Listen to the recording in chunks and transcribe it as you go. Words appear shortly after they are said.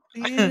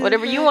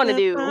Whatever you want to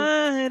do.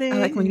 I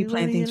like when you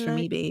plan things for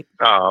me, babe.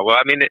 Oh, well,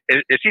 I mean,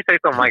 if she say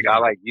something like, I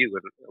like you,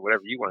 and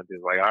whatever you want to do,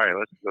 it's like, all right,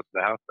 let's go to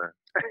the house then.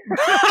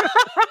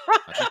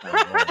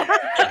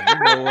 You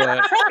know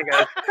what?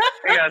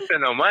 You gotta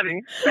spend no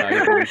money.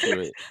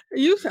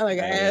 You sound like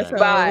an asshole.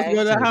 Bye. Let's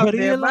go to the house What do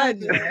you there. like?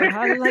 Bye.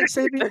 I like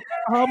saving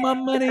all my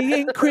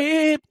money in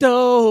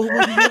crypto.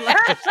 What do you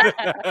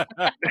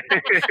like?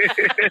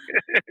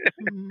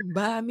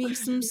 Buy me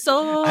some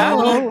soul. I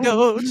like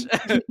Doge.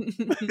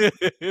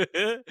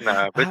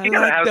 Nah, but you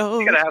gotta have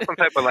some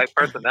type of like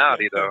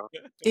personality though.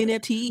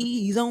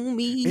 NFTs on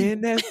me.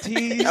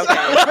 NFTs.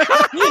 Okay.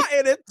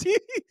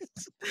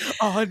 NFTs.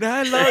 All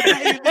night long.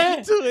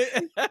 To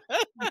it.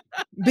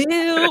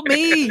 Build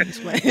me.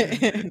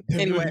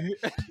 Anyway,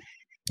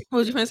 what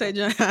was you going to say,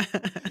 John?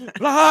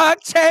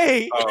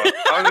 Blockchain. I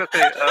was gonna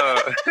say,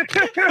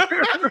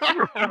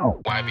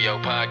 YBO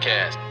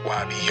Podcast.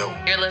 YBO.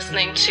 You're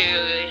listening to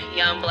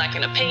Young, Black,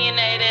 and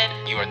Opinionated.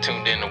 You are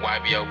tuned in to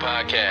YBO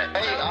Podcast.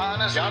 Hey,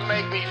 honest, y'all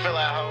make me feel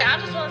at home. I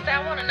just want to say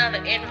I want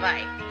another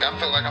invite. I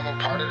feel like I'm a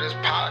part of this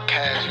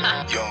podcast, you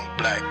know? Young,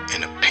 Black,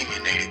 and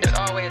Opinionated. As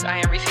always, I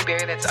am Reese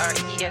Berry. That's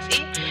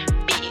RESEBERA.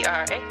 4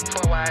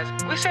 Ys.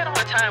 We say it all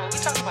the time, but we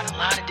talk about a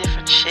lot of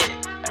different shit.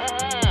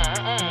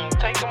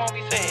 Take them what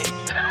we said.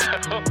 I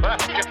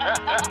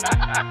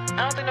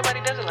don't think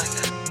nobody does it like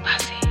this.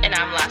 Lassie. And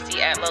I'm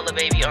Lassie at Lola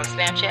Baby on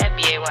Snapchat,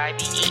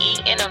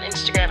 BAYBEE, and on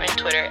Instagram and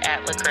Twitter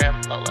at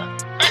LaCreme Lola.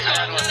 I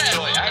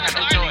got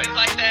no joy.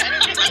 Like that.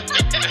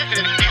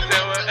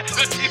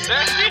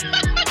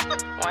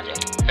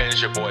 And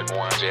it's your boy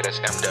Mwanje. That's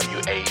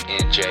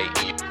MWANJE.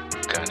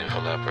 Gunning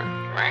for leopard.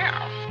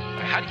 Wow.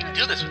 How do you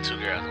do this with two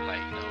girls? I'm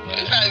like, you know what?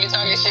 You probably be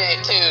talking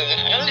shit too.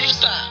 You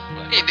stop.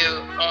 He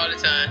do all the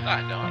time.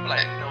 I know. I'm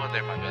like, you know what?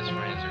 They're my best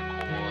friends. They're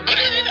cool.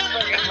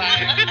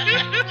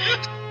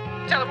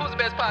 Tell them who's the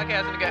best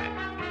podcast in the game.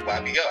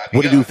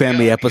 What do you do,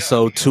 family?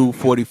 Episode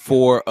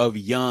 244 of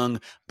Young,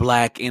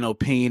 Black, and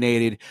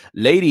Opinionated.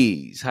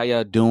 Ladies, how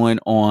y'all doing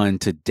on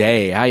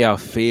today? How y'all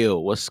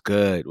feel? What's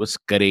good? What's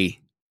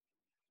goody?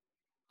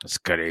 What's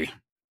goody?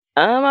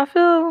 I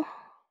feel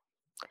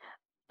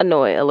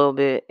annoyed a little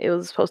bit. It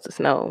was supposed to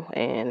snow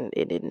and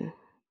it didn't.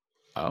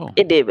 Oh.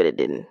 It did, but it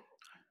didn't.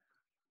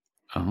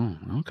 Oh,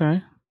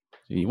 okay.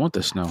 You want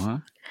the snow, huh?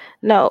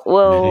 No,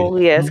 well,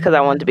 yes, because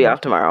I wanted to be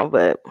off tomorrow,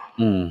 but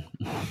Mm.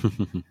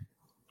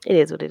 it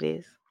is what it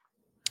is.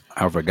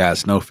 I forgot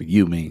snow for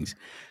you means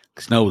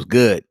snow is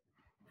good.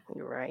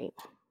 You're right.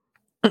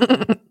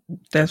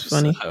 That's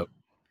funny.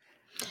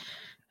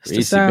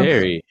 Reese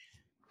Berry.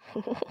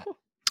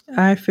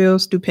 I feel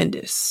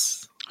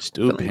stupendous.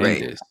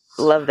 Stupendous.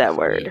 Love that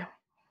word.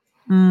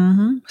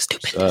 Mm-hmm.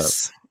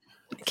 Stupendous.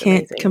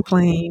 Can't amazing.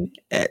 complain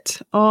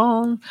at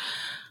all.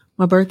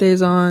 My birthday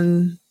is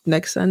on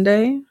next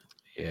Sunday.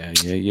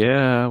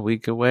 Yeah.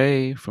 Week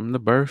away from the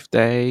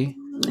birthday.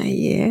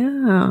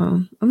 Yeah.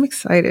 I'm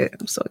excited.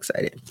 I'm so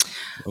excited.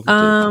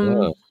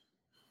 Let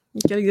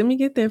me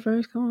get there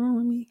first. Come on,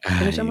 let me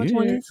finish on my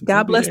 20s.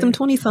 God bless them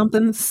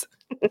 20-somethings.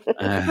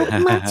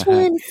 My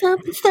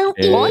 20-somethings don't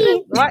Yeah.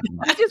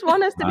 You just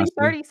want us to be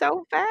 30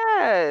 so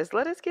fast.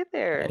 Let us get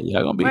there.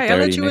 Y'all gonna be Right,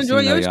 30. I let you Next enjoy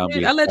thing you know, your y'all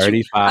shit. be I let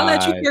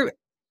 35.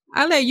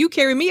 I let you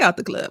carry me out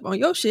the club on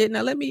your shit.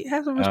 Now let me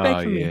have some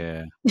respect for me.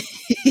 Yeah.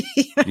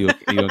 You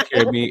gonna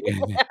carry me?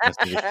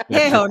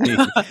 Hell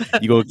no.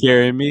 You gonna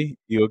carry me?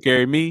 You gonna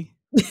carry me?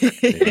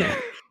 Yeah.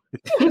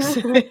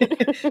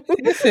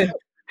 Listen.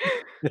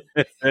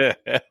 How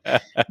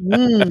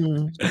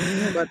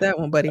about that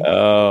one, buddy?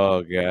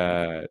 Oh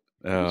God.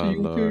 Oh So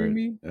you gonna carry Lord.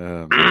 me?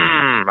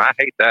 I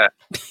hate that.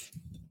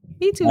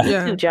 Me too, You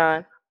John. too,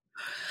 John.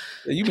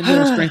 You've been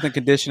doing strength and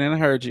conditioning. I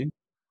heard you.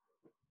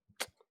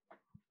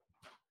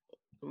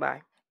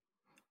 Bye.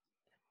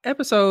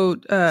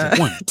 Episode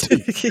 1, 2,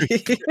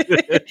 3.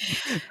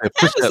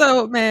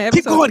 episode, man.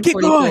 Keep Episode going, keep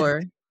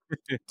 244.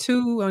 I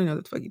don't know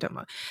what the fuck you talking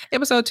about.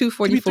 Episode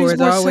 244. As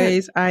more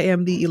always, I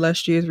am the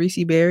illustrious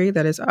Reese Berry.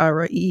 That is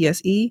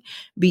RESEBERA.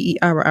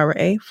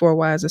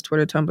 4 Ys is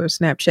Twitter, Tumblr,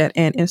 Snapchat,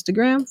 and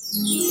Instagram.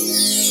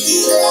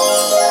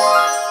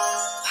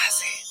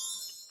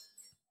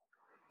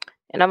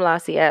 And I'm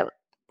Lassie at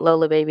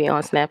Lola Baby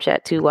on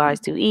Snapchat, 2 Ys,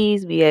 2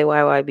 Es,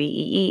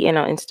 BAYYBEE, and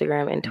on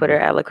Instagram and Twitter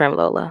at LaCreme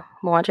Lola.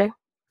 Mwanje?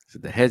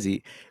 The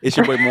Hezzy. It's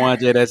your boy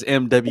Mwanje. That's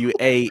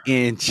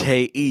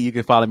MWANJE. You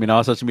can follow me on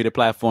all social media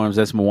platforms.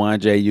 That's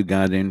Mwanje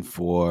Ugandan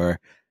for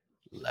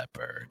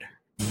leopard.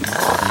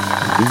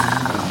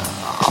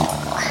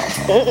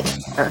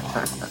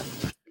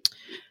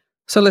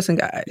 So listen,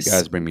 guys. You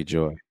guys bring me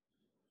joy.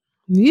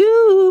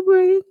 You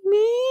bring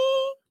me.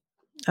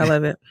 I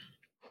love it.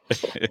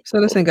 So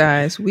listen,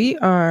 guys. We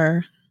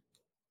are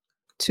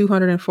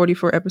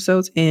 244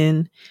 episodes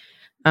in.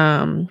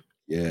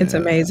 Yeah. It's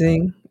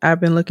amazing. I've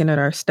been looking at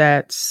our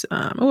stats.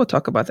 We'll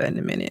talk about that in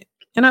a minute.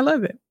 And I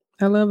love it.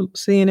 I love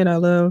seeing it. I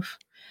love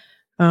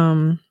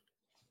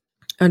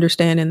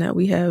understanding that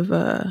we have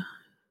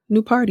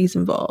new parties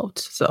involved.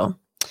 So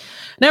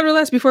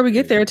nevertheless, before we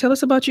get there, tell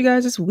us about you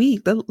guys this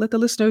week. Let the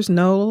listeners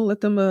know.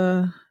 Let them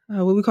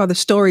what we call the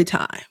story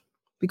time.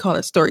 We call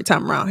it story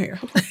time around here.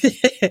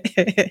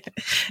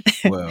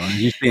 Well,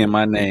 you seeing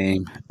my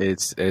name? It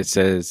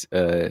says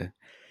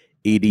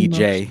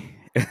EDJ,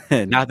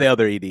 not the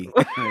other ED. It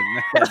was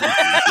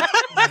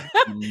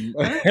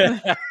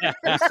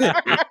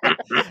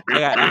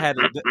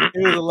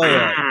a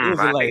layup. It was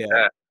a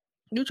layup.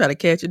 You try to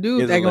catch a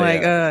dude acting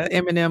like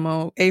Eminem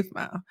on 8th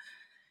Mile.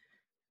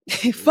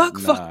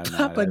 fuck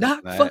Papa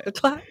Doc, fuck the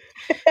clock.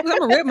 I'm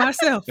gonna rip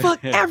myself.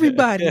 Fuck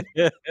everybody.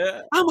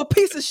 I'm a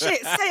piece of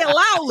shit. Say it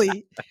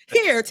loudly.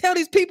 Here, tell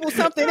these people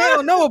something they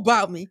don't know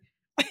about me.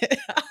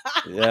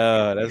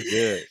 Yeah, that's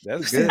good.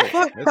 That's good.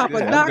 Fuck That's Papa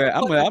good. Doc.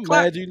 I'm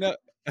glad you know.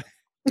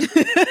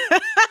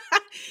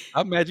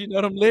 I'm mad you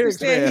know them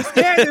lyrics, man. He's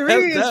scared to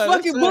read his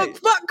fucking book.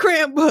 Fuck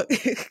cramp book.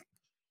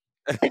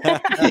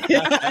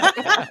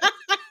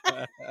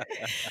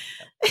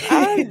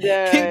 I'm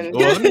done.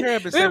 Well, let me hear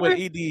him and say what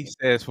ED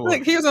stands for.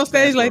 Look, he was on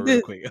stage like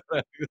this.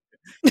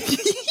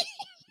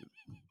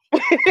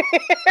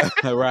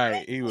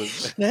 Right, he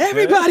was. Now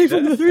everybody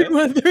from the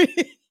 313.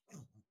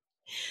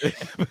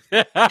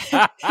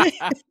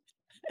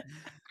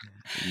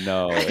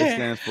 No, it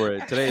stands for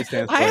today. It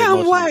stands for I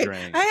am white.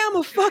 Drained. I am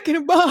a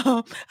fucking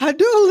bomb. I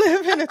do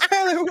live in a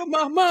trailer with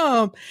my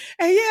mom,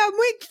 and yeah,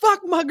 we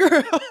fuck my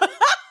girl.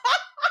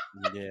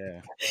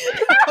 Yeah.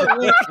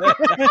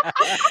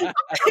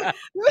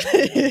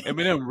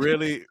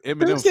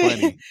 Eminem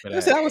funny.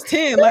 I was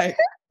 10, like.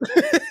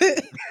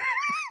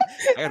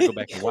 I gotta go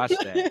back and watch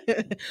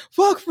that.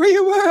 Fuck free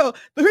world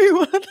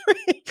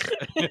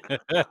 313.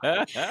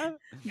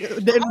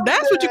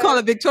 That's what you call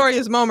a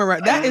victorious moment,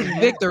 right? That is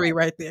victory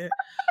right there.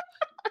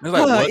 It's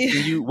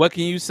like, what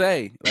can you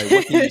say? Like,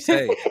 what can you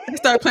say? He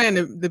started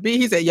playing the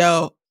beat. He said,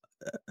 "Yo."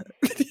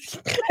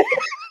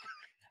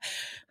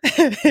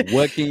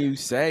 What can you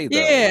say, though?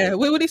 Yeah,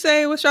 what would he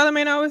say? What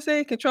Charlamagne always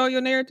say? Control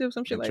your narrative,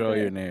 some shit like that.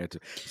 Control your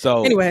narrative.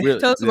 So anyway,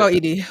 tell us about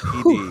ED. ED,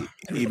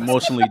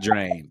 emotionally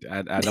drained.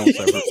 I don't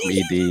suffer from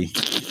ED.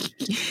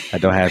 I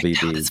don't have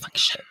ED.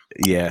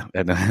 Yeah,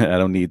 I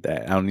don't need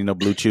that. I don't need no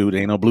Blue Chew. There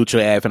ain't no Blue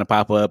Chew ad finna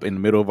pop up in the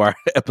middle of our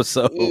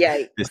episode.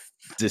 Yikes.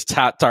 Just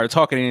start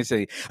talking and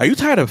say, "Are you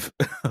tired of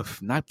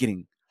not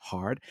getting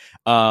hard?"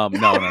 No.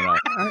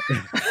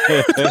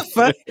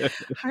 Fuck.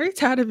 Are you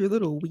tired of your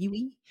little wee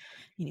wee?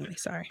 Anyway,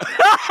 sorry.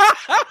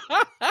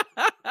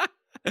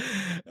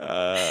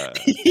 I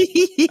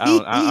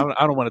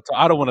don't want to.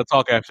 I don't want to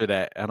talk after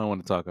that. I don't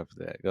want to talk after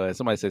that. Go ahead.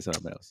 Somebody say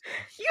something else.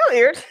 You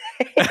weird.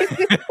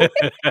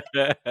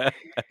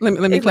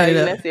 let me play it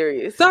up. That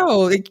serious.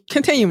 So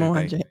continue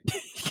on, Jay.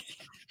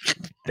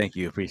 Thank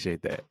you.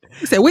 Appreciate that.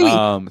 He said, "Wee."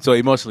 So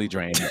emotionally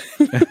drained.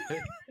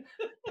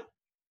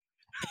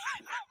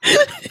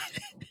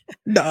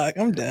 Dog,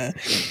 I'm done.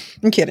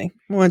 I'm kidding.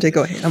 Jay,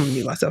 go ahead. I'm gonna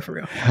mute myself for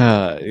real.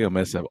 You're gonna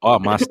mess up all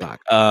my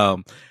stock.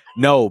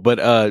 No, but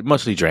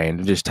emotionally drained.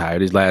 I'm just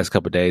tired. These last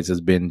couple of days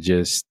has been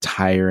just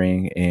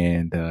tiring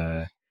and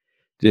I'll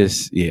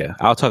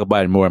talk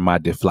about it more in my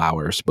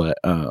deflowers, but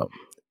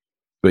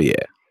yeah,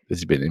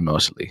 it's been an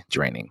emotionally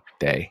draining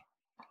day.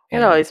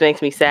 It always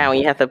makes me sad when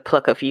you have to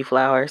pluck a few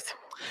flowers.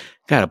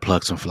 Gotta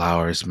pluck some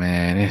flowers,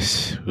 man.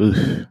 It's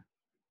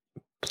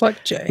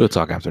Pluck Jay. We'll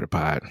talk after the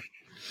pod.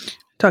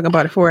 Talk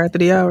about it 4 after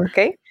the hour.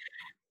 Okay.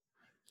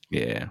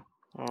 Yeah.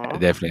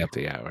 Definitely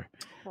after the hour.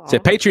 It's a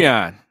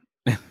Patreon.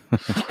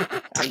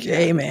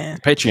 Jay, man.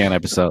 Patreon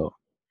episode.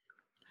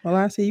 Well,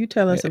 I see you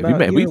tell us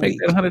about it. We make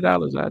that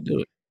 $100, I'll do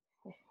it.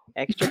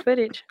 Extra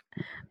footage.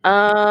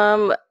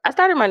 I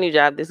started my new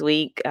job this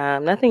week.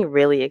 Nothing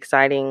really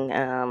exciting.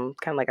 Kind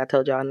of like I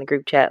told y'all in the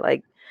group chat,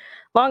 like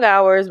long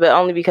hours, but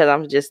only because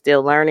I'm just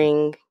still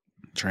learning.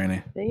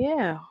 Training. But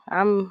yeah,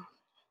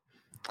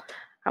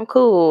 I'm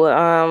cool.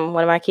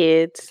 One of my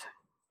kids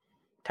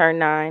turned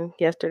 9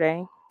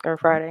 yesterday or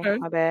Friday. Okay.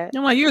 My bad.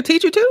 I'm like, you're a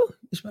teacher too?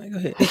 Go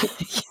ahead.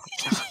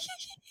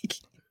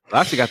 I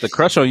actually got the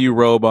crush on you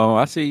robe on.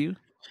 I see you.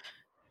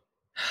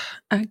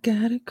 I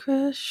got a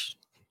crush.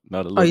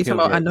 No, you talking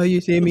about? I know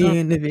you see me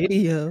in the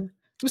video.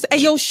 Hey,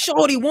 yo,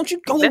 shorty, won't you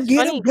go That's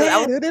get funny, a bag?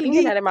 I was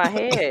thinking that in my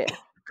head.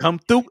 Come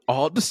through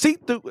all the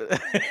see-through. I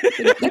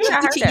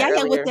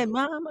heard with that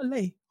mama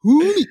lay.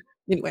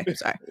 Anyway,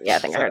 sorry. Yeah, I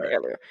think I heard it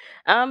earlier.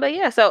 But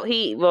yeah, so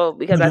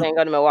because I didn't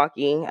go to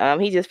Milwaukee,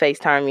 he just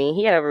FaceTimed me.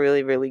 He had a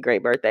really, really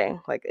great birthday.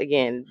 Like,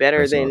 again,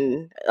 better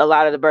than a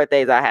lot of the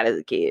birthdays I had as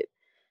a kid.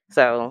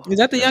 So is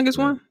that the youngest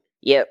one?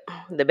 Yep,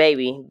 the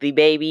baby. The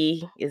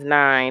baby is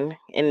 9,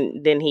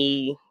 and then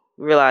he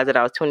realized that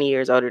I was 20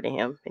 years older than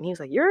him, and he was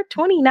like, "You're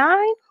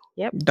 29?"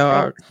 Yep,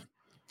 dog.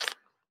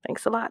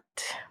 Thanks a lot.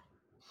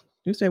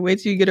 You said, wait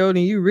till you get older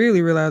and you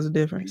really realize the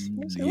difference.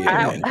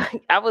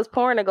 I was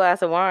pouring a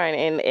glass of wine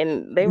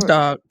and they were,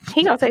 dog.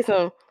 He gonna say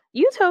something.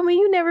 You told me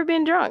you never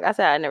been drunk. I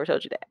said, I never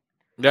told you that.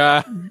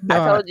 I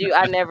told you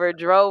I never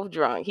drove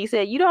drunk. He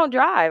said, you don't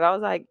drive. I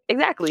was like,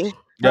 exactly.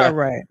 All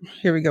right.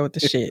 Here we go with the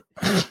shit.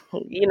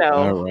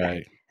 All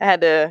right. I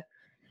had to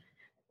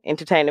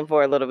entertain him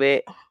for a little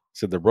bit.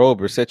 So the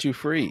rober set you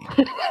free.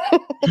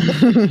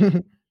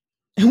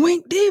 And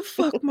Wink did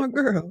fuck my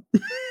girl.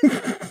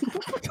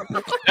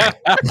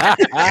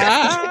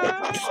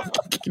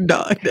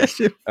 Dog, that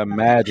shit.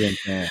 Imagine,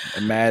 man.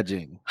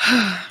 Imagine.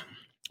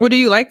 Well, do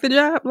you like the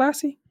job,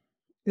 Lassie?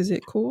 Is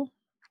it cool?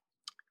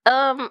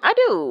 I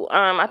do.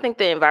 I think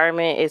the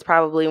environment is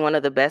probably one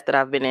of the best that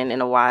I've been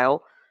in a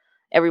while.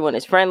 Everyone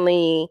is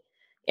friendly.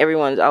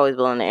 Everyone's always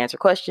willing to answer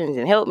questions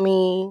and help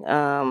me.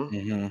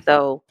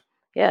 So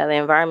yeah, the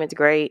environment's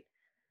great.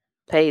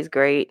 Pay's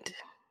great.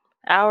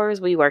 Hours,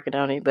 we working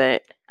on it,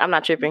 but I'm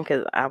not tripping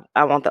because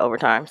I want the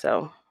overtime.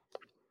 So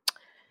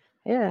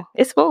yeah,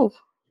 it's smooth.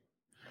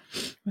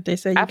 What they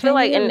say, I feel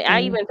like, and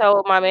I even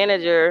told my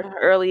manager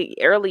early,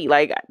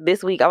 like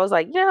this week, I was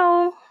like,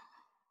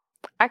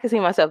 I can see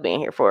myself being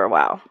here for a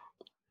while,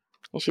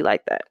 and she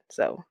liked that.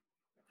 So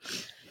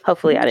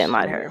hopefully, I didn't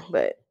lie to her.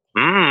 But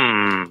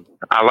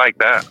I like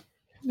that.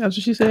 That's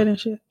what she said and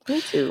shit.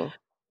 Me too.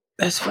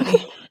 That's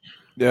funny.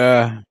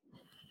 Yeah.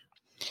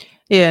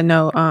 Yeah.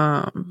 No.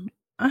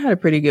 I had a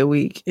pretty good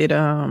week.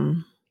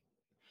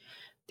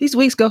 These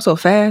weeks go so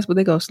fast, but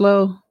they go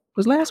slow.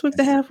 Was last week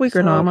the half week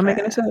or no? Am I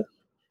making this up?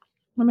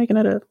 Am I making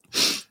that up?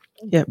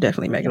 Yep,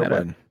 definitely making that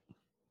up.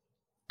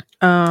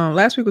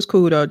 Last week was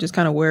cool though. Just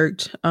kind of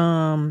worked.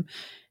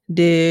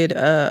 Did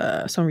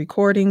some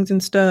recordings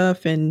and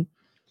stuff, and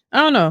I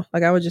don't know.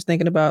 Like I was just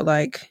thinking about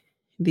like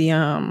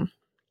the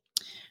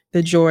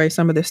joy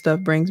some of this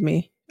stuff brings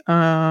me.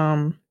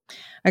 I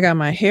got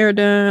my hair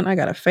done. I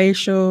got a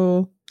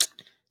facial.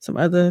 Some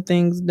other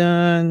things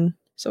done.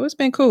 So it's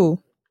been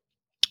cool.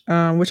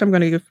 Which I'm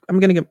going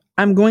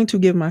to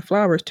give my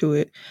flowers to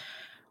it.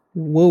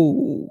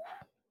 Whoa.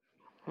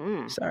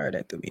 Sorry,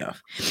 that threw me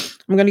off.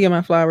 I'm going to give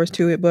my flowers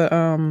to it, but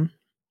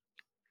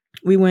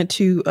we went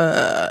to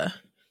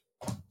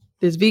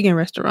this vegan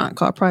restaurant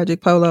called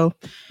Project Polo.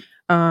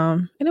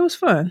 And it was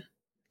fun.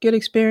 Good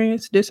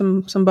experience. Did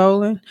some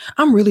bowling.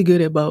 I'm really good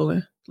at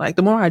bowling. Like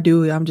the more I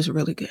do it, I'm just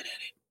really good at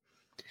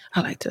it.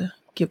 I like to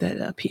give that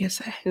a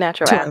PSA.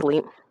 Natural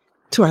athlete.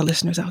 To our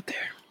listeners out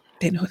there.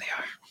 They know who they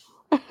are.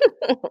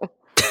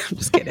 I'm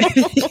just kidding.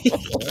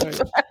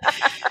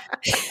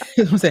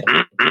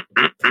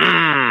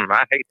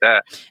 I hate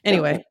that.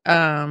 Anyway,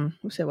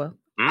 who said well?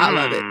 I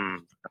love it.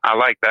 I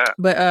like that.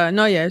 But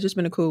no, yeah, it's just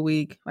been a cool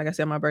week. Like I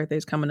said, my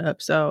birthday's coming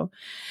up, so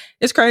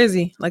it's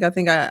crazy. Like I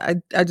think I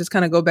just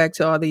kind of go back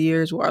to all the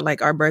years where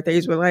like our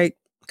birthdays were like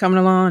coming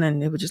along,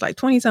 and it was just like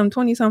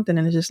 20-something,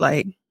 and it's just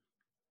like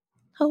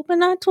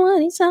hoping our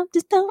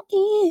 20-somethings don't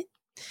end.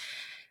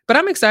 But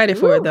I'm excited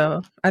for it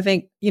though. I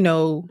think, me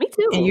too.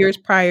 In years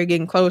prior,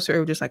 getting closer, it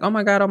was just like, oh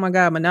my God.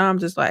 But now I'm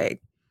just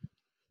like,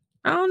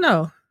 I don't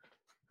know.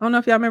 I don't know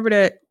if y'all remember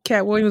that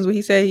Cat Williams when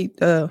he said it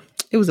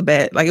was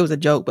it was a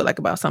joke, but like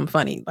about something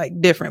funny,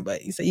 like different.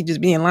 But he said you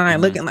just be in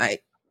line looking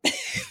like,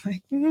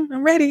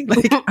 I'm ready.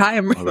 Like I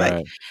am ready. Right.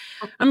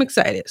 Like I'm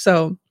excited.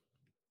 So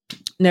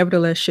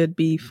nevertheless, should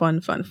be fun.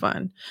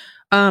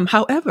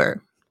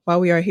 However, while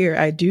we are here,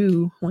 I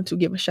do want to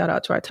give a shout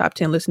out to our top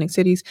 10 listening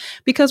cities,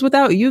 because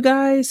without you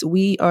guys,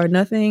 we are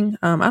nothing.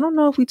 I don't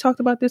know if we talked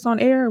about this on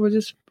air or was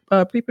just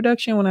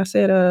pre-production when I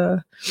said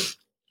our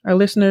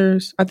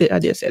listeners. I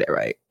did say that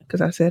right,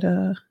 because I said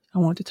I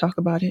want to talk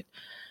about it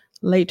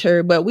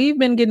later. But we've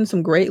been getting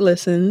some great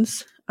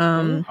listens.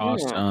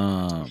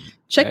 Awesome.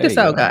 Check this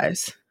out,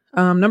 guys.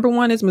 Number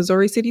 1 is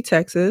Missouri City,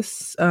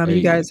 Texas.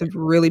 You guys have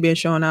really been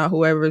showing out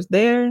whoever's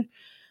there.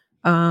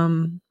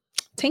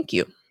 Thank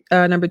you.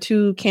 Number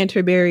 2,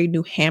 Canterbury,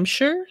 New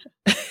Hampshire.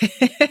 I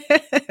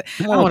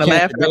want to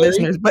laugh at our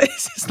listeners, but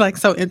it's just like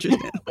so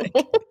interesting. Like,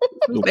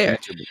 there.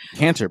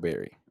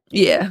 Canterbury.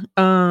 Yeah.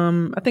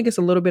 I think it's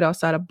a little bit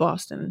outside of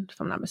Boston, if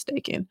I'm not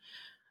mistaken.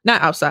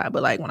 Not outside,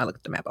 but like when I looked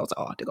at the map, I was like,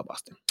 oh, I have to go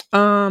Boston.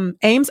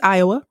 Ames,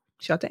 Iowa.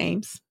 Shout out to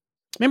Ames.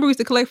 Remember we used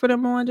to collect for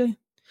them, Mwanje?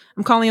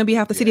 I'm calling on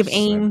behalf of the city of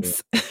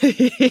Ames.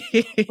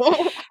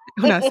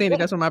 I'm not saying it.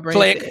 That's what my brain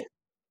said.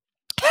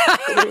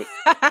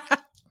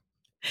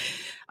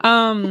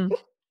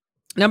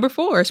 Number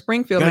 4,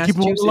 Springfield,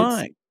 Massachusetts.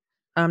 No,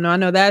 I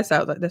know that's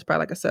out. That's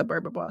probably like a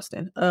suburb of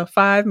Boston.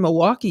 5,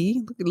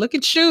 Milwaukee. Look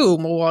at you,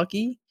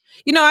 Milwaukee.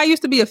 I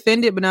used to be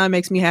offended, but now it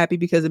makes me happy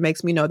because it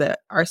makes me know that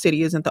our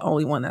city isn't the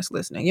only one that's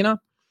listening.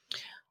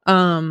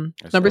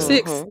 Number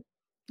 6,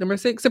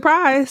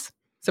 surprise,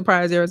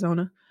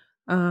 Arizona.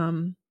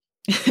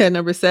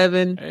 Number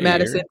 7,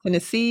 Madison,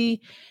 Tennessee.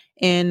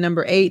 And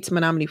number 8,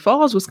 Menominee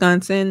Falls,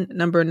 Wisconsin.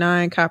 Number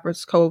 9,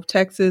 Copper's Cove,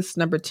 Texas.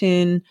 Number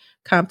 10,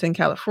 Compton,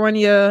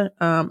 California.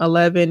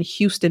 11,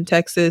 Houston,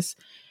 Texas.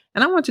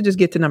 And I want to just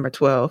get to number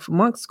 12,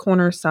 Moncks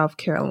Corner, South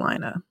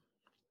Carolina.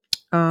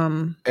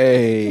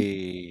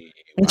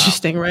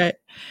 Interesting, right?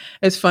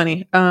 It's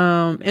funny.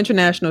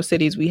 International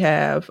cities, we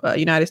have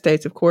United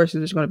States, of course,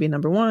 is going to be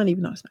number 1,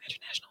 even though it's not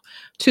international.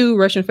 2,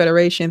 Russian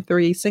Federation.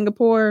 3,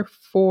 Singapore.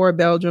 4,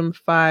 Belgium.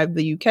 5,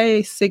 the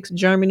UK. 6,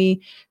 Germany.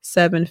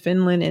 7,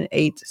 Finland. And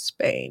 8,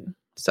 Spain.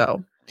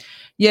 So,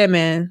 yeah,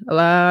 man, a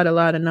lot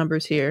of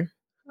numbers here.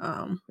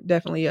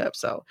 Definitely up.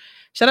 So,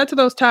 shout out to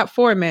those top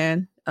 4,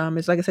 man.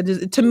 It's like I said,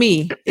 just, to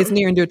me, it's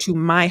near and dear to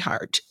my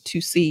heart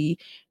to see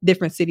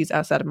different cities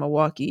outside of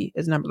Milwaukee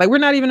as number. Like we're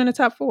not even in the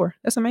top 4.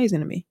 That's amazing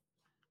to me.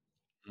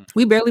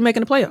 We barely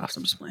making the playoffs.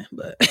 I'm just playing,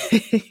 but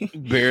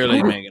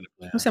barely making the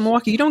playoffs. I'm saying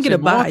Milwaukee, you don't get a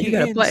bye. You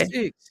got to play.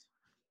 6.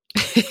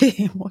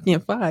 Milwaukee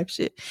in 5.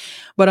 Shit.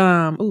 But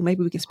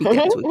maybe we can speak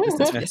that to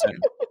it.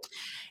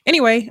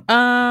 Anyway,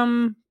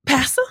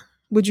 Pastor,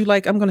 would you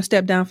like? I'm going to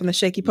step down from the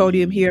shaky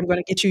podium here. I'm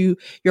going to get you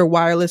your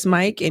wireless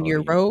mic and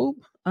your robe.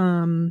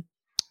 And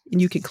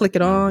you can click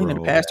it on. The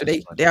pastor,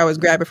 they always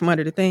grab it from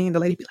under the thing. The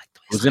lady be like,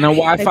 "It was in a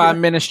Wi-Fi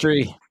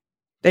ministry."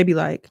 They be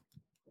like,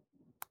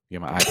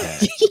 "Get my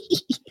iPad."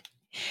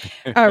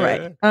 All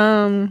right.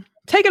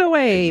 Take it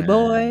away,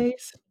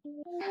 boys.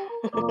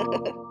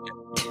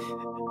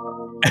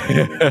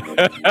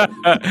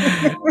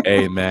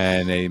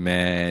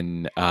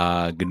 Amen.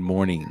 Good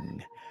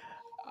morning.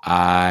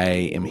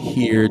 I am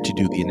here to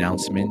do the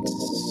announcements.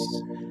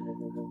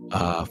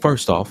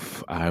 First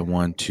off, I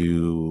want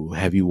to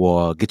have you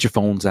all get your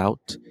phones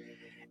out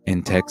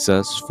and text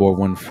us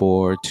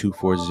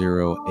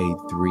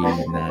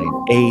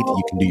 414-240-8398.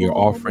 You can do your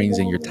offerings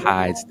and your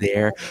tithes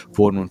there.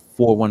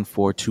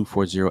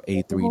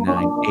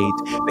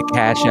 414-240-8398. The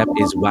Cash App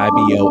is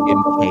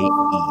YBONKE.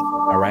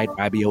 All right,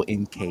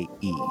 YBONKE.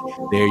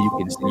 There you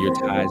can send your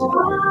tithes and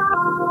offerings.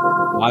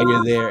 While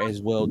you're there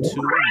as well, too, make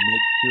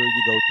sure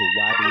you go to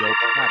YBO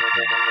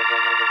Podcast.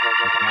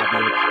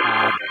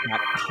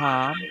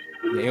 YBOpod.com.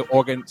 Yeah,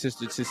 organ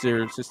sister.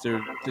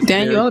 Daniel,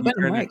 Barry, all about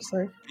the mic,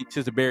 sir.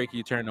 Sister Barry, can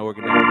you turn the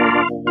organ down?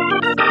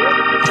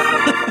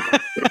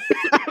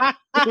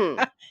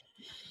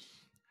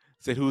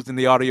 Said who's in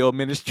the audio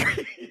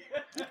ministry?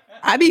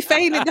 I be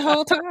fading it the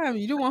whole time.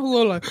 You the one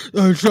who are like,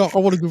 Shaq, I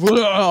want to give it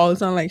all. It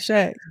sound like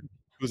Shaq.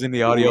 Who's in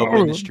the audio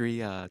ministry?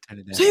 Turn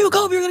it down. So you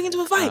go, you're gonna get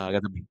into a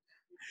fight.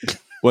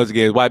 Once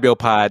again,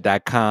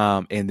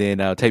 YBOpod.com, and then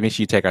make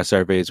sure you take our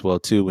survey as well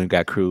too. We've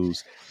got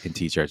crews and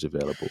t-shirts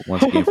available.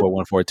 Once again,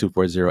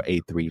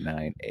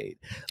 414-240-8398.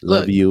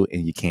 Love you,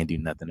 and you can't do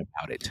nothing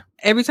about it.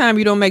 Every time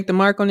you don't make the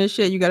mark on this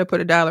shit, you got to put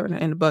 $1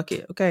 in the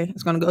bucket. Okay,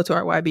 it's gonna go to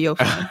our YBO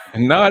fund.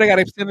 No, they got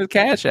to send the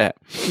Cash App.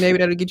 Maybe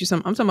that'll get you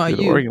some. I'm talking about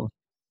you.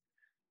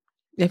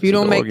 If you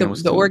don't make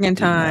the organ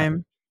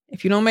time,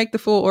 if you don't make the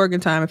full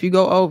organ time, if you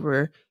go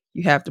over,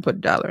 you have to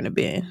put $1 in the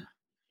bin.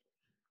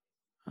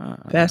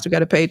 Pastor got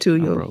to pay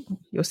too.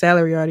 Your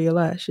salary already a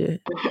lot.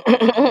 Shit.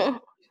 You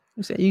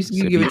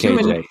give it 2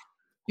 minutes.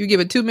 You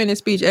give a 2-minute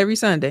speech every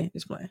Sunday.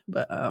 Just playing.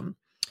 But all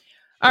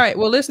right.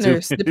 Well,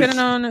 listeners, depending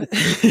on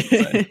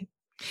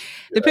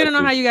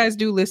how you guys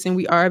do listen,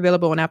 we are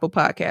available on Apple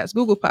Podcasts,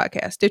 Google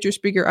Podcasts, Stitcher,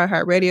 Spreaker,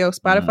 iHeartRadio,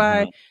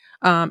 Spotify.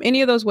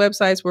 Any of those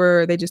websites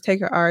where they just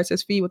take our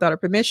RSS feed without our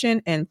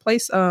permission and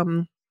place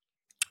our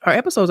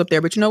episodes up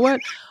there. But you know what?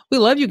 We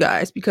love you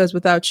guys because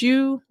without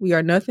you, we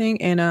are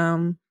nothing.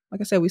 And like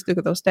I said, we stick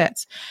with those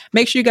stats.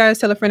 Make sure you guys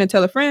tell a friend and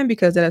tell a friend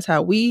because that is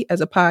how we as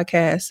a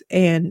podcast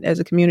and as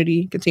a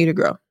community continue to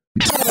grow.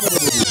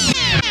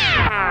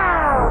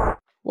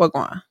 What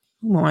going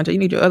on? You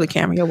need your other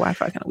camera. Your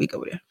Wi-Fi kind of weak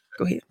over there.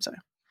 Go ahead. I'm sorry.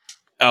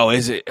 Oh,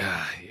 is it?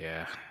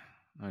 Yeah.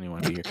 I don't even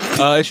want to be here.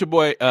 It's your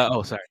boy.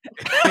 Sorry.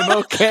 I'm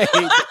okay.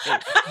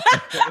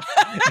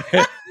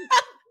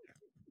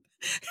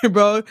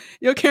 Bro,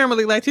 your camera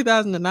look like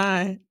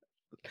 2009.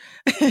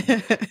 Let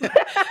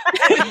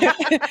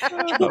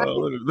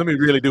me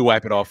really do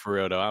wipe it off for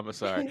real though. I'm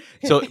sorry.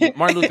 So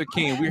Martin Luther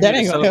King, we're here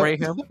to celebrate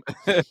him.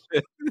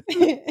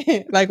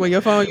 Like when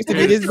your phone used to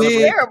be this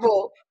big.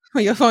 Terrible.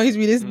 When your phone used to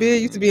be this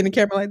big, used to be in the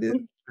camera like this.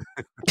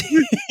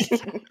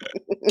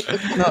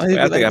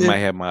 I think I might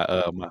have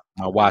my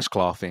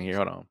washcloth in here.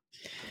 Hold on.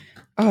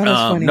 Oh, that's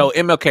funny. No,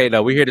 MLK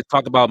though. We're here to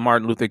talk about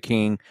Martin Luther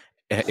King.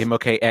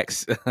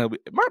 MLKX.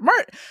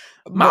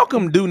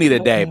 Malcolm do need a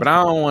day, but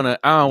I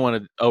don't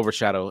want to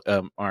overshadow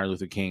Martin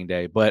Luther King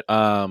Day. But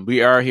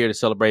we are here to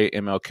celebrate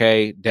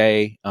MLK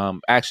Day.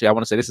 Actually, I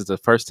want to say this is the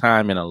first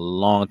time in a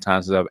long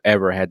time since I've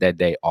ever had that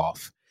day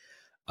off.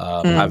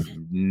 I've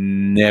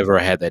never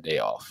had that day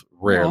off.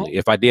 Rarely.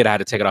 If I did, I had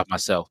to take it off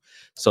myself.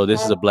 So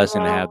this is a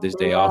blessing to have this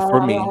day off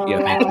for me.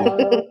 Yeah, thank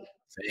you.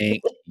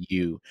 Thank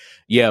you.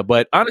 Yeah,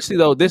 but honestly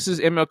though, this is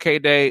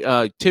MLK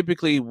Day.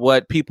 Typically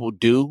what people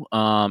do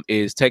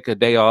is take a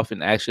day off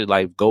and actually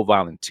like go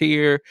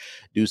volunteer,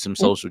 do some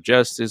social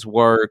justice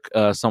work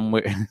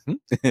somewhere,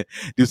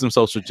 do some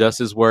social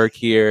justice work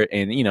here,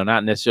 and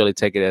not necessarily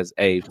take it as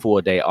a full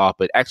day off,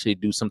 but actually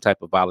do some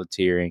type of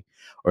volunteering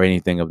or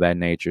anything of that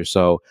nature.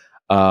 So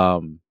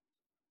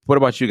what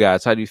about you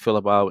guys? How do you feel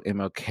about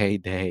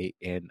MLK Day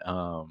and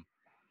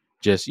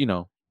just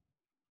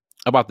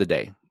about the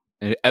day?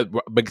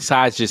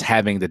 Besides just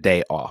having the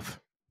day off.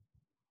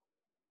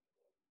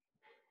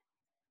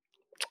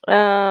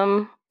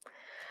 I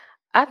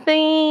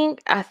think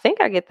I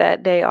get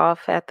that day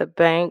off at the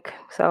bank.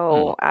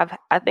 So I've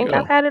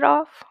had it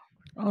off.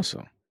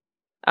 Awesome.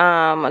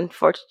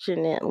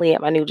 Unfortunately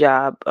at my new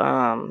job,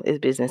 is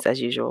business as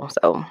usual.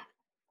 So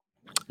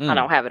I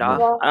don't have it off.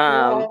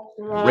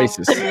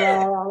 Racist.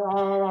 I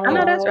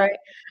know that's right.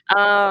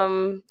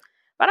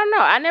 I don't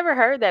know. I never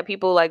heard that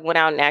people like went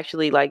out and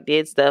actually like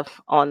did stuff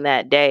on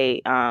that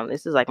day.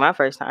 This is like my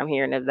first time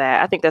hearing of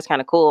that. I think that's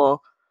kind of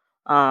cool.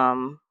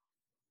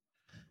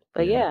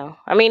 But yeah,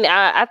 I mean,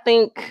 I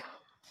think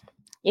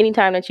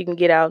anytime that you can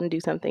get out and do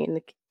something in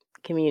the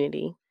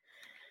community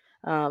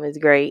is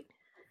great.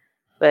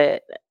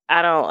 But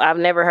I've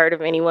never heard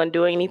of anyone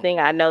doing anything.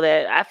 I know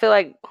that I feel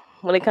like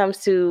when it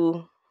comes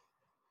to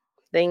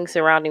things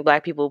surrounding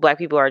Black people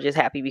are just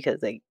happy because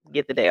they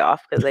get the day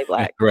off because they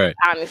Black. Right.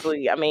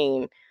 Honestly, I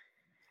mean,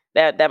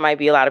 that might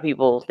be a lot of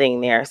people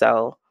thing there.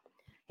 So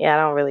yeah,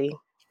 I don't really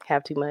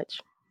have too much.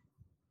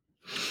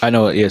 I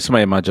know, yeah,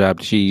 somebody at my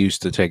job, she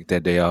used to take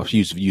that day off. She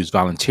used to use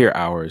volunteer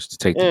hours to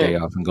take the day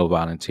off and go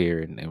volunteer.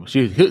 And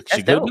she could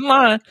have been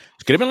lying.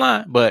 She could have been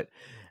lying, but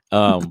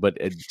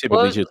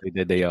typically she'll take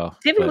that day off.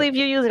 Typically, if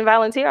you're using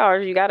volunteer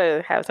hours, you got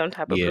to have some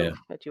type of proof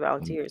that you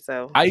volunteer.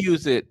 So I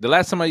use it. The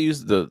last time I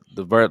used the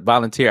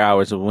volunteer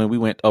hours was when we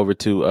went over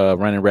to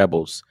Running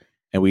Rebels,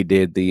 and we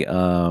did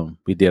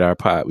our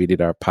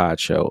pod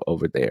show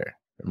over there.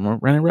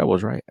 Running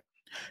Rebels, right?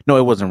 No,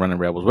 it wasn't Running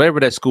Rebels. Whatever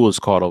that school is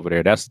called over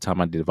there. That's the time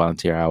I did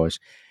volunteer hours,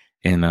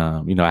 and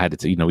I had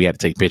to, we had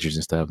to take pictures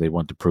and stuff. They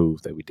wanted to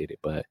prove that we did it,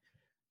 but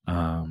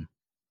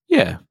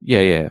yeah.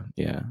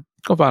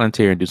 Go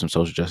volunteer and do some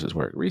social justice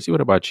work. Reese,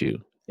 what about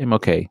you?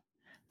 MLK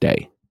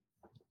Day.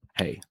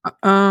 Hey.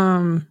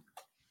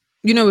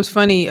 It's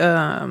funny.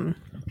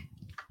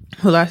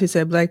 Lassie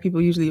said Black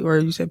people usually, or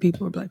you said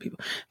people or Black people.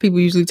 People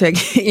usually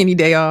take any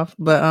day off,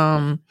 but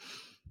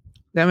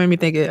that made me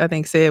think. I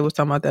think Sid was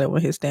talking about that at one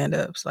of his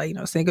stand-ups. Like,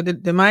 Cinco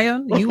de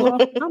Mayo, you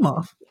off, I'm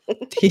off.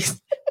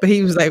 But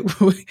he was like,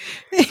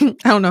 I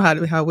don't know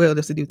how well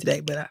this to do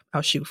today, but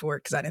I'll shoot for it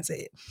because I didn't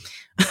say it.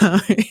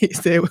 He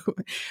said,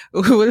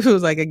 what if it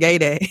was like a gay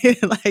day?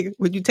 Like,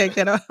 would you take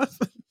that off?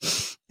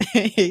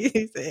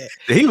 He said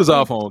he was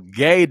off on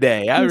gay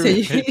day.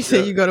 He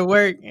said you go to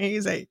work and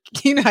he's like,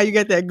 you know how you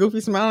get that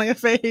goofy smile on your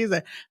face? He's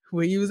like,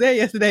 well, you was there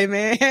yesterday,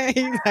 man.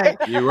 He's like,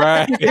 you're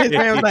right. His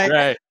friend was like,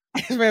 right.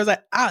 His friend was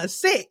like, I was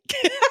sick.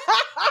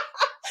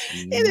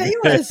 He said,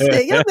 you was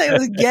sick. Your day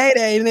was gay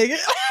day, nigga.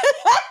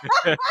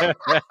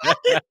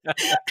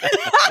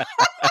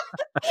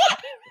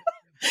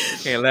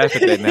 Can't laugh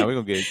at that now. We're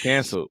gonna get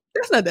canceled.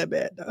 That's not that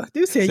bad though.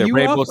 You said you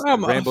Rainbow, off,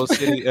 I'm Rainbow off.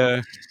 City,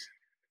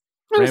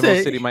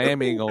 Rainbow City,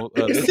 Miami ain't gonna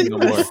listen no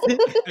more.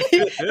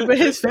 But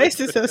his face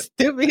is so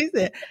stupid. He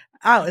said,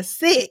 I was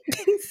sick.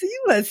 He said,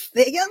 you was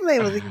sick. Your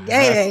name was a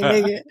gay day,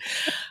 nigga.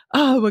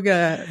 Oh my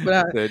God.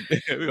 But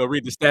we're gonna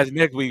read the stats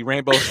next week.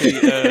 Rainbow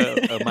City,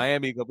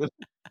 Miami go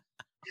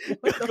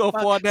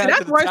fall down. See,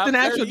 that's worse than the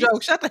actual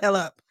joke. Shut the hell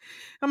up.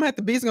 I'm gonna have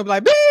to be gonna be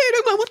like, man,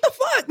 they're going, what the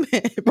fuck,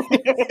 man?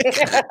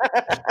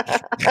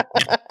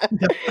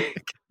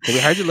 We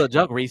heard your little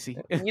joke, Reese.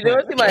 You know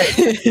what's like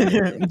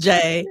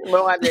Jay.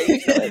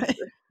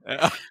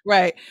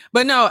 Right.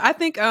 But no, I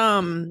think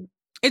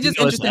it's just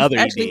interesting.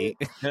 Actually,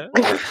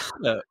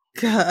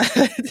 God.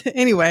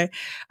 Anyway,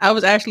 I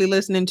was actually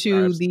listening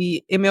to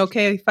the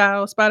MLK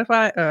File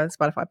Spotify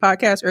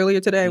podcast earlier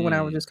today when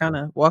I was just kind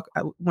of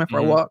I went for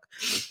a walk.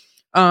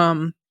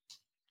 I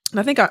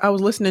think I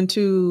was listening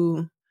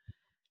to,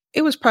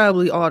 it was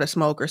probably All the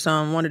Smoke or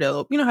one of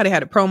the, how they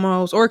had the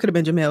promos, or it could have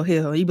been Jamel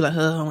Hill. You'd be like,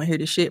 I want to hear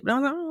this shit. But I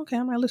was like, oh, okay,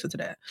 I might listen to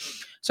that.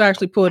 So I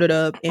actually pulled it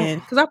up, and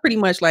because I pretty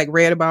much like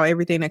read about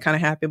everything that kind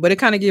of happened, but it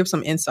kind of gives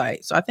some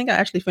insight. So I think I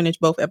actually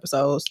finished both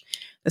episodes.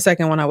 The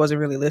second one I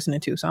wasn't really listening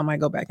to, so I might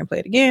go back and play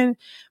it again.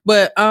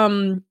 But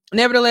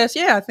nevertheless,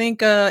 yeah, I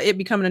think it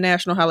becoming a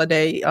national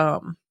holiday.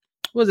 What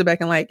was it,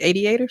 back in like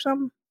 88 or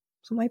something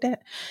like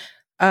that?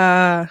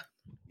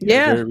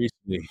 Yeah. Very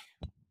recently.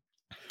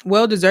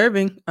 Well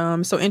deserving.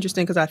 So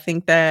interesting because I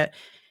think that,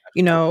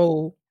 we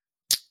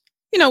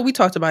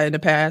talked about it in the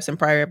past in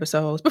prior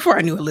episodes before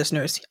I knew the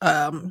listeners.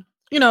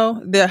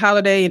 The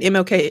holiday and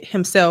MLK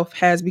himself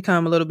has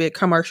become a little bit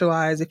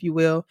commercialized, if you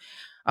will,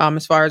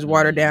 as far as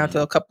watered down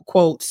to a couple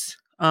quotes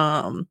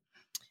and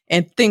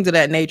things of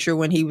that nature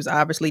when he was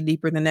obviously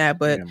deeper than that.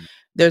 But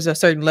there's a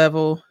certain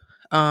level,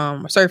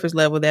 a surface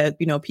level that,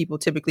 people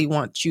typically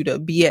want you to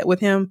be at with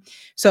him.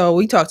 So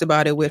we talked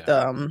about it with,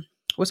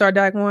 what's our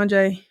doc one,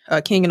 Jay?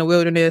 King in the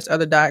Wilderness,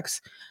 other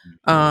docs.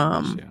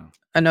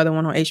 Another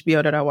one on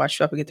HBO that I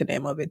watched, I forget the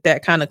name of it,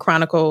 that kind of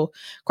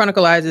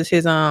chronicalizes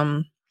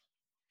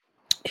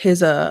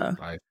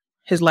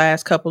his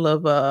last couple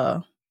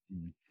of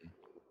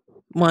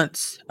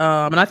months.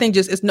 And I think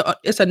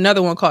it's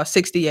another one called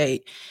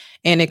 68.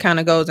 And it kind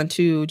of goes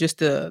into just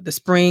the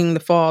spring, the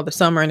fall, the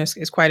summer. And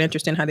it's quite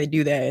interesting how they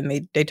do that.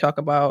 And they talk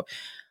about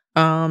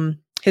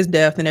his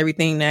death and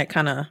everything that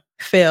kind of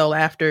fell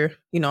after,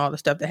 all the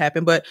stuff that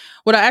happened. But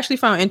what I actually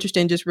found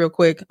interesting, just real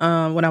quick,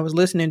 when I was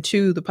listening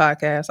to the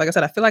podcast, like I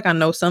said, I feel like I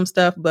know some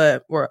stuff,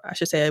 or I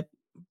should say a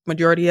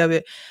majority of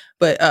it.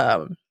 But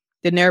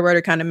the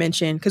narrator kind of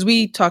mentioned, because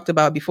we talked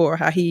about before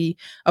how he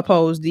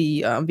opposed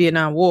the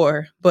Vietnam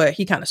War, but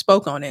he kind of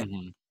spoke on it.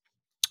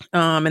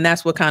 And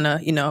that's what kind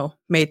of,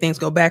 made things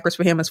go backwards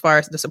for him as far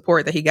as the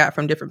support that he got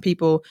from different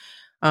people,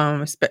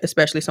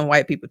 especially some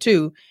white people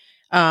too.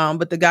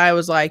 But the guy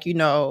was like,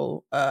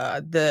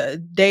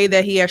 the day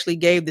that he actually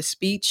gave the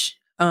speech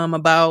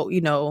about,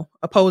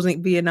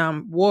 opposing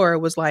Vietnam War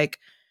was like,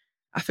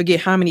 I forget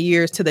how many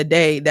years to the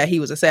day that he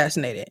was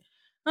assassinated.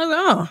 I was like,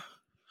 oh,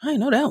 I didn't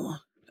know that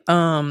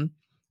one.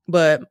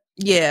 But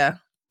yeah,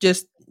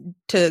 just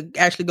to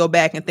actually go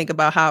back and think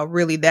about how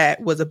really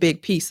that was a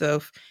big piece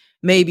of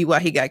maybe why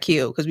he got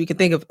killed, because we can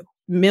think of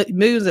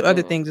millions of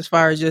other things as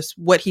far as just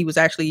what he was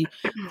actually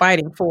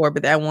fighting for,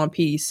 but that one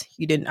piece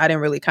I didn't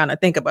really kind of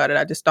think about it.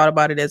 I just thought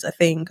about it as a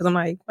thing because I'm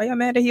like, why y'all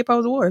mad that he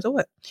opposed the war? So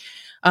what?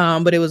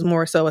 But it was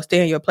more so a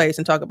stay in your place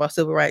and talk about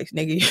civil rights,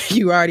 nigga.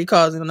 You already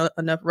causing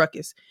enough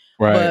ruckus,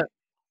 Right.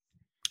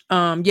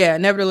 But yeah,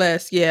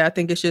 nevertheless, yeah, I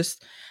think it's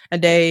just a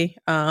day,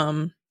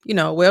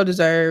 well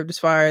deserved as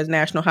far as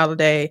national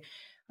holiday.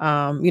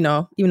 Even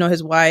though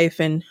his wife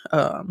and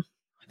I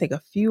think a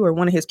few or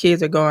one of his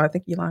kids are gone. I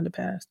think Yolanda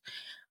passed.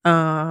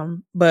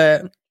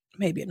 But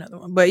maybe another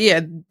one. But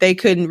yeah, they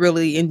couldn't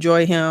really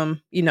enjoy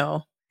him,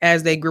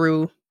 as they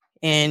grew.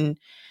 And,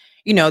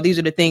 these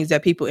are the things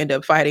that people end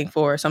up fighting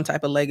for, some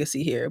type of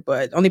legacy here.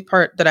 But the only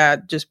part that I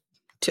just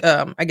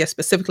I guess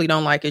specifically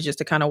don't like is just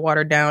to kind of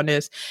water down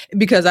this,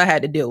 because I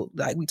had to deal,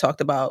 like we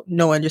talked about,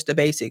 knowing just the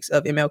basics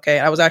of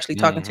MLK. I was actually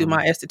talking to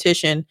my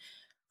esthetician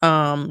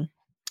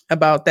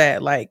about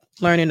that, like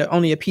learning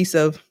only a piece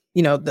of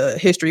the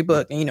history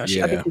book, and I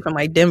think she's from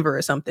like Denver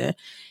or something,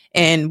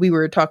 and we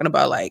were talking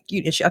about like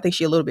I think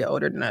she's a little bit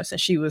older than us,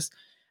 and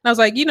I was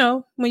like,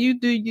 when you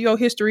do your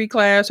history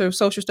class or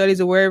social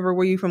studies or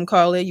where you from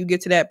college, you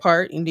get to that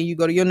part, and then you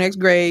go to your next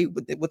grade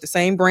with the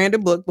same brand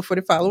of book before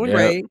the following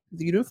grade.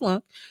 You didn't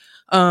flunk.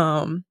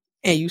 And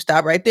you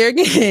stop right there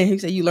again. He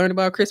said, you learn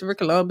about Christopher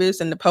Columbus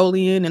and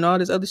Napoleon and all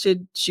this other shit.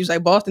 She was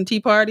like, Boston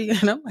Tea Party.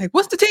 And I'm like,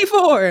 what's the tea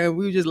for? And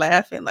we were just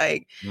laughing,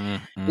 like,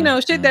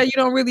 shit that you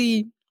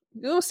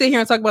don't sit here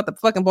and talk about the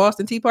fucking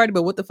Boston Tea Party,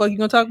 but what the fuck you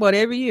gonna talk about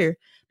every year?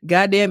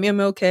 Goddamn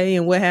MLK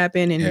and what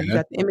happened, and you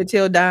got the Emmett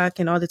Till doc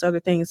and all these other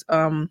things.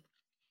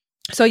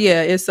 So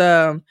yeah, it's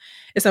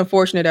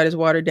unfortunate that it's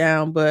watered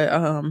down,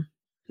 but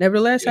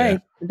nevertheless, hey,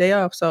 the day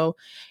off. So,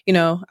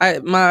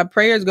 my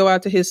prayers go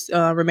out to his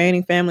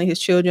remaining family,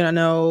 his children. I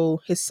know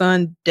his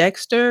son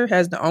Dexter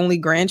has the only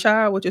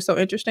grandchild, which is so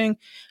interesting.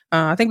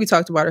 I think we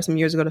talked about her some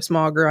years ago, the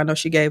small girl. I know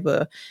she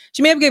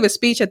may have gave a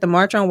speech at the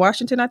March on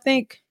Washington, I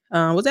think.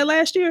 Was that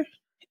last year?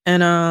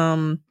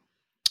 And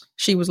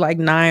she was like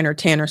 9 or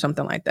 10 or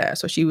something like that.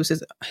 So she was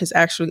his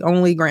actually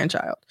only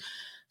grandchild.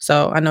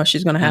 So I know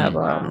she's gonna have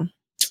a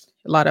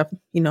lot of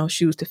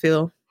shoes to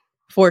fill.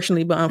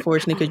 Fortunately, but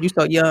unfortunately, because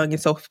you're so young and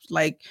so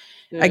like,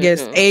 I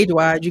guess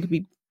age-wise, you could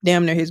be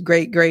damn near his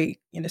great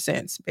in a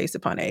sense, based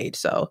upon age.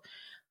 So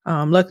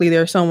luckily,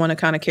 there's someone to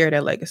kind of carry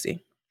that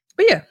legacy.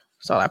 But yeah,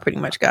 that's all I pretty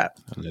much got.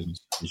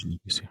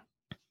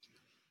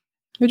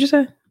 What'd you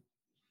say?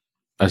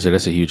 I said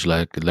that's a huge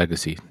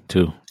legacy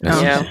too.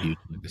 That's a huge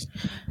legacy.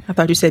 I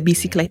thought you said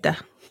bicicleta.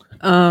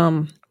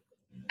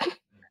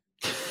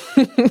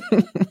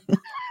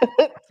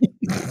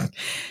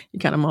 You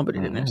kind of mumbled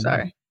it in there.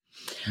 Sorry.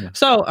 Yeah.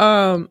 So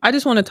I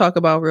just want to talk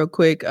about real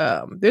quick.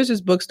 There's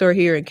this bookstore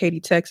here in Katy,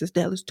 Texas,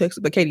 Dallas, Texas,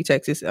 but Katy,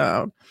 Texas.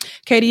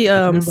 Katy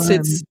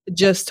sits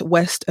just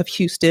west of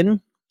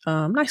Houston.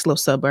 Nice little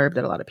suburb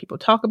that a lot of people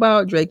talk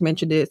about. Drake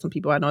mentioned it. Some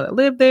people I know that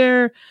live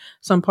there.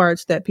 Some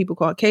parts that people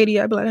call Katy,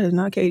 I'd be like, that is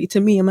not Katy. To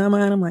me, in my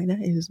mind, I'm like,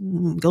 that is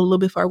go a little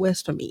bit far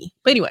west for me.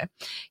 But anyway,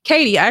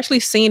 Katy, I actually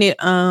seen it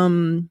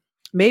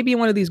maybe in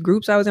one of these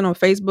groups I was in on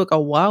Facebook a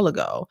while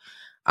ago.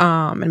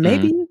 And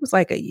maybe it was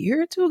like a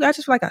year or two ago. I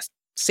just feel like I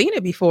seen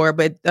it before,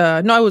 but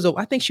no,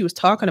 I think she was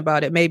talking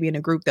about it maybe in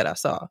a group that I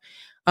saw.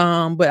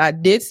 But I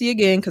did see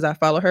again because I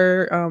follow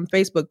her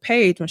Facebook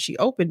page when she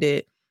opened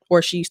it,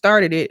 or she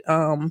started it.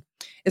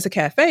 It's a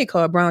cafe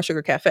called Brown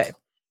Sugar Cafe.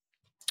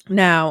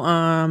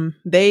 Now,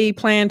 they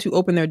plan to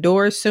open their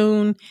doors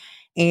soon,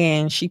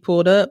 and she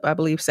pulled up, I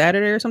believe,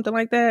 Saturday or something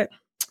like that,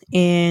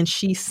 and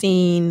she's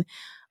seen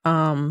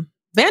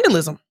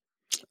vandalism.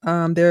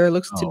 There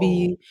looks to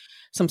be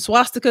some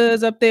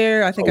swastikas up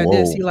there. I think I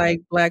did see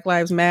like Black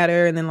Lives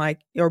Matter and then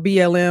or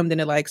BLM, then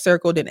it like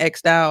circled and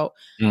X'd out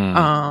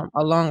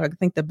along, I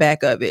think, the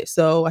back of it.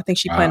 So I think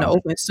she planned to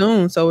open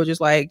soon. So it's just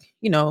like,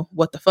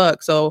 what the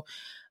fuck? So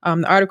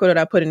the article that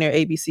I put in there,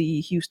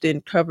 ABC Houston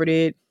covered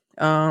it.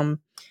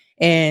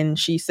 And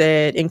she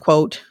said, in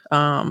quote,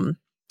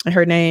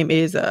 her name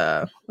is,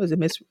 what is it,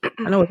 Miss,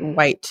 I know it's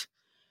White.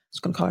 I was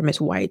going to call her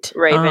Miss White.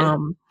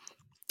 Raven.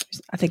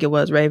 I think it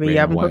was Raven.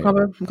 Yeah, I'm going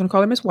to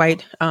call her Miss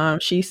White.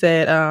 She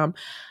said,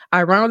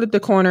 I rounded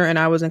the corner and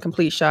I was in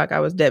complete shock. I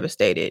was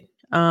devastated.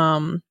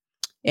 And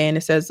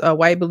it says,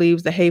 White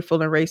believes the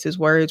hateful and racist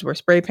words were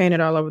spray painted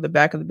all over the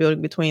back of the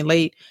building between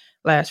late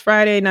last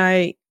Friday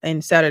night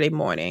and Saturday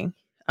morning.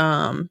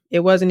 It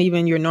wasn't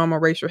even your normal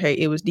racial hate.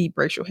 It was deep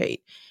racial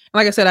hate. And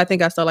like I said, I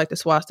think I saw like the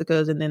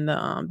swastikas and then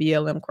the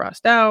BLM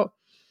crossed out.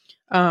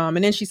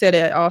 And then she said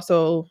it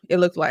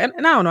looked like,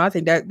 and I don't know, I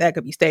think that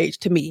could be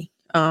staged to me.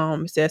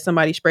 It says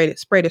somebody sprayed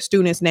a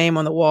student's name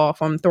on the wall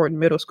from Thornton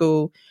Middle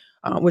School,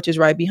 which is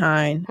right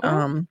behind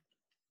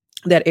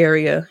that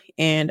area.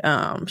 And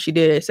she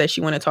did say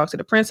she wanted to talk to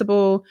the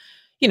principal,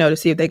 to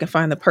see if they can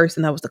find the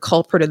person that was the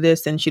culprit of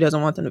this, and she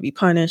doesn't want them to be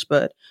punished,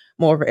 but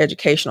more of an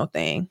educational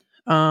thing.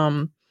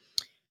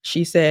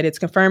 She said it's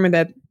confirming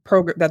that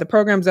the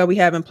programs that we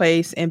have in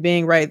place and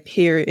being right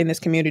here in this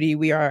community,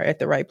 we are at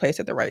the right place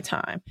at the right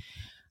time.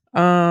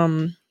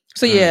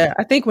 So yeah,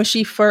 I think when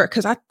she first,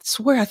 because I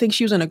swear I think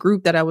she was in a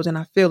group that I was in,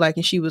 I feel like,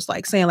 and she was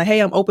like saying like,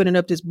 "Hey, I'm opening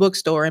up this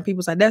bookstore," and people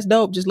was like, "That's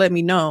dope, just let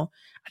me know."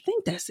 I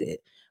think that's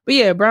it. But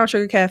yeah, Brown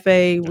Sugar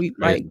Cafe, we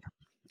like,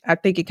 I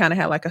think it kind of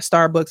had like a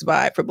Starbucks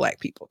vibe for Black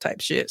people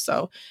type shit.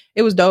 So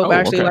it was dope. I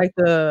actually like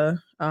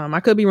the I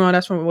could be wrong,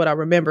 that's from what I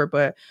remember,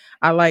 but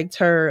I liked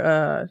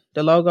her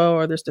the logo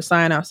or the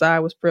sign outside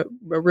was a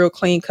real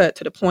clean cut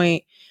to the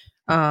point.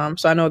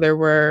 So I know there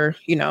were,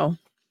 you know,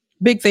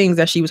 big things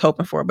that she was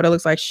hoping for, but it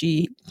looks like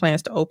she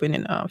plans to open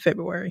in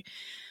February.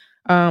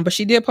 But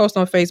she did post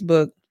on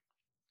Facebook,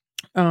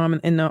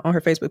 on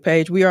her Facebook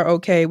page, "We are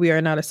okay. We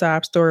are not a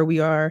sob story. We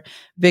are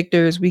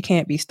victors. We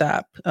can't be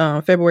stopped."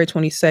 February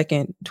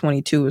 22nd,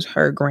 22 is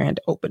her grand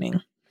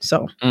opening.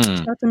 So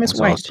shout out to Miss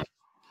White. Awesome.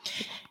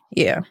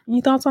 Yeah.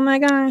 Any thoughts on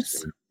that,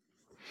 guys?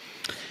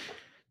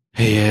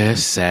 Yeah,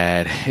 it's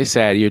sad. It's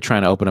sad. You're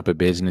trying to open up a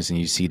business and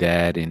you see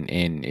that, and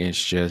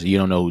it's just, you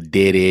don't know who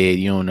did it.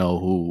 You don't know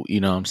who,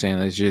 you know what I'm saying?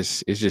 It's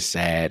just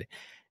sad.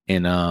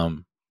 And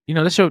you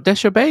know,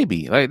 that's your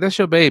baby. Like, that's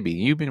your baby.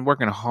 You've been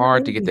working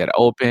hard to get that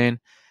open,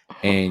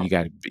 and you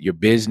got your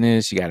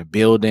business, you got a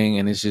building,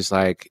 and it's just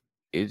like,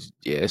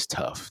 it's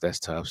tough. That's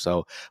tough.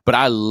 So, but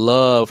I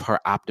love her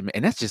optimism,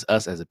 and that's just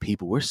us as a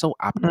people. We're so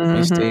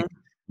optimistic.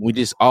 We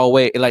just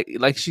always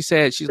like she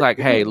said, she's like,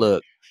 "Hey,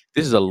 look,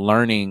 this is a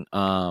learning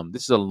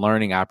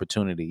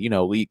opportunity. You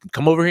know, we can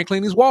come over here and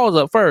clean these walls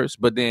up first,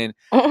 but then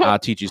I'll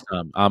teach you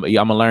something. I'm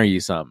gonna learn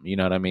you something. You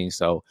know what I mean?"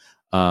 So,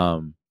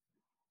 I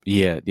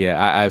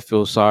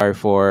feel sorry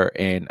for her,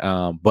 and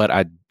but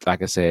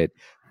like I said,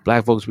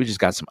 Black folks, we just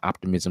got some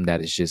optimism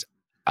that is just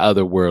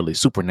otherworldly,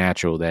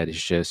 supernatural, that is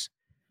just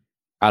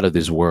out of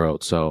this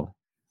world. So,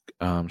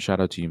 shout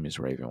out to you, Miss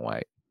Raven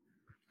White.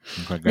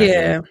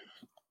 Yeah,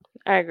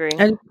 I agree.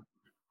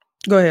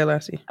 Go ahead,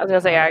 Lassie. I was gonna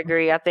say I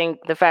agree. I think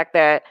the fact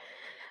that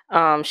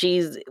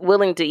she's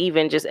willing to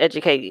even just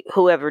educate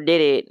whoever did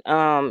it,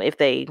 if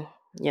they,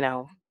 you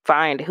know,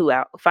 find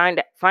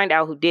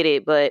out who did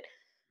it. But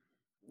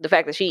the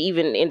fact that she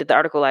even ended the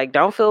article like,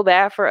 "Don't feel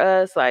bad for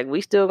us. Like,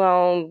 we still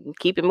gonna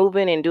keep it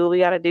moving and do what we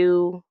gotta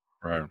do."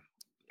 Right.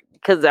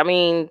 Because I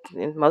mean,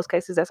 in most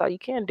cases, that's all you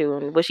can do.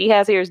 And what she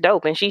has here is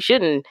dope, and she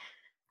shouldn't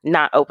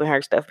not open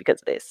her stuff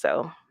because of this.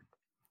 So,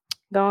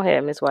 go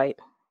ahead, Miss White.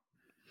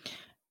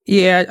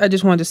 Yeah, I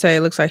just wanted to say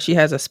it looks like she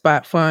has a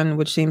spot fund,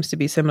 which seems to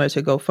be similar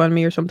to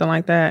GoFundMe or something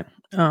like that.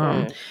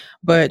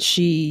 But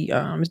she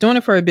is doing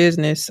it for a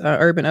business,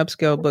 Urban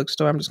Upscale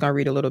Bookstore. I'm just going to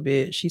read a little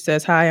bit. She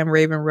says, "Hi, I'm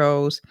Raven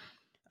Rose,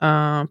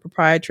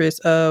 proprietress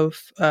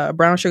of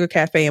Brown Sugar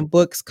Cafe and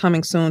Books,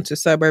 coming soon to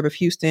suburb of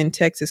Houston,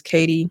 Texas,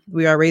 Katy.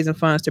 We are raising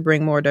funds to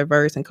bring more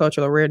diverse and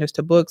cultural awareness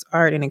to books,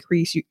 art, and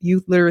increase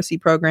youth literacy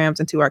programs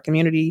into our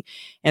community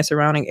and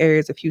surrounding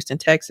areas of Houston,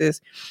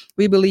 Texas.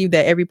 We believe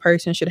that every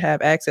person should have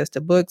access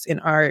to books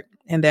and art,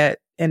 and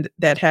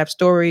that have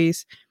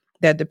stories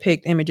that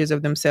depict images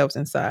of themselves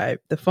inside.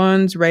 The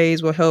funds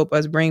raised will help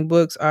us bring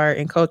books, art,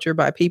 and culture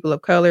by people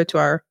of color to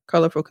our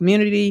colorful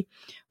community.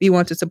 We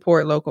want to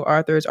support local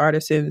authors,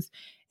 artisans,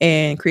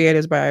 and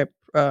creators by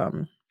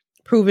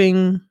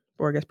providing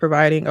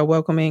a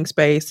welcoming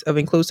space of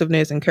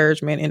inclusiveness,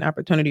 encouragement, and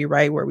opportunity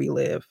right where we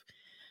live.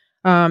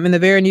 In the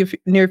very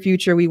near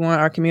future, we want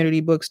our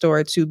community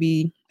bookstore to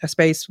be a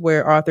space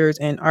where authors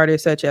and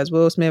artists such as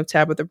Will Smith,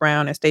 Tabitha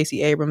Brown, and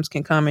Stacey Abrams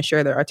can come and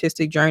share their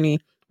artistic journey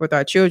with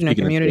our children and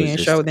community and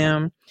show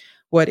them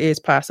what is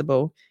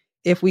possible.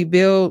 If we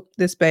build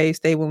this space,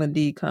 they will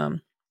indeed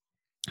come.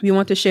 We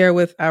want to share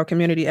with our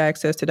community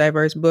access to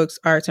diverse books,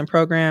 arts, and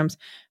programs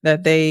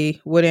that they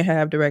wouldn't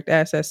have direct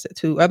access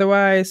to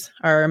otherwise.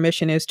 Our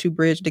mission is to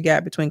bridge the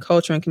gap between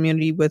culture and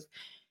community. With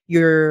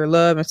your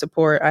love and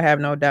support, I have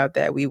no doubt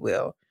that we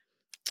will.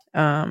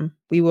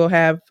 We will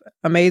have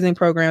amazing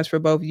programs for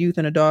both youth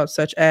and adults,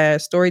 such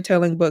as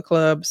storytelling book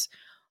clubs,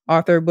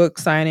 author book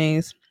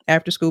signings,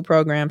 after-school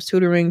programs,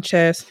 tutoring,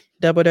 chess,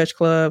 double dutch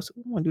clubs.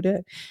 I want to do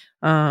that.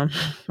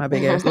 My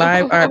big ass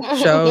live art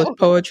shows,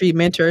 poetry,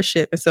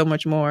 mentorship, and so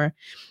much more.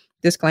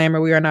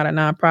 Disclaimer: we are not a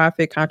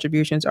nonprofit.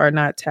 Contributions are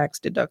not tax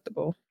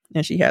deductible.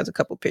 And she has a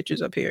couple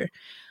pictures up here.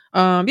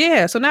 So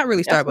not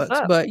really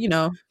Starbucks, but you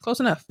know, close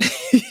enough.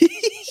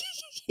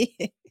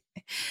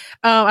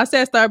 I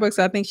said Starbucks.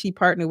 I think she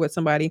partnered with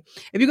somebody.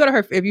 If you go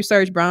to if you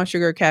search Brown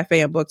Sugar Cafe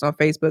and Books on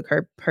Facebook,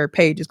 her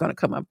page is going to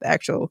come up, the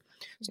actual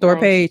store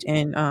page,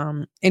 and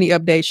any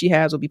updates she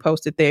has will be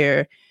posted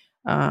there.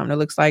 It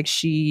looks like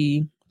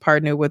she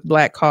partnered with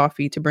Black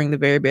Coffee to bring the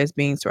very best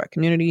beans to our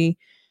community.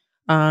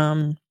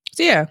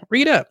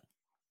 Read up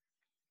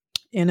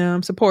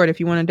and support if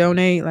you want to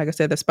donate. Like I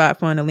said, the spot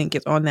fund, the link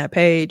is on that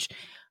page.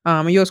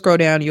 And you'll scroll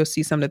down and you'll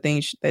see some of the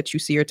things that you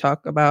see her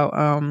talk about.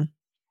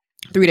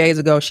 3 days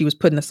ago, she was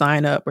putting a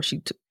sign up, or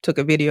she took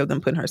a video of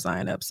them putting her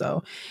sign up.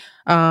 So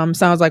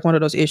sounds like one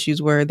of those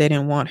issues where they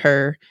didn't want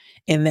her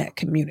in that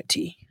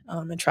community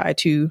and try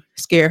to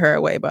scare her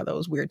away by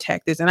those weird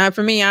tactics. And I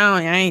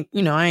ain't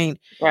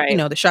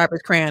right. The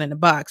sharpest crayon in the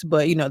box,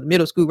 but the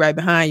middle school right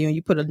behind you, and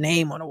you put a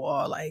name on the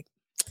wall, like,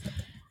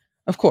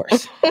 Of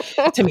course.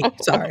 To me,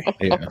 sorry.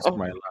 Yeah,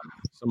 somebody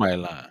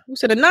lying. Who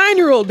said a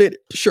 9-year-old did it?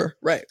 Sure,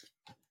 right.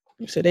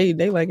 So they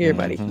like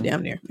everybody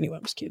damn near. Anyway,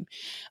 I'm just kidding.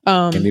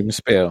 Can't even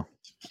spell.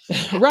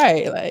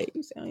 Right, like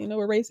you don't even know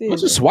what race is.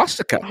 What's a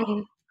swastika?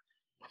 How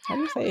do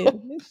you say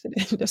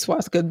it? The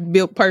swastika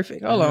built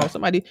perfect. Hold on,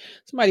 somebody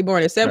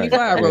born at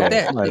 75 wrote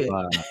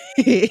that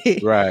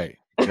shit. Right,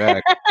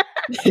 exactly.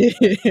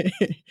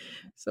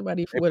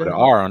 Somebody they with put an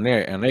R on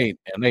there, and they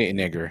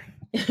nigger.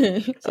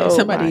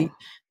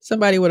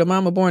 Somebody with a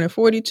mama born at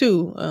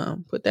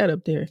 42. Put that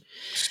up there.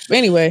 But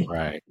anyway,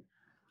 right.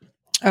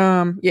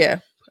 Yeah.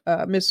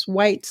 Miss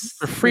White's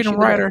the Freedom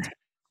Rider.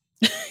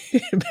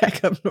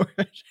 Back up north.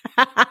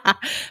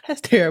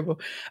 That's terrible.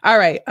 All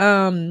right.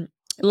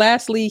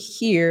 Lastly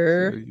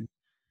here,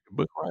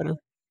 book writer.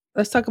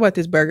 Let's talk about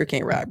this Burger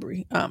King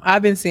robbery.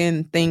 I've been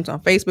seeing things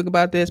on Facebook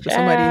about this, but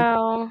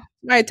somebody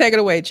take it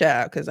away,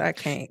 child, because I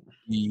can't.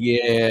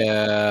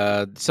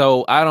 Yeah.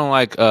 So I don't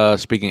like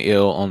speaking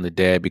ill on the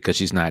dead because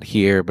she's not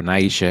here. But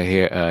Naisha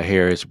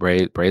Harris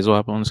Brazel,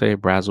 I want to say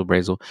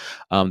Brazel.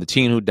 The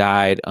teen who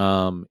died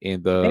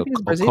in the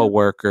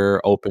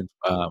co-worker opened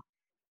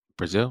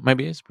Brazil.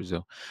 Maybe it's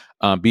Brazil.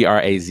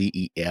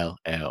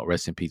 Brazell.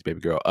 Rest in peace,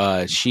 baby girl.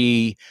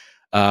 She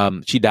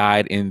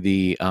died in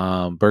the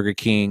Burger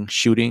King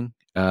shooting.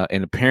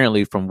 And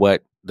apparently from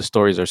what the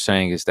stories are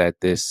saying is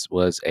that this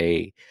was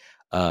a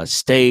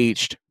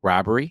staged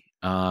robbery.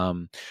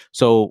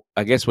 So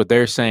I guess what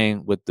they're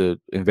saying with the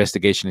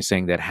investigation is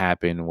saying that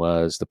happened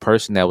was the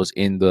person that was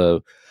in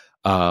the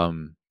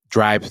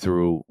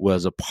drive-through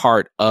was a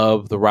part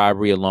of the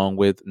robbery along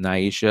with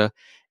Naisha,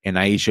 and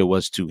Naisha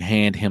was to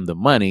hand him the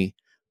money,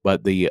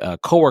 but the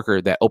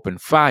coworker that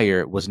opened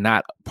fire was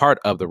not part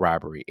of the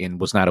robbery and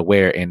was not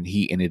aware, and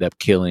he ended up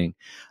killing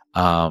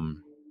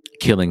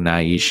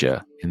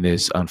Naisha in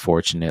this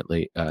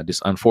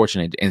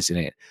unfortunate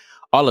incident.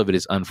 All of it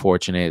is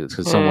unfortunate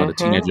because a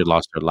teenager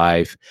lost her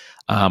life.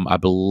 I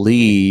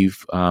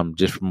believe,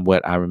 just from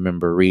what I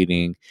remember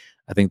reading,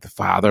 I think the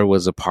father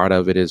was a part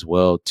of it as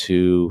well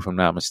too, if I'm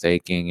not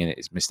mistaken. And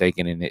it's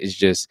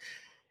just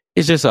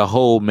a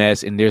whole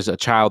mess. And there's a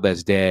child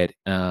that's dead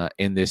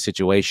in this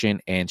situation,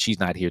 and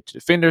she's not here to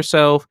defend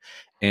herself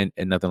and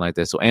nothing like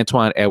that. So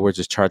Antoine Edwards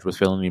is charged with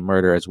felony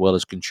murder as well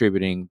as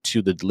contributing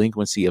to the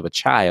delinquency of a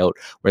child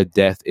where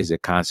death is a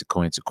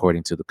consequence,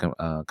 according to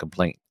the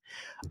complaint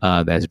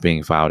that's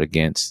being filed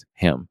against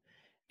him.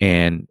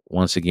 And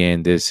once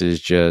again, this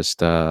is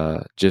just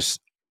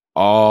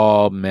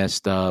all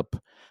messed up.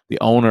 The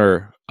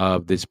owner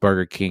of this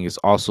Burger King is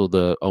also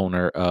the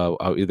owner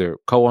of either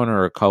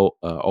co-owner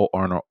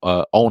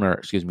or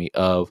owner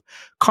of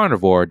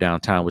Carnivore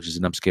downtown, which is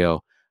an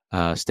upscale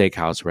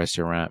steakhouse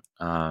restaurant.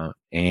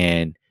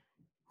 And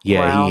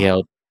yeah,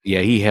 wow.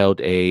 he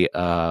held a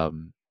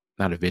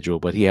not a vigil,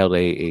 but he held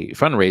a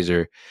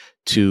fundraiser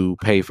to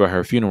pay for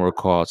her funeral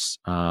costs.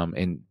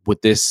 And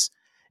with this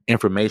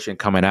information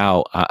coming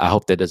out, I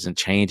hope that doesn't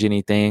change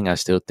anything. I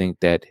still think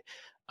that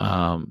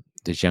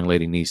this young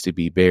lady needs to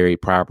be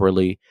buried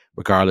properly,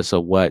 regardless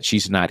of what.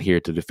 She's not here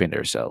to defend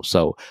herself.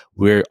 So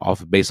we're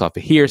based off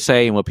of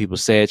hearsay and what people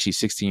said. She's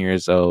 16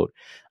 years old.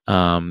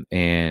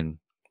 And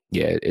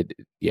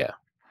yeah.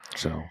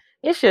 So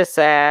it's just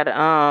sad.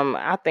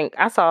 I think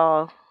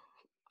I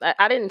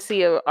didn't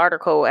see an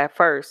article at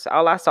first.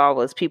 All I saw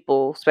was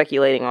people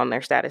speculating on their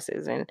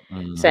statuses and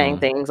saying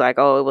things like,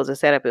 oh, it was a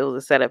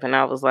setup. And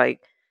I was like,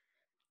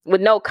 with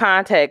no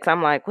context,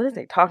 I'm like, what is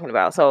they talking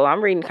about? So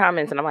I'm reading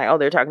comments and I'm like, oh,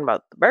 they're talking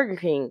about the Burger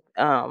King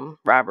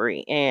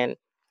robbery. And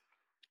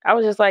I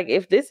was just like,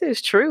 if this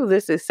is true,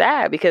 this is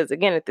sad. Because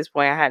again, at this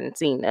point, I hadn't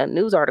seen a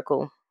news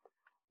article.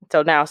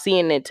 So now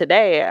seeing it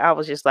today, I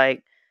was just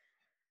like,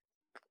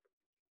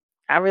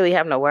 I really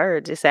have no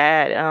words. It's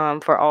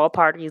sad for all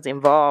parties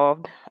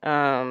involved.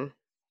 But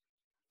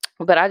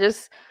I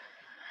just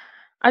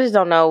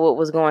don't know what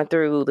was going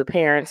through the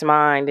parents'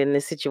 mind in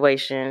this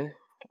situation.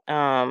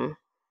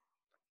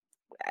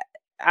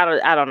 I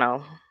don't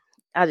know.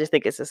 I just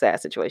think it's a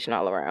sad situation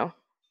all around.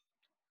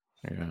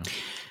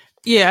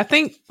 Yeah. I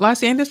think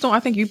Lassie, I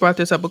think you brought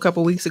this up a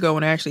couple weeks ago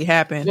when it actually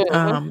happened.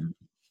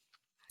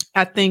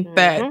 I think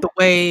that the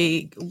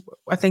way,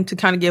 I think to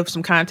kind of give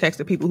some context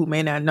to people who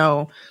may not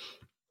know,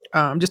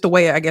 just the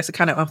way I guess it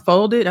kind of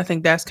unfolded, I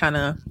think that's kind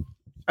of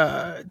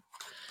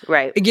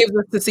right. It gives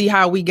us to see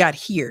how we got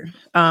here.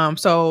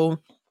 So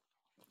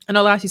I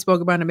know Lassie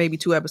spoke about it maybe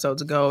 2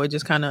 episodes ago. It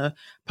just kind of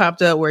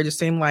popped up where it just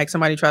seemed like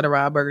somebody tried to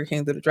rob Burger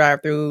King through the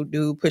drive-thru.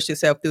 Dude pushed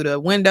himself through the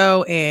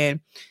window, and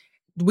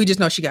we just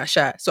know she got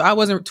shot. So I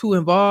wasn't too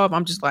involved.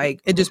 I'm just like,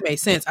 it just made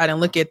sense. I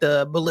didn't look at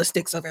the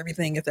ballistics of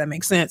everything, if that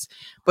makes sense.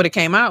 But it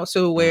came out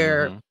so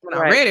where when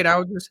I read it, I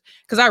was just,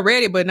 because I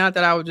read it, but not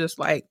that I was just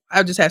like,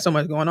 I just had so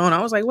much going on.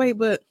 I was like, wait,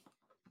 but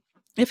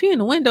if he in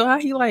the window, how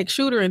he like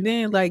shoot her and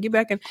then like get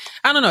back in?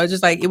 I don't know. It's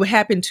just like it would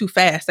happen too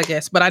fast, I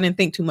guess. But I didn't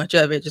think too much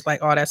of it. Just like,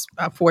 oh, that's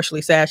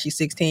unfortunately sad. She's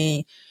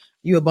 16.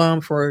 You a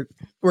bum for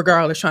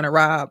regardless trying to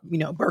rob,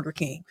 Burger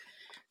King.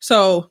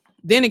 So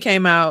then it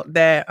came out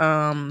that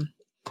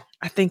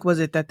I think was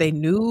it that they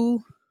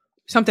knew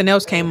something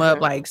else came up,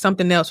 like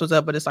something else was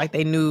up, but it's like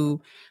they knew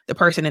the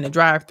person in the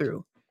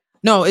drive-thru.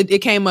 No, it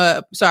came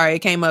up. Sorry, it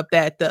came up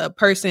that the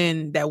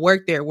person that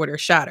worked there would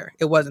have shot her.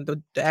 It wasn't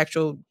the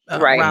actual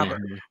robber.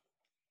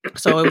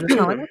 So it was just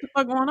kind of like, what the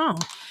fuck going on?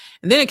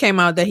 And then it came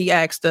out that he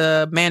asked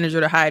the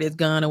manager to hide his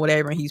gun or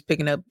whatever, and he's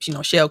picking up,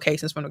 shell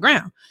casings from the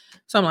ground.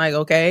 So I'm like,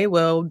 okay,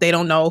 well, they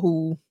don't know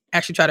who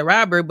actually tried to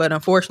rob her, but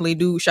unfortunately,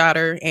 dude shot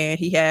her, and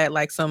he had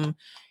like some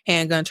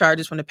handgun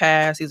charges from the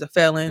past. He's a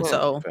felon,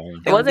 so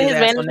wasn't his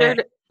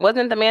manager?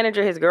 Wasn't the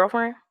manager his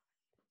girlfriend?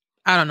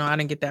 I don't know. I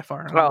didn't get that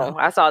far.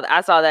 I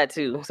saw that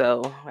too.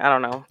 So I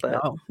don't know.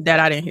 But that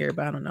I didn't hear,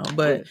 but I don't know.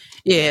 But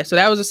yeah, so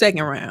that was the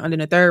second round. And then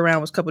the third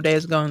round was a couple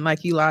days ago. And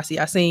like you, Lassie,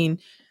 I seen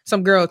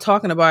some girl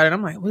talking about it.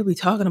 I'm like, what are we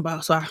talking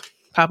about? So I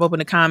pop up in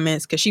the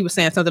comments because she was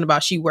saying something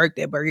about she worked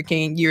at Burger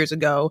King years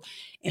ago.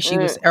 And she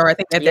was, or I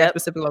think at that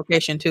specific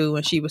location too.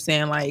 And she was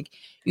saying like,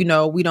 they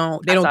don't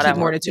keep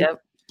more than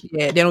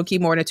they don't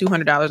keep more than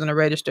 $200 in the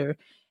register.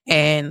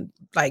 And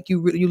like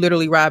you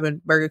literally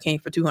robbing Burger King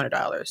for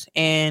 $200.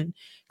 And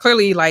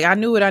clearly, like, I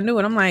knew it.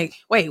 I'm like,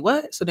 wait,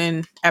 what? So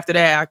then after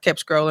that, I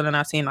kept scrolling and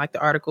I seen like the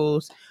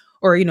articles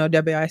or,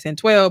 WISN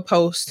 12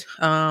 post.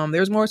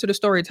 There's more to the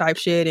story type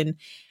shit. And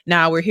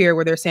now we're here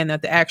where they're saying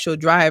that the actual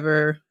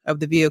driver of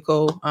the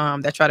vehicle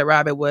that tried to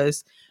rob it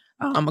was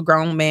a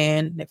grown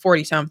man at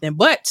 40 something.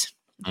 But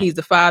he's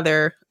the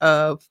father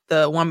of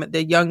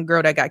the young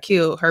girl that got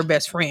killed, her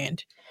best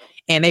friend.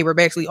 And they were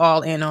basically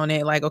all in on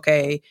it. Like,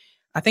 okay,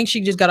 I think she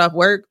just got off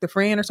work, the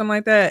friend or something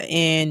like that.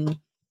 And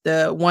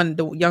the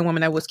young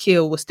woman that was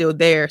killed was still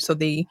there. So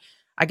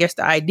I guess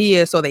the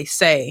idea, so they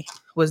say,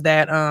 was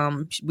that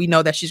we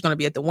know that she's going to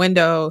be at the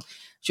window.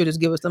 She'll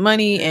just give us the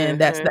money and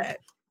that's that.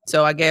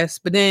 So I guess,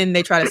 but then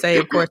they try to say,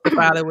 of course, the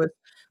father was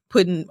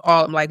putting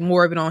all like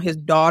more of it on his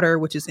daughter,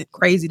 which is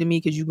crazy to me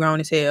because you grown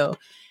as hell.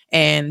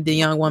 And the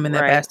young woman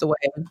that passed away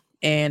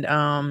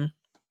and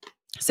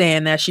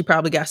saying that she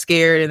probably got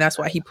scared and that's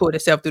why he pulled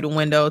himself through the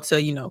window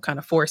to, kind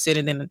of force it.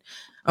 And then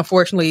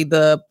unfortunately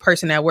the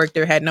person that worked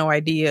there had no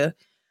idea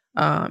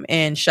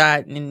and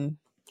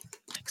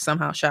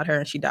somehow shot her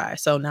and she died.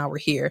 So now we're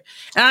here.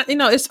 And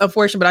it's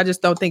unfortunate, but I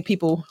just don't think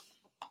people,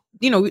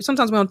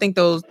 sometimes we don't think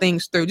those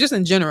things through just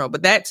in general,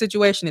 but that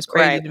situation is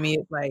crazy to me.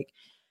 It's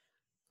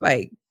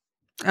like,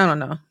 I don't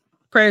know.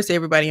 Prayers to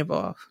everybody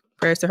involved.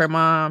 Prayers to her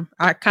mom.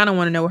 I kind of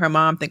want to know what her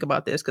mom think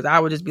about this. Cause I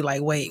would just be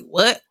like, wait,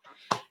 what?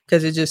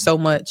 Cause it's just so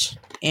much.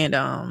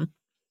 And,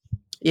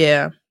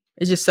 yeah,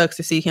 it just sucks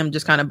to see him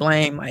just kind of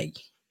blame like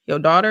your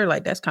daughter.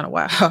 Like, that's kind of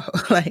wild.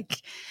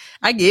 Like,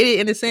 I get it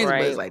in a sense,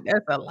 but it's like,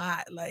 that's a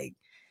lot. Like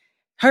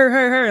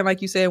her. And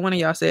like you said, one of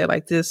y'all said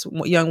like this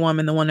young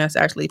woman, the one that's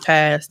actually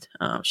passed,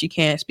 she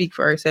can't speak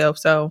for herself.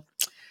 So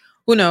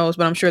who knows,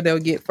 but I'm sure they'll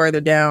get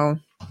further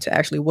down to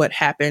actually what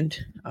happened.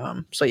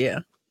 So yeah,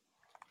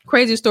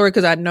 crazy story.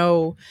 Cause I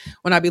know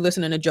when I be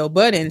listening to Joe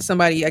Budden,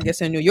 somebody, I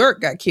guess in New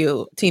York got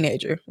killed,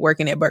 teenager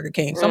working at Burger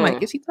King. So I'm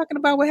like, is he talking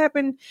about what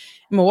happened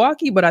in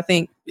Milwaukee? But I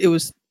think it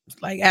was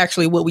like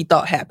actually what we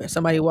thought happened.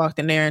 Somebody walked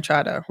in there and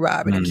tried to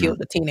rob it and killed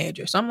the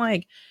teenager. So I'm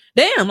like,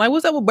 damn, like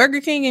what's up with Burger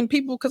King and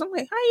people? Cause I'm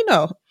like, how you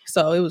know?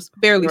 So it was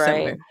fairly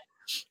similar.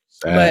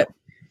 But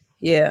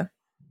yeah,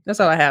 that's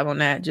all I have on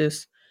that.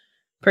 Just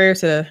prayers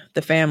to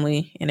the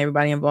family and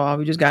everybody involved.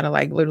 We just gotta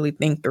like literally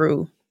think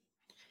through.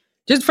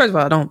 Just first of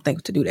all, I don't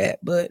think to do that,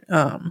 but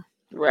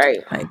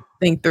like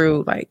think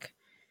through like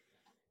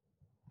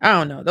I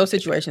don't know. Those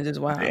situations is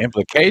wild. The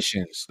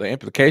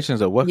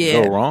implications of what could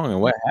go wrong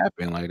and what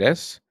happened. Like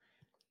that's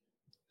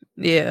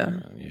Yeah,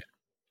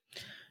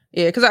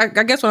 because I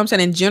guess what I'm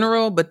saying in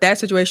general, but that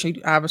situation,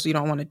 obviously you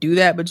don't want to do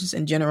that, but just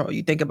in general,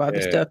 you think about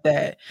the stuff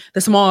that, the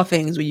small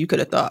things where you could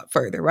have thought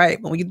further,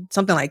 right? When we get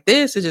something like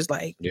this, it's just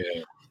like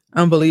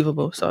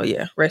unbelievable. So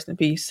yeah, rest in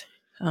peace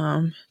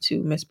to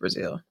Miss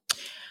Brazil.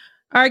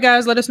 All right,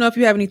 guys, let us know if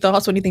you have any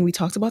thoughts on anything we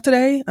talked about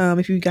today.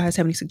 If you guys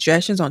have any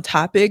suggestions on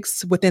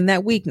topics within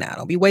that week now,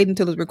 don't be waiting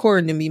until it's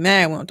recorded and be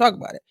mad when we don't talk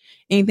about it.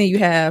 Anything you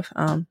have,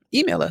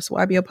 email us,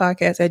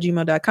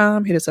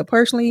 ybopodcast@gmail.com. Hit us up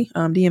personally.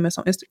 DM us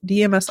on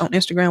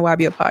Instagram,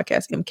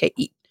 ybopodcast,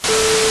 MKE.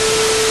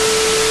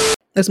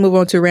 Let's move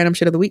on to random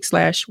shit of the week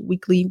 /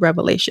 weekly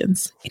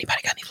revelations.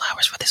 Anybody got any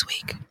flowers for this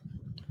week?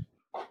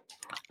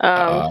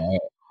 Go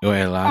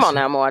ahead, Lassie. Come on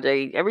now,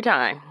 Moaj. Every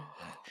time.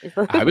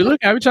 I be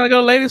trying to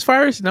go ladies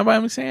first.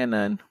 Nobody be saying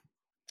nothing.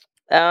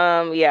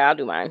 Yeah, I'll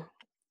do mine.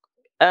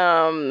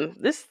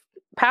 This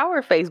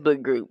power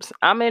Facebook groups.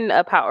 I'm in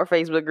a power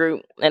Facebook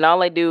group, and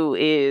all I do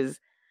is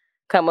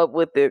come up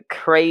with the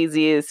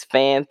craziest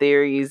fan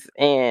theories,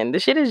 and the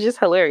shit is just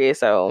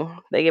hilarious. So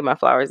they get my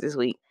flowers this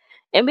week.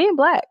 And being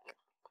black,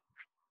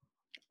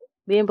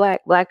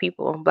 black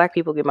people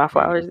get my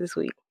flowers this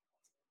week.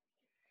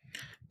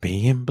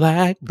 Being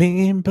black.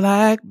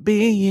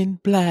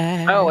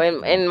 Oh,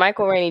 and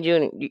Michael Rainey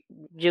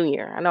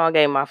Jr. I know I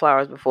gave him my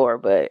flowers before,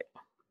 but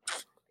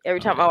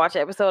every time I watch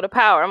an episode of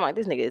Power, I'm like,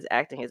 this nigga is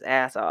acting his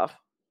ass off.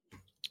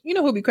 You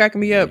know who be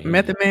cracking me up?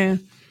 Method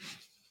Man.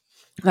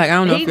 Like I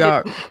don't know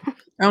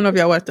if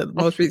y'all watched the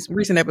most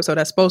recent episode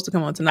that's supposed to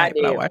come on tonight,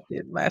 but I watched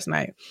it last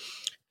night.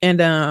 And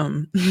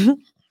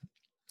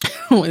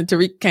when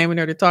Tariq came in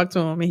there to talk to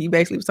him, and he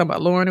basically was talking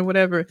about Lauren or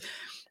whatever,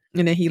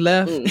 and then he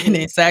left, and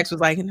then Sax was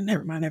like,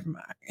 never mind.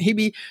 He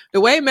be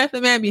the way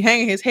Method Man be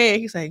hanging his head,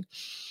 he's like,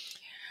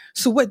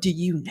 so what do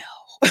you know?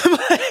 I'm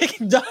like,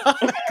 dog,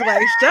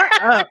 like,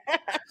 shut up.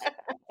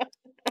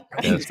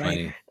 That's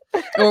funny.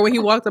 Or when he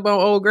walked up on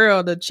old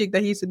girl, the chick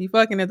that he used to be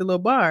fucking at the little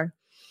bar,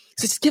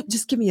 so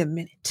just give me a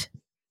minute.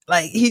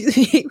 Like he's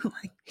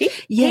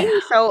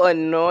so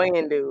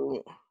annoying,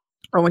 dude.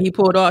 Or when he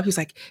pulled off, he's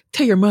like,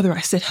 tell your mother I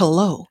said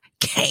hello,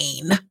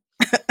 Kane.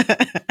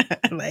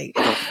 Like,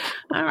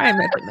 all right,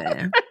 Method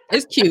Man.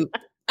 It's cute.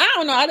 I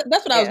don't know.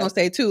 That's what I was gonna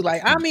say too.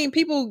 Like, I mean,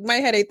 people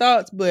might have their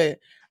thoughts, but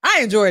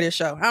I enjoy this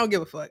show. I don't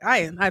give a fuck.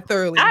 I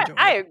thoroughly enjoy it.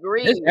 I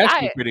agree. It's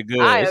actually pretty good.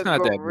 It's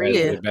not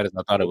that bad as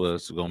I thought it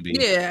was going to be.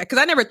 Yeah, because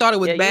I never thought it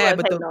was bad,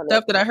 but the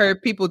stuff that I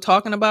heard people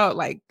talking about,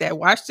 like that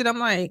watched it, I'm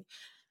like,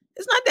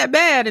 it's not that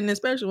bad. And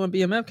especially when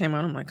BMF came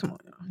out, I'm like, come on,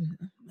 y'all.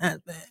 That's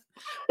bad.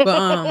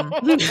 But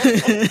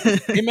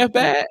BMF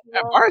bad?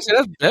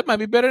 That might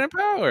be better than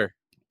Power.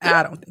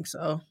 I don't think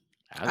so.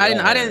 I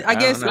didn't. I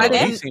guess I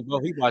didn't.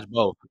 He watched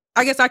both.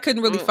 I guess I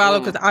couldn't really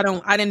follow because I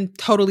didn't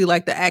totally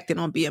like the acting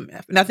on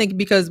BMF, and I think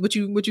because what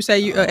you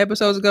say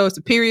episodes ago, it's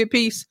a period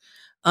piece.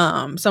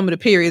 Some of the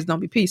periods don't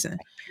be piecing.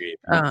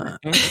 So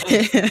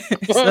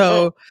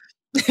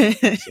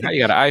now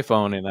you got an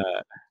iPhone and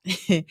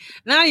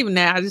not even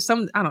that.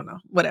 I don't know,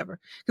 whatever.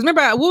 Because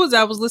remember, I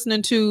was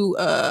listening to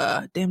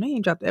damn, they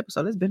ain't dropped the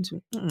episode. It's been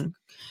too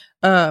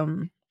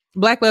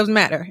Black Lives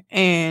Matter,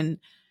 and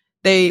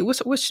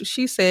what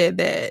she said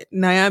that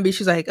Nyambi,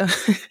 she's like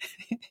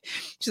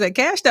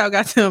Cashed Out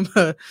got some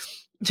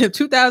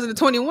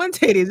 2021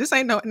 titties. This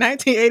ain't no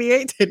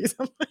 1988 titties.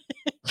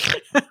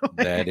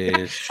 That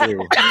is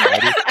true. That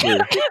is true.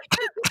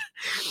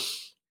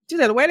 She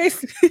said the way they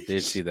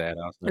did see that.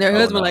 Their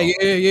husband like,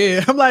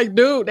 yeah. I'm like,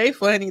 dude, they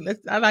funny.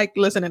 I like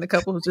listening to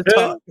couples just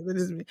talk.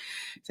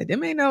 Said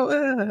them ain't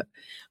no.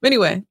 But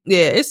anyway,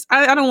 yeah, it's.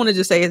 I don't want to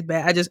just say it's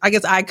bad. I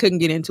guess I couldn't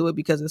get into it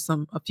because of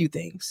a few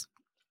things.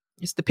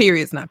 It's the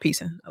period's not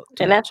piecing,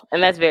 and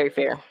that's very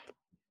fair.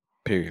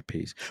 Period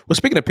piece. Well,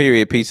 speaking of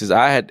period pieces,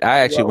 I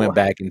actually went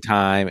back in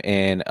time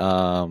and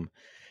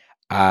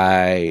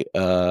I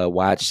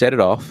watched Set It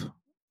Off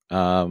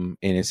in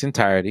its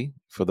entirety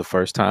for the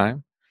first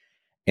time.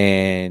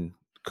 And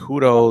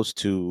kudos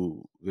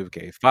to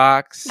Vivica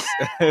Fox,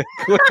 Queen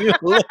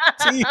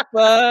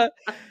Latifah,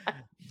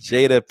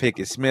 Jada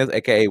Pinkett Smith,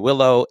 aka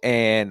Willow,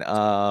 and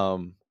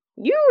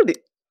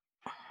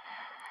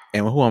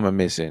and who am I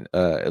missing?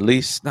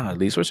 Elise,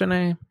 what's her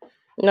name?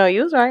 No,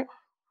 you was right.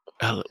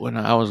 Well,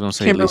 no, I was gonna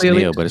say Elise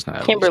Neal, but it's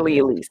not Kimberly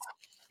Elise.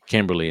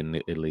 Kimberly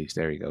and Elise.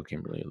 There you go,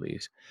 Kimberly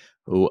Elise.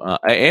 Who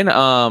and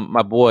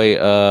my boy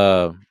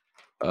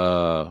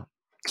I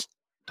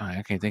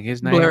can't think of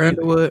his name. Blair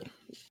Underwood.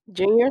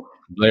 Junior?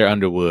 Blair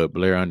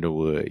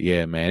Underwood.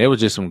 Yeah, man. It was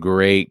just some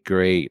great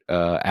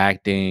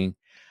acting.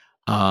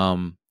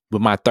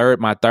 With my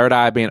third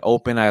eye being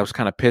open, I was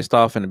kind of pissed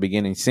off in the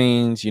beginning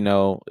scenes. You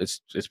know,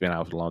 it's been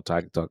out for a long time.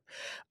 I can talk.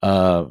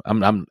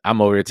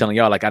 I'm over here telling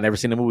y'all like I never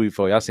seen the movie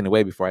before. Y'all seen it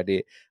way before I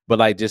did. But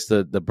like just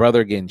the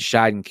brother getting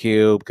shot and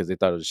killed because they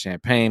thought it was a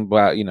champagne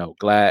glass.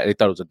 They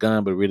thought it was a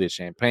gun, but really a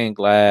champagne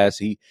glass.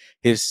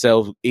 His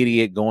self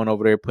idiot going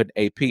over there putting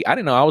AP. I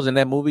didn't know I was in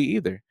that movie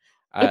either.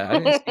 I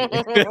didn't see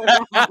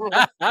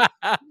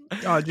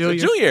it.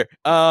 Junior.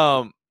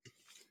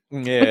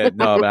 Yeah,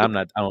 no, but I'm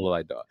not. I don't look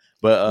like dog.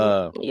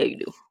 But yeah, you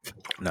do.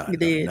 No,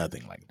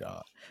 nothing like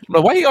dog.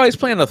 But why he always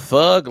playing a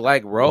thug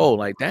like role?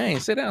 Like, dang,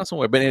 sit down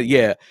somewhere. But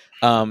he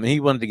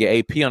wanted to get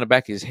AP on the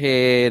back of his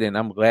head, and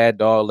I'm glad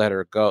dog let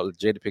her go.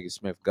 Jada Pinkett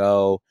Smith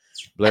go.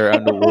 Blair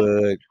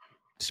Underwood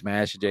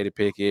smash Jada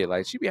Pinkett.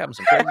 Like she be having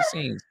some crazy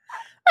scenes.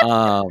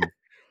 I'm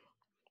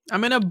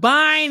in a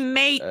bind,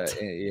 mate.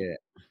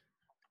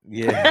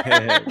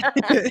 Yeah.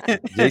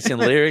 Jason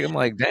Lyric. I'm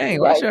like,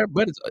 dang, why her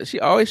butt? She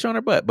always showing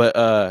her butt. But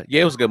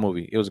it was a good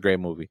movie. It was a great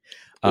movie.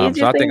 So I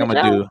think I'm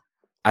gonna do.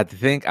 I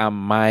think I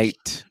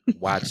might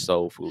watch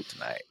Soul Food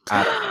tonight.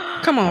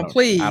 Come on,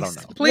 please. I don't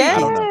know. Please.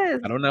 Yes.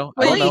 I don't know.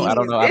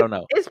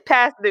 It's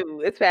past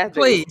due.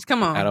 Please,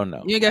 come on. I don't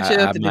know. You ain't got shit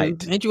up to do.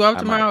 Ain't you off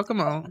tomorrow?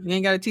 Come on. You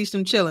ain't got to teach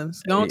them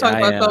chillings. Don't talk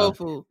about Soul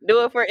Food.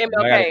 Do it for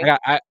MLK.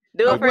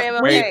 Do it for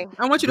MLK.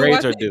 I want you to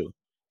watch it. Due.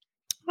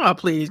 Oh,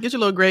 please get your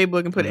little grade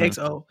book and put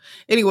XO.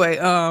 Anyway,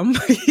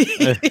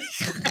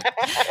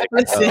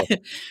 listen.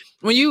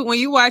 When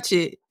you watch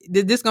it,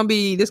 this gonna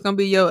be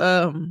your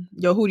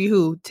hootie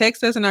hoo.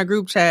 Text us in our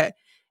group chat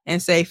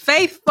and say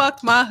Faith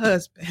fucked my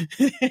husband.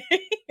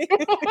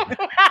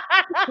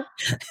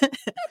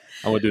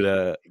 I will do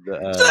the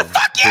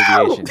fuck you.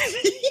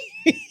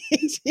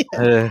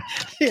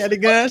 Yeah, the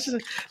gun,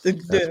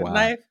 the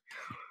knife.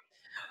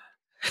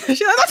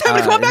 She's like, don't tell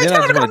me to come back.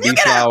 You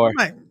get out.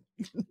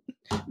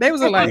 They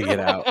was like, get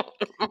out.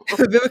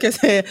 Vivica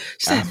said,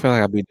 I feel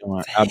like I'll be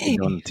doing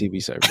the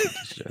TV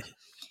service.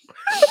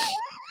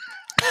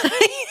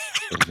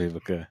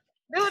 Vivica.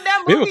 Dude,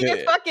 that People movie is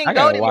could- fucking I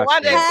gotta goated. watch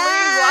Wanda,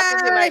 that. please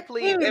watch it tonight,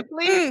 please. And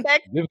please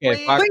text,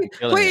 Vivica Fox please. is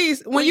killing it.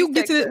 Please, when you Please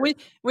get to text the, her.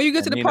 when you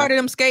get to the Nina. part of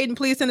them skating,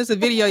 please send us a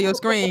video of your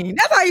screen.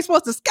 That's how you're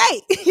supposed to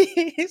skate.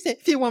 He said,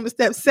 if you want to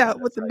step south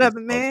with That's how another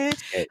you're man,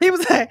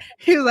 supposed to skate.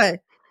 he was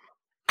like,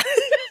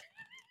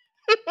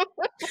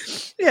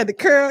 he had the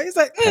curl. He's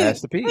like,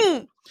 Pass the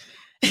P.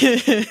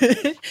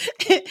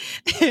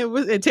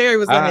 And Terry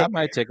was I like,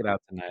 might check it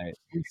out tonight.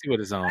 Let's see what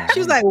it's on. she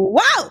was like,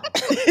 wow.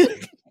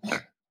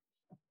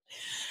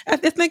 I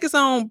think it's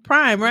on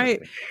Prime, right?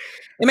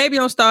 It may be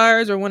on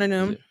Stars or one of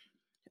them,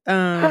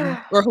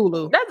 or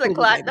Hulu. That's a Hulu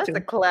class. maybe That's too.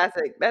 a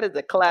classic. That is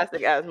a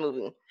classic ass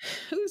movie.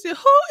 Who is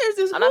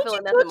this? I'm not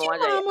feeling nothing more.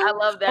 I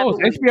love that Oh,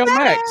 movie. it's HBO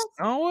Max.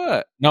 Oh,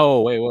 what?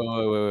 No,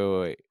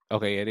 wait.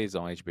 Okay, it is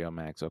on HBO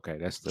Max. Okay,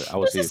 that's the. I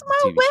was This see is the my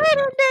TV show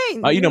now.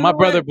 wedding day. You know, my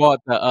brother bought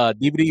the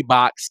DVD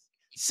box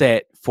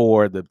set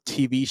for the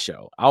TV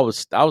show. I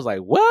was like,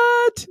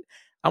 what?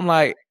 I'm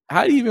like,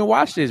 how do you even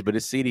watch this? But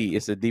it's CD,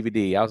 it's a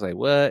DVD. I was like,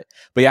 what?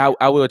 But yeah,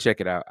 I will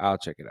check it out. I'll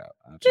check it out.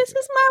 This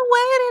is my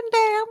wedding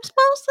day. I'm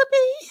supposed to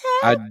be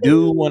happy. I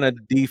do want to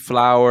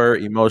deflower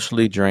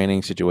emotionally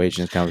draining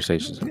situations,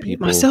 conversations, and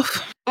people.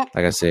 Myself.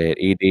 Like I said,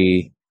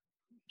 ED.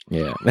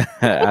 Yeah,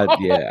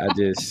 I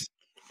just.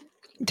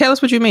 Tell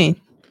us what you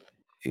mean.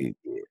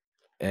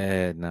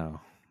 No,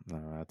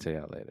 I'll tell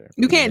y'all later.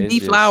 You can't It's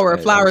just- deflower or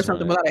I flower just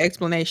something wanna- without an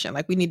explanation.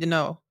 Like we need to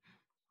know.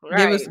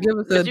 Right. Give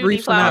us a But you brief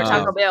deflower synopsis.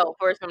 Taco Bell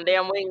for some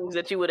damn wings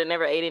that you would have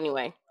never ate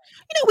anyway. You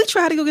know, we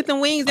tried to go get them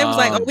wings. They was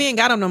like, oh, we ain't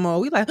got them no more.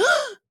 We like,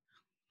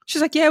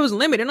 she's like, yeah, it was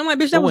limited. I'm like,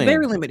 bitch, that What was very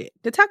wings? limited.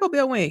 The Taco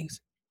Bell wings.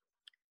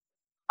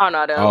 Oh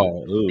no,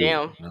 ooh,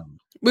 damn. no.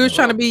 We was No.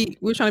 trying to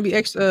be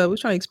extra. We was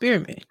trying to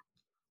experiment.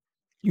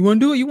 You want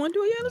to do it? Yeah,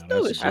 let's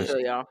No, do that's it. I Shit. feel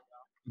y'all.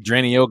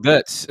 Draining your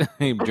guts.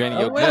 Draining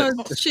your Well,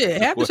 guts.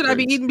 shit. Half the shit I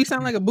be Words. eating be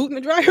sounding like a boot in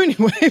the dryer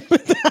anyway.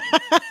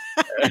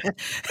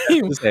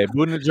 Just say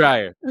boot in the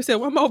dryer. We said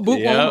one more boot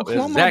Yep, won't,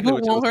 one exactly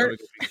more boot won't what hurt.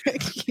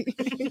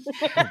 you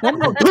One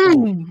more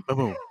boom.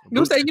 Boom.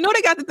 You say, you know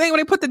they got the thing where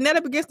they put the net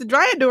up against the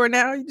dryer door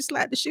now. You just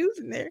slide the shoes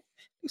in there.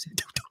 You said,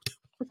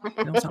 it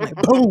don't sound like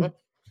boom.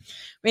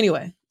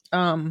 Anyway,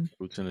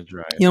 Boots in the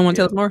dryer. you don't want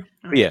to tell us more?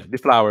 But yeah,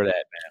 deflower that,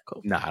 man.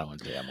 Cool. Nah, I don't want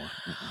to tell you more.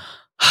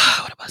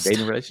 What about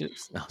Dating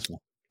relationships? No,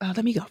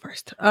 let me go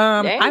first.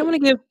 I Dang. want to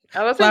give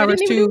I was saying, flowers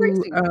didn't even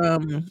do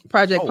racing.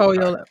 Project Oh,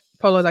 Polo.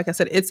 Polo, like I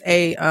said, it's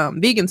a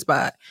vegan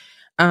spot.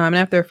 And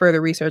after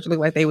further research, it looked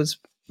like they was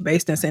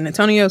based in San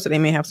Antonio, so they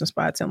may have some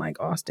spots in like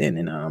Austin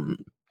and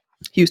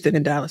Houston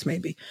and Dallas,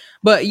 maybe.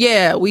 But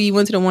yeah, we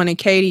went to the one in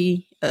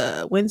Katy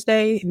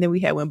Wednesday, and then we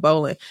had went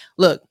bowling.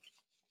 Look,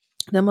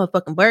 them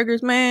motherfucking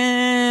burgers,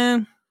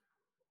 man,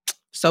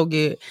 so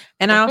good.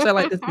 And I also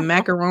like this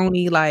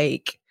macaroni,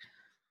 like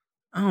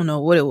I don't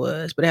know what it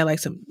was, but it had like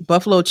some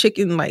buffalo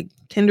chicken like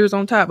tenders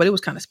on top, but it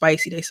was kind of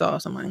spicy. They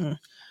sauce. I'm like,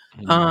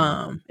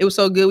 it was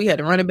so good. We had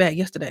to run it back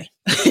yesterday.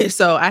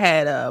 So I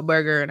had a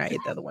burger and I ate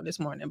the other one this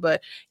morning.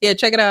 But yeah,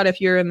 check it out if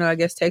you're in the, I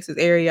guess, Texas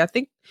area. I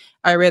think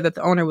I read that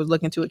the owner was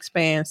looking to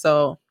expand.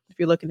 So if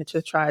you're looking to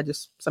just try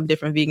just some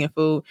different vegan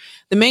food,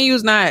 the menu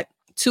is not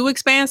too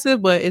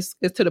expansive, but it's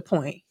to the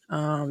point.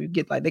 You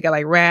get like they got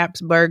like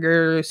wraps,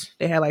 burgers.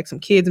 They had like some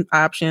kids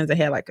options. They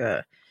had like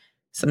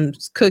some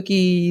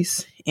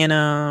cookies and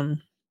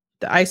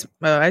the ice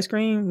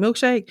cream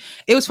milkshake.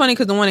 It was funny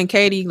because the one in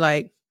Katy,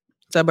 like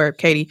suburb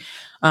Katy,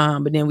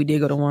 but then we did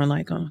go to one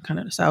like on kind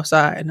of the south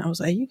side, and I was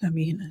like, you got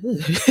me in the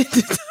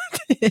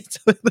hood.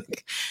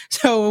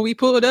 So when we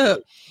pulled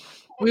up,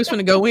 we was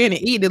gonna go in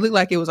and eat. It looked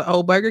like it was an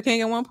old Burger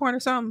King at one point or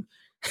something.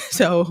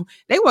 So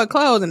they weren't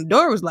closed and the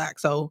door was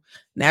locked. So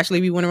naturally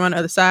we went around the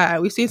other side.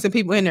 We seen some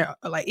people in there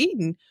like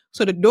eating.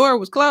 So the door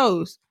was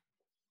closed.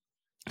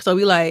 So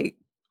we like,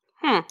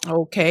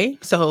 okay.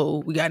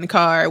 So we got in the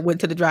car,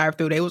 went to the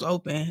drive-thru. They was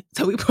open.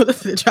 So we pulled up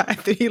to the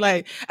drive-thru. He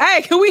like,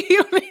 hey, can we eat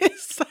on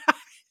this side?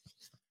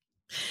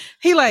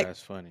 He like,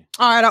 that's funny.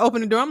 all right, I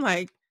opened the door. I'm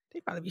like, they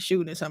probably be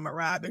shooting at something or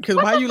robbing. Because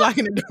why are you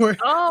locking the door?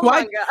 Oh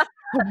why, my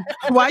god!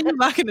 why are you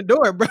locking the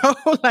door, bro?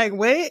 Like,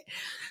 wait.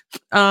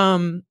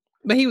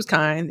 But he was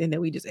kind, and then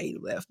we just ate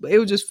and left. But it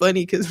was just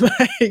funny because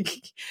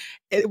like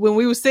when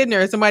we were sitting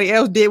there, somebody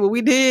else did what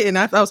we did, and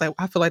I was like,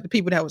 I feel like the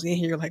people that was in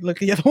here like look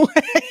the other way.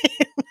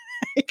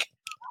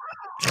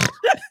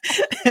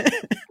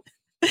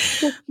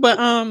 But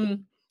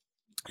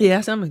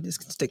yeah, so I'm gonna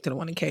just stick to the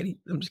one in Katy.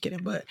 I'm just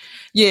kidding, but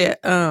yeah,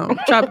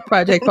 Tropical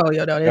Project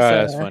Polio though.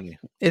 That's funny.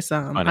 It's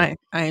Funny.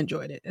 I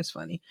enjoyed it. It's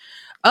funny.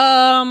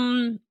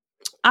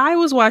 I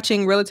was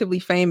watching Relatively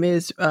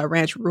Famous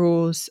Ranch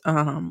Rules,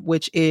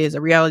 which is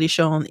a reality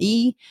show on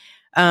E.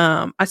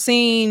 I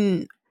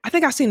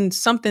think I seen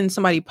something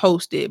somebody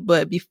posted,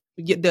 but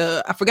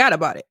I forgot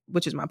about it,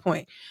 which is my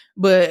point.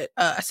 But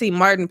I seen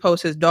Martin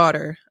post his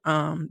daughter,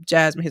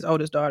 Jasmine, his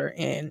oldest daughter,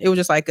 and it was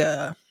just like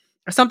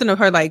something of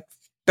her like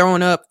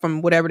throwing up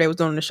from whatever they was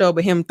doing in the show,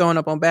 but him throwing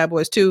up on Bad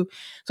Boys 2.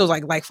 So it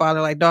was like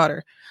father, like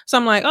daughter. So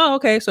I'm like, oh,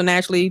 okay. So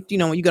naturally, you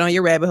know, when you get on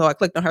your rabbit hole, I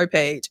clicked on her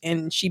page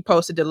and she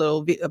posted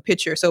a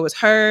picture. So it was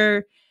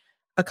her,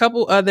 a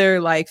couple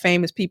other like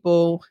famous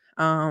people.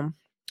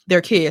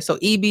 their kids. So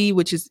EB,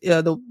 which is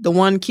the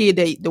one kid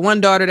the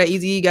one daughter that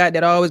Eazy-E got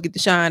that always get to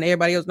shine,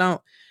 everybody else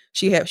don't.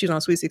 She's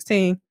on Sweet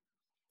 16.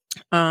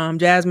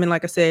 Jasmine,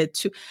 like I said,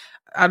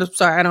 I'm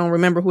sorry, I don't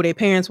remember who their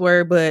parents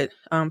were, but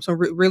some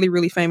really,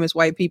 really famous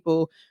white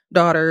people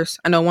daughters.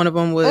 I know one of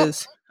them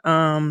was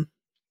not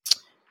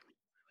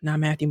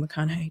Matthew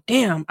McConaughey.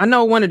 Damn, I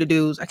know one of the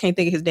dudes. I can't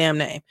think of his damn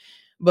name.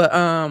 But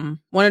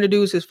one of the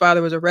dudes, his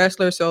father was a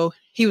wrestler, so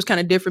he was kind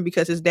of different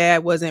because his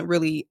dad wasn't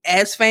really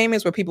as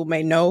famous where people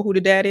may know who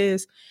the dad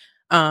is.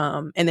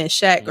 And then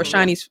Shaq or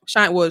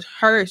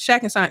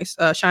Shaq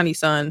and Shiny's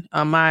son,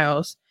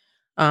 Miles,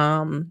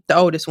 the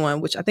oldest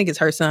one, which I think is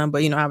her son,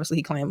 but obviously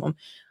he claimed him.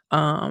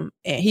 And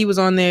he was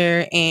on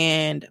there,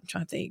 and I'm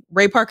trying to think,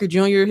 Ray Parker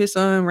Jr., his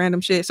son, random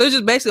shit. So it's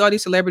just basically all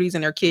these celebrities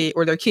and their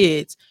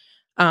kids,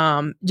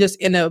 just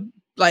in a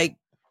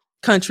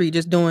country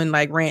just doing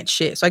ranch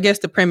shit. So I guess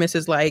the premise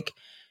is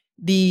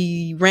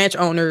the ranch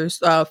owners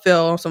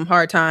fell on some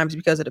hard times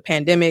because of the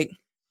pandemic,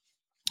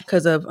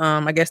 because of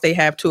I guess they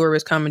have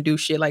tourists come and do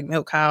shit like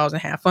milk cows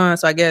and have fun.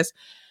 So I guess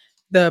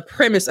the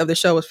premise of the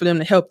show was for them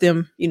to help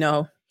them,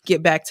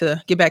 get back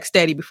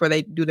steady before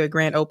they do their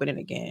grand opening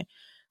again.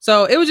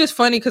 So it was just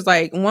funny because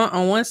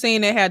on one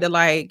scene they had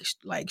to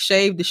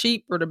shave the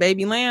sheep or the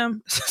baby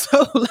lamb.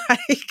 So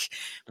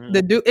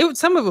the dude,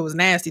 some of it was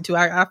nasty too.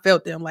 I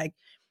felt them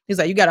he's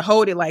like, you got to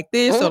hold it like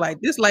this. So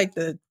this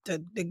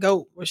the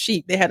goat or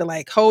sheep, they had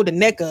to hold the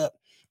neck up,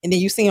 and then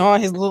you see all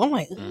his little. I'm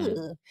like, ugh.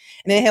 And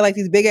then they had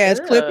these big ass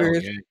clippers.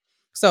 Okay.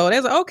 So they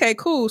was like, okay,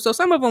 cool. So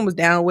some of them was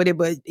down with it,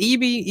 but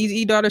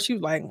Eazy daughter, she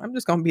was like, I'm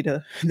just gonna be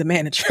the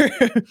manager.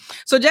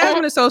 So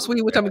Jasmine is so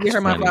sweet, which I'm gonna get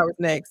her my flowers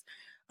next.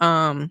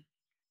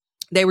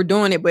 They were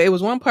doing it, but it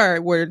was one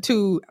part where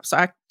I'm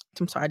sorry,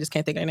 I just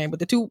can't think of their name, but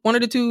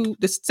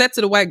the sets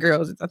of the white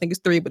girls, I think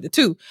it's 3, but the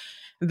 2,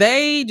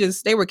 they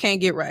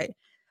can't get right.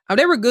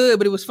 They were good,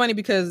 but it was funny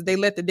because they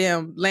let the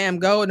damn lamb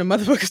go and the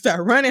motherfucker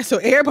start running. So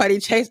everybody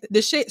chased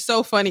the shit.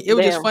 So funny. It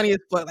was just funny as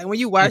fuck. When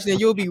you watch it,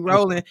 you'll be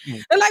rolling.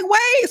 They're like,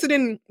 wait. So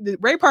then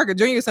Ray Parker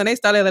Jr.'s son, they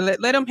started to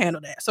let him handle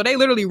that. So they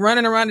literally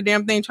running around the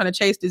damn thing trying to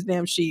chase this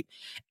damn sheep.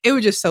 It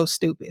was just so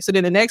stupid. So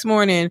then the next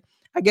morning,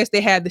 I guess they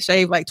had to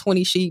shave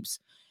 20 sheeps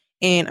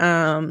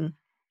and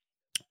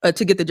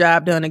to get the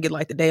job done and get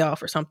the day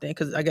off or something,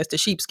 because I guess the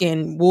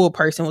sheepskin wool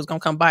person was gonna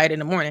come by it in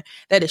the morning.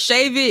 They had to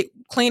shave it,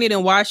 clean it,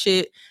 and wash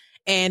it.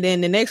 And then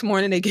the next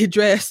morning they get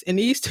dressed, and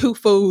these 2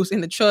 fools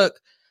in the truck,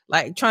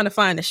 trying to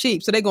find the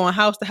sheep. So they going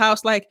house to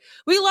house,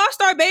 we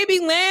lost our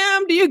baby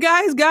lamb. Do you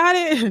guys got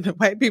it? And the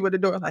white people at the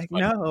door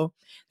no.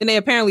 Then they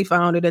apparently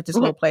found it at this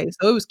little place.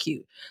 So it was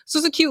cute. So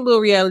it's a cute little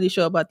reality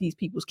show about these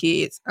people's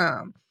kids.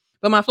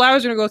 But my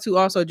flowers are gonna go to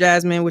also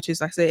Jasmine, which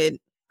is, like I said,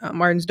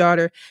 Martin's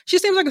daughter. She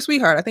seems like a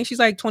sweetheart. I think she's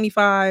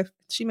 25.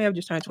 She may have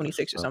just turned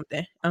 26 or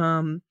something.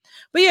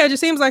 But yeah, it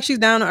just seems like she's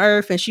down to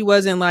earth, and she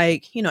wasn't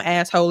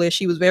asshole-ish.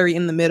 She was very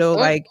in the middle,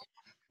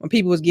 when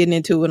people was getting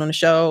into it on the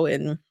show,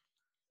 and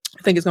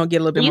I think it's gonna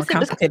get a little bit more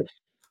complicated.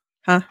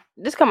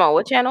 This come on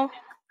what channel?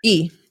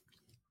 E.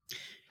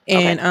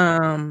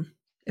 And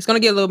it's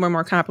gonna get a little bit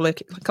more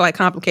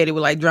complicated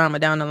with drama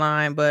down the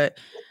line, but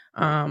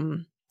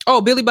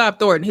Billy Bob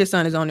Thornton, his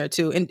son is on there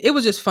too. And it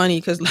was just funny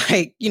because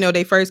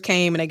they first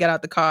came and they got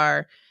out the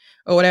car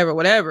or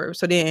whatever.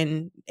 So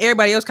then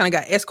everybody else kind of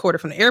got escorted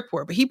from the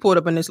airport, but he pulled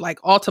up in this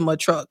Altima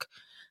truck,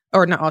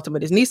 or not Altima,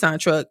 this Nissan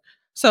truck.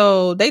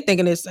 So they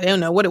thinking this, I don't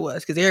know what it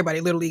was, because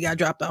everybody literally got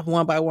dropped off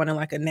one by one in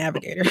a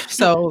navigator.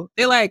 So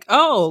they're like,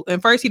 oh,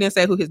 and first he didn't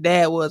say who his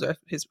dad was or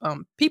his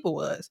people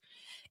was.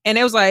 And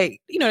it was they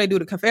do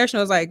the confession.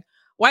 I was like,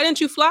 why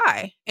didn't you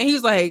fly? And he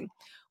was like,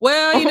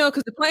 well,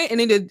 because the plane, and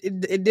then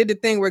it did the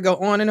thing where it go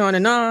on, and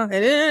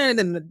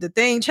then the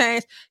thing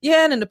changed.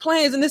 Yeah, and then the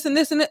planes and this and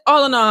this and that.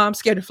 All in all, I'm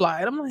scared to fly.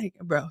 And I'm like,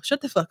 bro,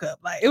 shut the fuck up.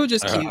 It was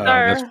just cute.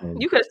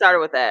 You could have started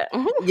with that.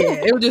 Yeah,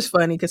 it was just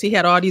funny because he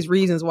had all these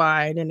reasons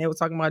why, and then they were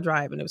talking about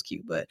driving. It was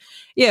cute, but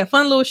yeah,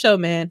 fun little show,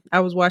 man.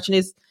 I was watching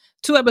this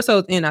 2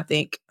 episodes in, I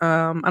think.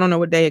 I don't know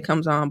what day it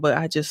comes on, but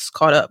I just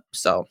caught up.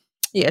 So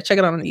yeah, check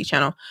it out on the E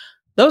channel.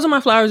 Those are my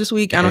flowers this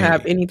week. I don't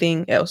have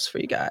anything else for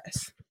you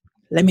guys.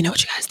 Let me know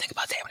what you guys think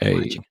about that.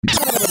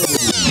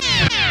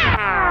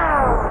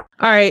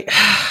 All right,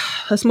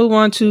 let's move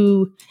on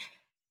to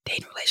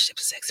dating,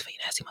 relationships, sex for you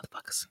nasty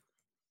motherfuckers.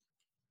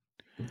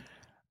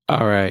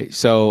 All right,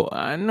 so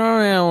I know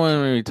I don't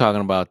want to be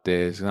talking about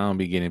this. I don't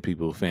be getting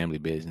people family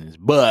business,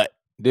 but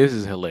this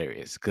is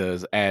hilarious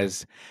because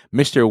as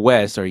Mr.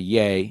 West, or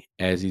Ye,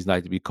 as he's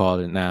like to be called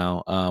it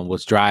now,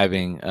 was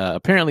driving,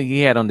 apparently he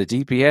had on the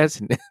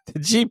GPS, and the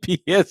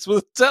GPS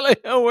was telling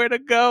him where to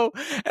go.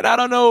 And I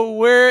don't know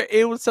where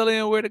it was telling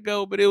him where to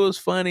go, but it was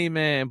funny,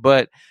 man.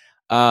 But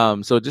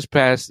so just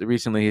passed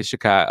recently his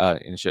Chicago,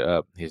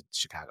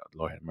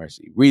 Lord have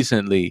mercy.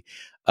 Recently,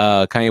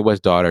 Kanye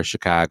West's daughter,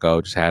 Chicago,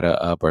 just had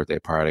a birthday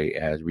party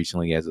as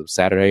recently as of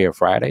Saturday or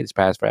Friday, this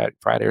past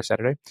Friday or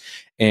Saturday.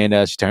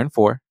 And she turned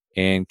 4.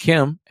 And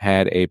Kim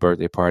had a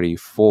birthday party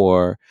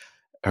for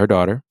her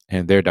daughter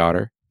and their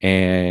daughter.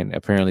 And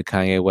apparently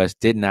Kanye West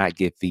did not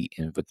get the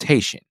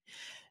invitation.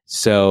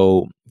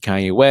 So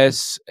Kanye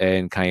West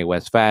and Kanye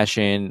West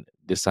Fashion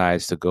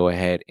decides to go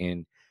ahead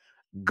and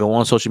go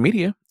on social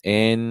media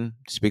and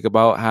speak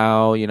about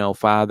how,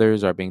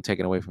 fathers are being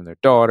taken away from their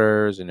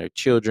daughters and their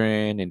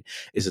children, and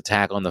it's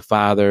attack on the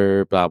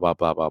father, blah, blah,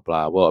 blah, blah,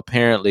 blah. Well,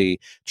 apparently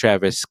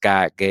Travis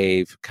Scott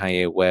gave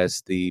Kanye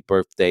West the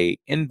birthday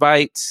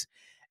invites,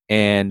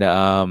 and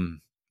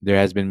there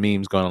has been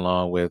memes going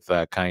along with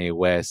Kanye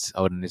West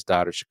holding his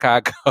daughter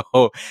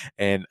Chicago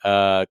and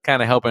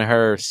kind of helping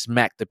her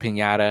smack the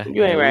piñata.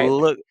 You ain't right.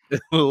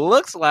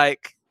 Looks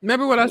like.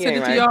 Remember what I said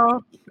it to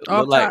y'all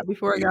off top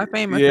before I got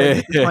famous?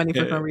 Yeah. It's funny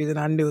for some reason.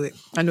 I knew it.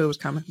 I knew it was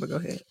coming, but go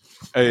ahead.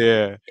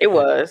 Yeah. It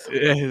was.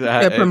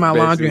 I put my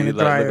laundry in the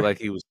dryer. Looked like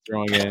he was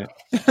throwing in.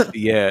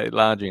 Yeah,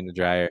 laundry in the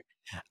dryer.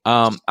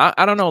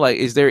 I don't know, like,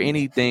 is there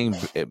anything,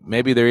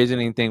 maybe there isn't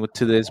anything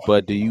to this,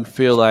 but do you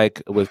feel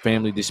like with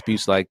family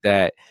disputes like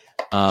that,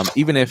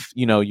 even if,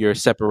 you're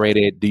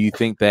separated, do you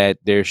think that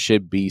there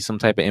should be some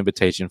type of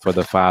invitation for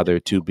the father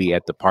to be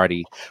at the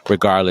party,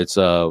 regardless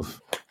of,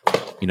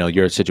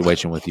 your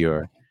situation with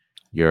your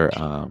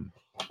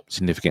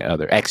significant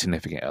other,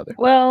 ex-significant other?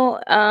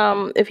 Well,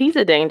 if he's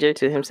a danger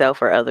to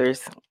himself or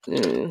others,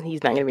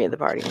 he's not going to be at the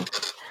party.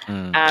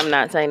 I'm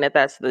not saying that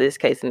that's this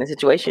case in the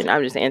situation.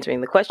 I'm just answering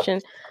the question.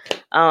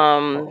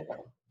 I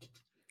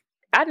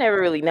never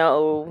really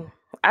know.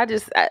 I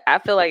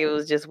feel like it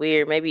was just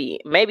weird.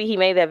 Maybe he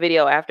made that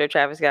video after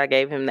Travis Scott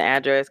gave him the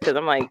address, because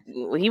I'm like,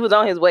 he was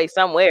on his way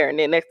somewhere, and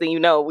then next thing you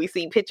know, we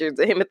see pictures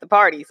of him at the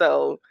party.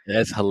 So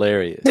that's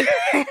hilarious.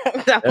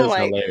 That's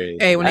like, hilarious.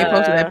 Hey, when they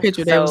posted that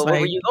picture, they was like,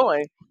 "Where were you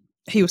going?"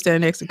 He was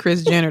standing next to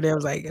Kris Jenner. They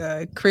was like,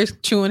 Kris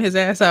chewing his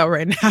ass out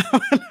right now.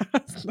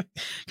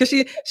 Because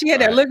she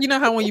had that look. You know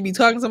how when you be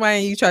talking to somebody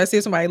and you try to see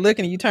somebody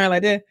looking and you turn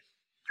like that?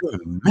 You're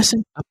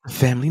messing up the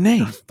family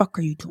name. What the fuck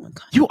are you doing?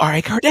 You are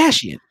a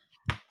Kardashian.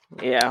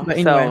 Yeah. But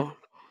anyway. So,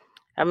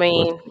 I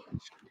mean,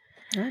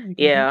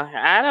 yeah,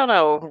 I don't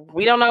know.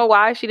 We don't know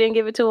why she didn't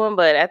give it to him,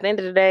 but at the end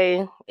of the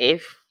day,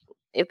 if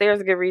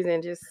there's a good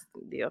reason, just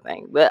do your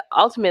thing. But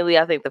ultimately,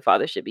 I think the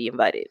father should be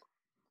invited.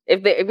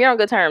 If you're on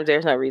good terms,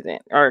 there's no reason,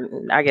 or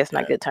I guess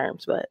not good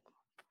terms, but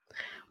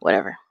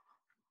whatever.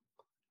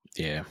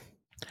 Yeah,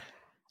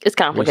 it's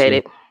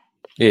complicated.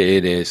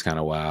 It is kind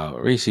of wild.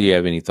 Reese, you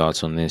have any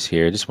thoughts on this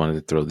here? I just wanted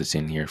to throw this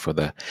in here for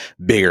the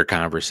bigger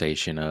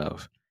conversation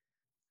of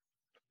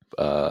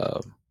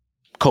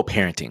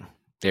co-parenting.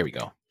 There we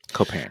go.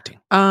 Co-parenting.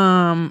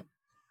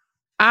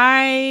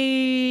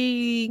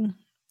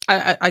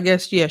 I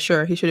guess, yeah,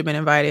 sure. He should have been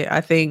invited.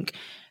 I think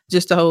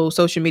just the whole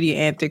social media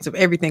antics of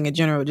everything in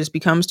general just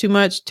becomes too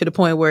much, to the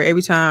point where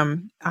every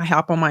time I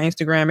hop on my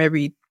Instagram,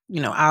 every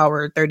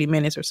hour, 30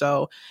 minutes or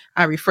so,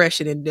 I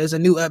refresh it and there's a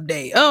new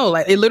update. Oh,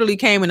 like it literally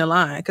came in the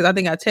line. Because I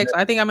think I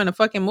think I'm in a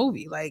fucking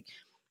movie. Like,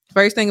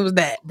 first thing it was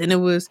that. Then it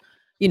was,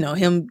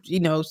 him,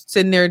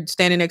 sitting there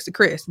standing next to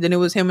Kris. Then it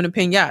was him in a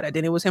pinata.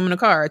 Then it was him in the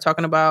car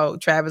talking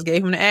about Travis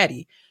gave him the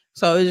Addy.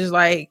 So it's just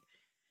like,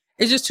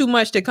 it's just too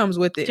much that comes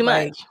with it. Too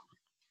much.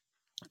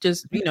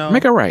 Just,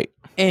 make it right.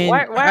 And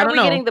why are we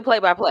getting the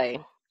play-by-play?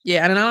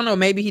 Yeah, and I don't know.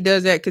 Maybe he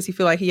does that because he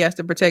feel like he has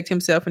to protect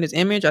himself and his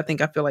image. I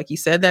feel like he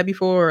said that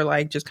before, or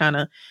like just kind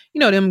of,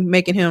 them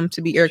making him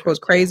to be air quotes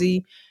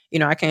crazy.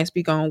 I can't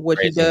speak on what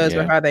he does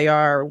or how they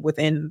are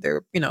within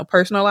their,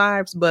 personal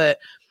lives. But,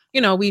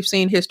 we've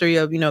seen history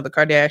of, the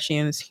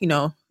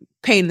Kardashians,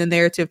 painting the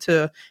narrative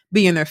to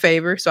be in their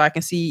favor. So I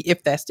can see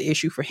if that's the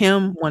issue for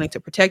him, wanting to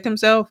protect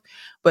himself.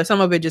 But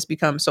some of it just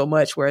becomes so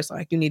much where it's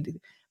like you need to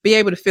be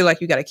able to feel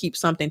like you got to keep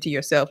something to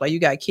yourself. Like you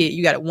got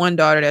one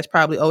daughter that's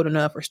probably old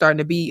enough or starting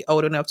to be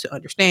old enough to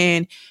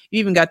understand. You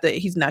even got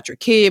he's not your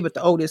kid, but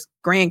the oldest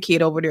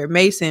grandkid over there,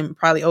 Mason,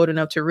 probably old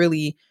enough to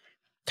really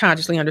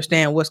consciously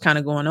understand what's kind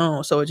of going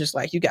on. So it's just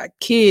like you got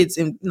kids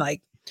and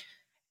like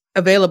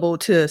available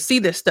to see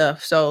this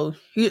stuff. So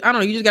I don't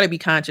know, you just got to be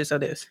conscious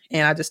of this.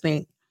 And I just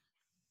think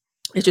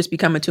it's just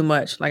becoming too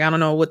much. Like, I don't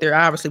know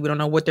obviously we don't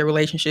know what their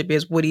relationship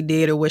is, what he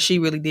did or what she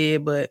really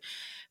did, but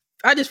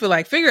I just feel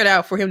like figure it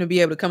out for him to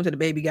be able to come to the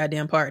baby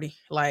goddamn party.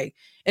 Like,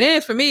 and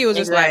then for me, it was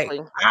just like,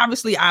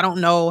 obviously, I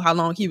don't know how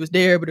long he was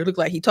there, but it looked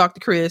like he talked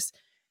to Kris,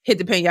 hit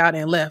the pinata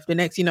and left. The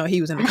next, he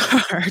was in the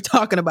car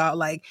talking about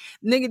like,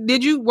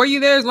 nigga, were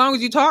you there as long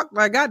as you talked?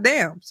 Like,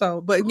 goddamn.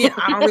 So, but yeah,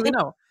 I don't really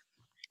know.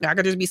 I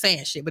could just be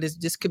saying shit, but it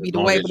just could be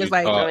the way. But it's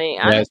like, I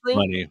mean,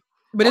 honestly,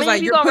 but it's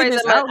like you're putting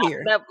this out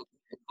here,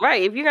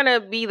 right? If you're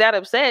gonna be that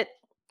upset,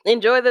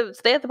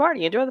 stay at the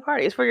party. Enjoy the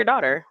party. It's for your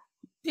daughter.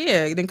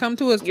 Yeah, then come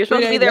to us. You're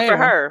supposed to be there for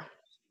her.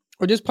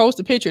 Or just post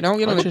a picture. Don't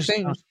get on the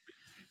thing.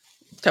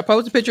 To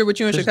post a picture with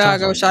you in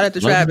Chicago, shout out to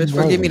Travis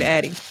for giving me the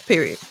Addy.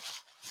 Period.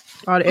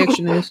 All the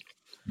extraness.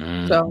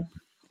 So,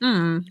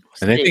 and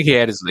I think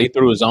he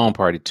threw his own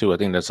party too. I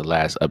think that's the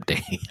last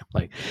update.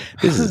 Like,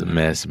 this is a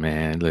mess,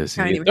 man.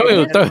 Listen, throw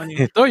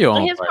your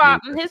own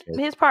party.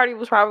 His party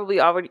was probably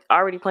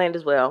already planned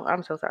as well.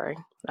 I'm so sorry.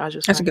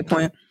 That's a good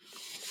point.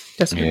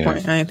 That's a good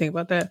point. I didn't think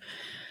about that.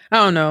 I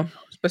don't know,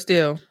 but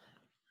still.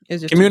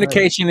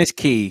 Communication is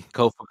key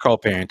for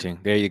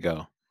co-parenting. There you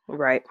go.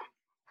 Right.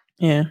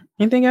 Yeah.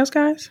 Anything else,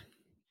 guys?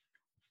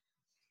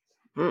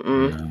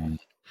 Mm-mm.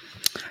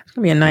 It's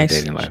gonna be a My nice.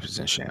 dating life is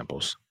in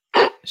shambles.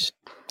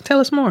 Tell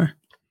us more.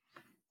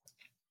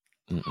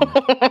 So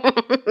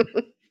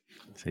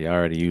you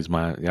already used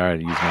my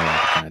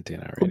life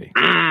content already.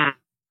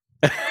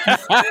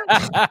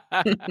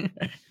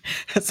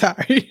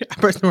 Sorry, I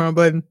pressed the wrong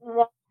button.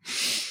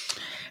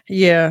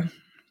 Yeah,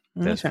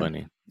 That's okay.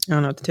 funny. I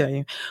don't know what to tell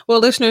you. Well,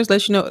 listeners,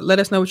 let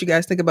us know what you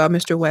guys think about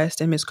Mr. West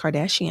and Miss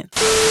Kardashian.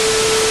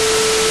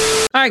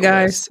 All right,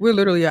 guys, we're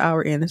literally an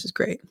hour in. This is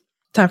great.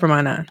 Time for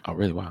my 9. Oh,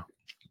 really? Wow.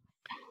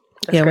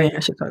 That's yeah, crazy. I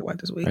should talk about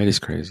this week. That is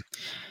crazy.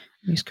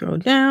 Let me scroll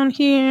down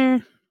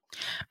here.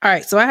 All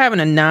right, so I have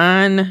a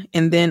 9,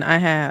 and then I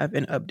have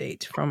an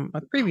update from a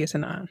previous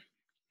 9.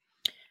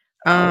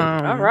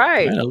 All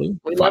right. Finally.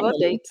 We love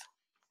updates.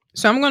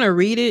 So I'm going to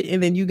read it,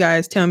 and then you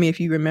guys tell me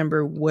if you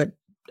remember what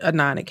a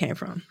 9 it came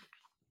from.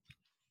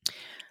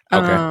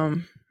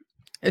 Okay.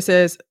 It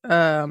says,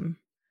 update.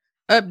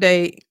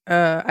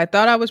 I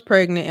thought I was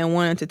pregnant and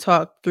wanted to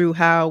talk through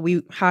how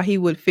he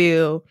would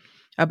feel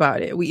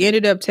about it. We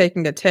ended up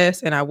taking a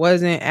test, and I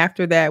wasn't.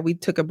 After that, we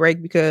took a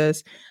break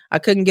because I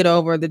couldn't get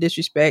over the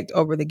disrespect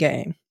over the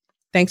game.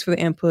 Thanks for the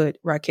input,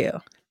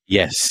 Raquel.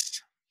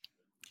 Yes.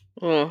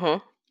 Mm-hmm.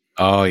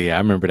 Oh yeah, I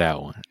remember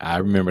that one.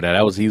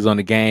 That was he was on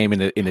the game,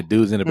 and the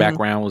dudes in the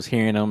background was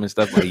hearing them and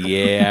stuff. Like,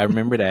 yeah, I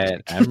remember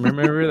that.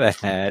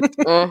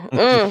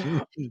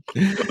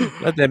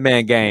 Let that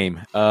man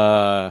game.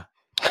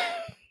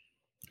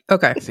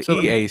 Okay, It's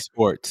so EA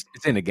Sports.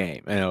 It's in the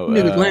game. You know,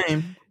 niggas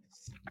lame.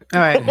 All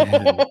right,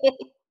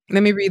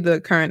 let me read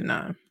the current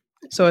 9.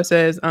 So it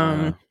says,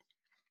 hi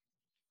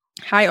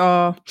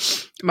all,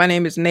 my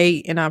name is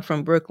Nate, and I'm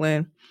from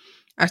Brooklyn.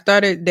 I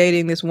started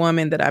dating this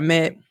woman that I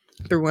met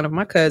through one of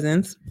my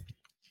cousins.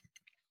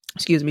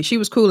 Excuse me. She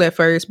was cool at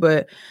first,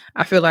 but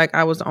I feel like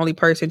I was the only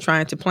person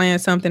trying to plan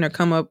something or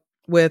come up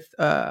with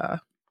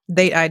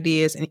date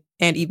ideas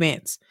and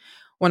events.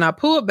 When I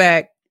pulled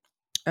back,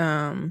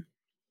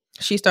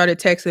 she started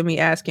texting me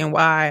asking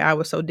why I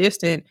was so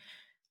distant,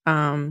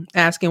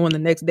 asking when the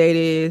next date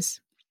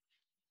is.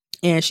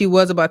 And she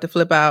was about to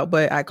flip out,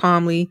 but I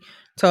calmly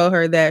told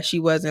her that she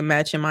wasn't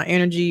matching my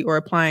energy or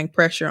applying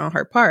pressure on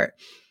her part.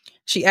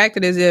 She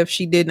acted as if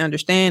she didn't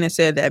understand and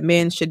said that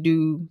men should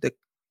do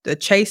the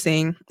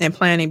chasing and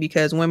planning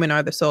because women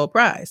are the sole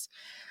prize.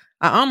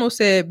 I almost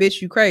said,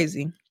 bitch, you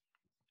crazy.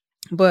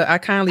 But I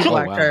kindly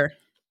blocked her.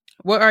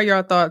 What are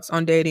your thoughts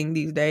on dating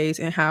these days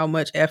and how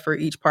much effort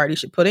each party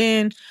should put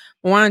in?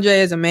 Mwanje,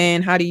 as a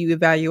man, how do you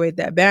evaluate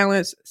that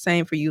balance?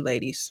 Same for you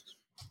ladies.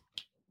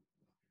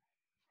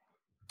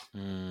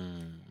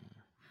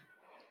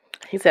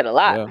 He said a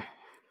lot. Well,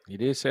 he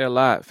did say a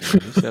lot,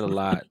 fam. He said a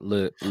lot.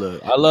 Look.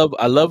 I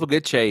love a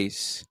good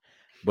chase,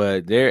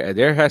 but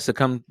there has to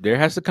come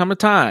a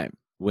time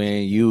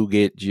when you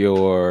get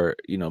your,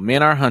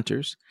 men are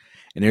hunters,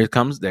 and there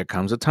comes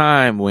a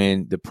time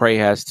when the prey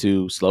has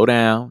to slow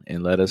down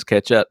and let us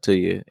catch up to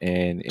you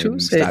and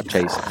stop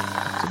chasing,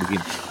 so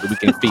we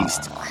can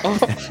feast.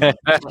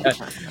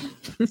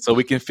 So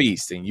we can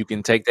feast, and you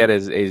can take that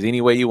as any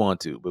way you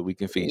want to, but we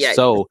can feast. Yeah.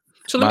 So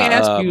let me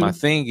ask you. My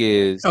thing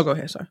is. Oh, go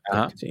ahead. Sorry.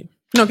 Continue.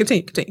 No,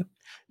 continue.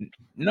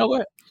 No, go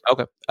ahead.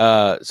 Okay.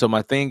 So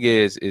my thing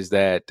is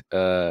that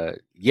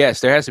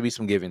yes, there has to be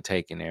some give and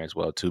take in there as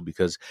well too,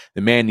 because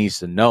the man needs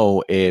to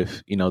know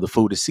if the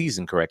food is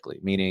seasoned correctly.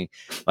 Meaning,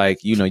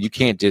 like you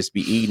can't just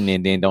be eating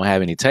and then don't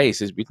have any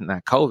taste. It's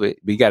not COVID,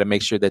 but you got to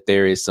make sure that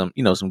there is some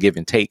some give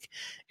and take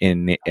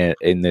in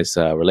this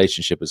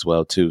relationship as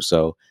well too.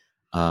 So,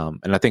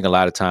 and I think a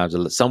lot of times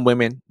some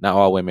women, not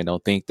all women,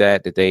 don't think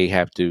that they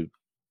have to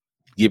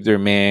give their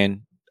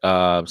man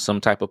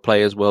some type of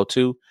play as well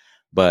too.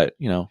 But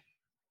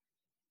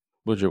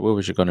what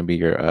was going to be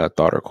your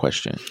thought or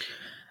question?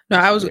 No,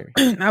 I was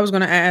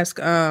going to ask.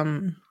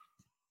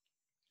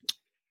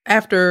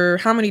 After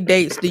how many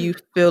dates do you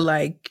feel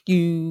like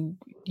you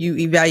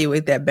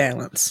evaluate that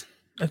balance?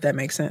 If that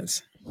makes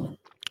sense.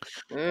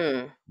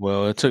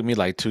 Well, it took me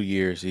like 2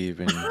 years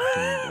even.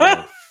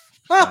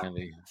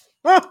 Finally.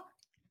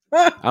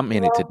 I'm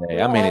in it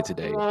today.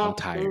 I'm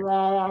tired.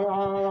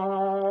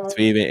 So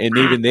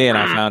even then,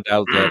 I found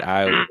out that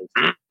I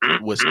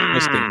was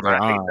twisting their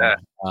arm.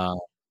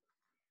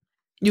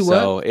 You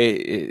so what?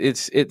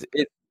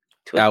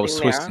 I was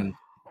twisting.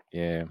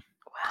 Yeah. Wow.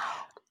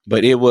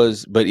 But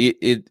it's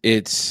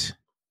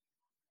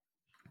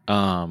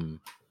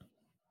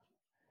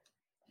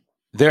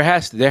there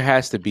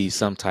has to be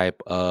some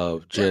type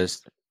of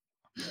just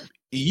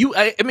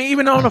I mean,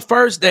 even on the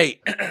first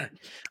date.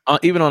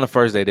 Even on the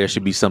first day, there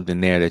should be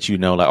something there that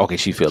like, okay,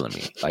 she's feeling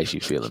me.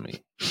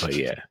 But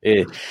yeah,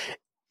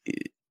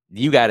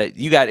 you got it.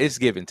 It's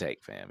give and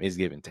take, fam. It's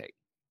give and take.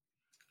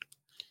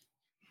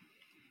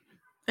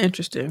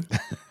 Interesting.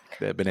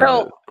 that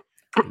banana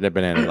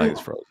like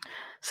it's frozen.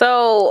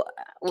 So,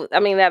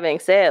 I mean, that being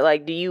said,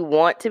 like, do you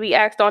want to be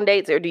asked on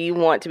dates, or do you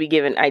want to be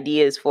given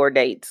ideas for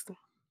dates,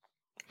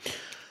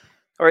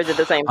 or is it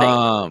the same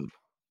thing?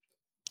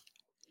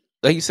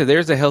 Like you said,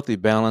 there's a healthy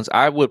balance.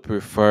 I would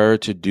prefer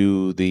to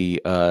do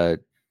the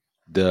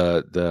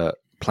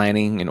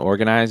planning and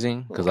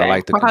organizing because I Okay.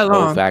 like the For how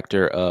control long?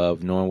 factor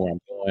of knowing where I'm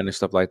going and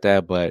stuff like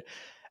that. But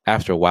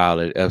after a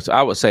while,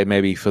 I would say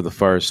maybe for the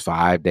first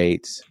 5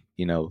 dates,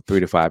 3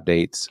 to 5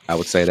 dates, I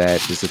would say that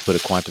just to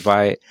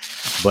quantify it.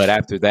 But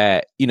after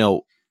that,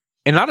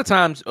 and a lot of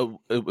times,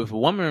 if a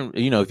woman,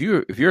 if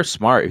you're a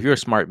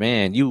smart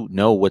man, you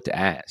know what to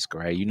ask,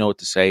 right? You know what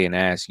to say and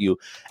ask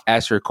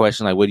her a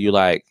question like, "What do you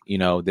like?"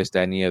 This,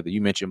 that, and the other.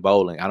 You mentioned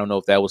bowling. I don't know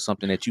if that was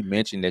something that you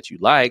mentioned that you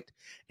liked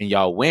and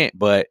y'all went,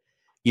 but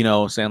what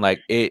I'm saying,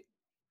 like it.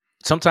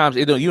 Sometimes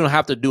you don't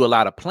have to do a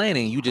lot of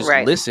planning. You just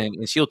listen,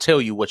 and she'll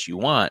tell you what you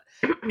want,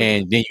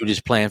 and then you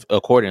just plan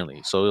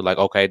accordingly. So like,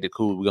 okay,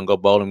 cool. We're gonna go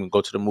bowling. We're gonna go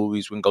to the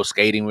movies. We can go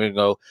skating. We're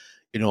gonna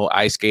go,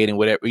 ice skating,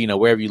 whatever,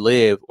 wherever you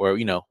live, or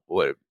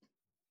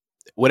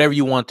whatever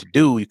you want to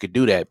do, you could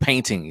do that.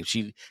 Painting. If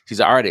she's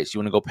an artist, you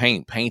want to go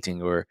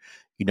painting, or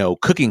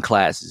cooking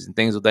classes and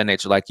things of that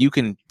nature. Like you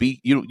can be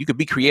you could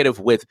be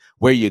creative with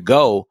where you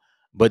go.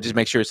 But just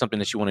make sure it's something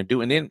that you want to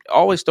do, and then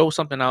always throw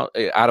something out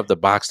of the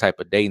box type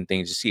of dating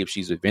things to see if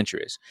she's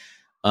adventurous.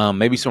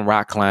 Maybe some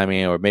rock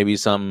climbing, or maybe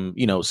some,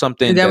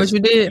 something. Is that what you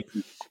did?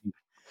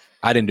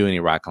 I didn't do any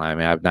rock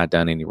climbing. I've not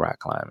done any rock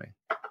climbing.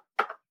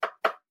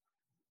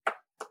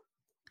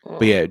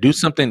 But yeah, do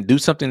something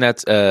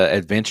that's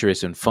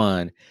adventurous and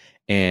fun,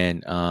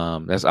 and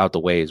that's out the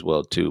way as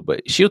well too.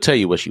 But she'll tell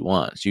you what she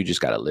wants. You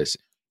just gotta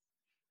listen.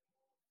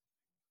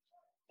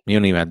 You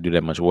don't even have to do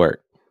that much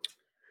work.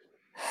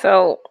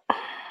 So,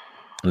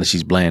 unless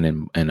she's bland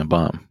and a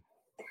bum.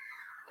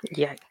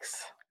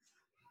 Yikes.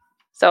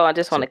 So I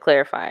just want to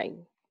clarify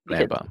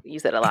because bum. you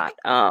said a lot.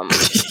 I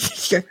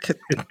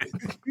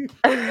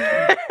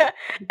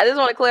just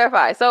want to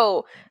clarify.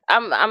 So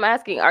I'm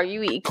asking, are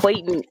you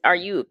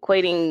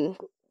equating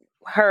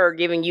her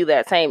giving you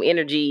that same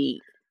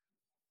energy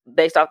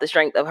based off the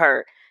strength of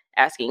her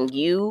asking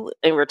you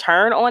in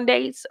return on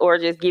dates, or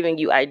just giving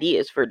you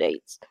ideas for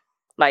dates?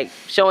 Like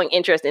showing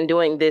interest in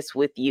doing this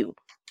with you?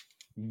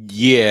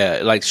 Yeah,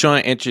 like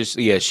showing interest.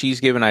 Yeah, she's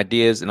giving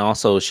ideas, and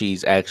also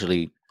she's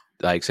actually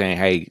like saying,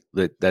 "Hey,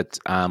 that's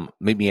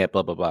meet me at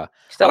blah blah blah."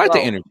 So I like the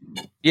energy.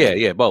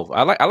 Yeah, both.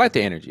 I like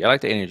the energy. I like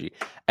the energy.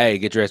 Hey,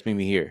 get dressed, meet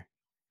me here.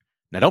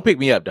 Now, don't pick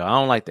me up though. I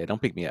don't like that.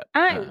 Don't pick me up.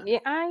 I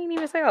ain't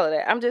even say all of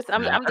that. I'm just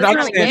trying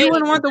to. You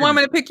wouldn't want the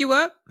woman to pick you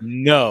up?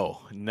 No.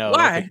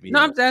 Why?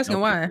 No, I'm just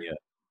asking why.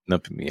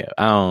 Don't pick me up.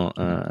 I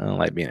don't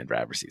like being in the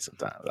driver's seat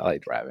sometimes. I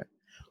like driving.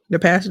 The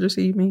passenger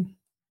seat, you mean?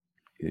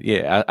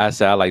 Yeah, I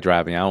say I like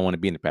driving. I don't want to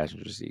be in the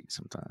passenger seat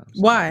sometimes.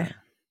 Why?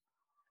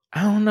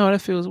 I don't know. That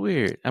feels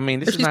weird. I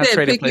mean, this if is not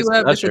Trading Places. Pick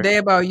you up, it's a day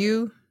about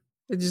you.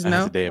 It's just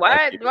no.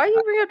 Why you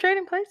bring up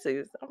Trading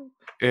Places?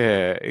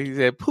 Yeah, he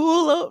said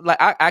pull up. Like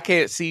I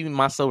can't see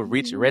myself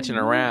reaching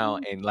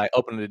around and like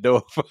opening the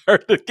door for her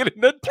to get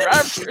in the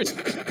driver's.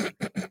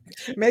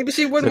 Maybe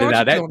she wouldn't want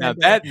you now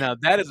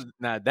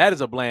that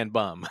is a bland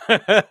bum. No,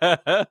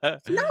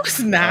 it's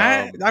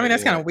not. I mean,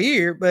 that's kind of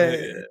weird, but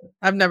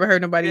I've never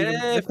heard nobody.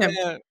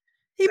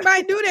 He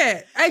might do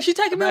that. Hey, she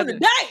taking me on the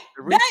date.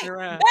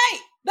 Right.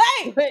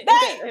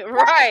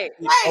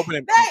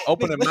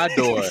 Opening my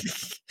door.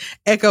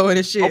 Echoing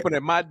and shit.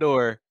 Opening my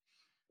door.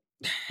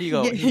 He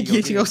gonna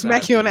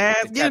smack you on the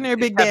ass. Get in there,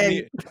 Big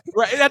Daddy.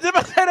 Right. I did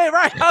say that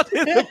right. I was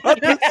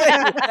about to say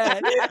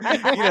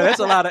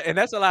that.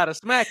 That's a lot of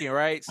smacking,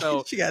 right?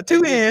 So she got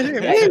 2 hands.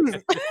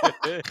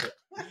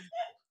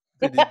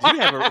 Did you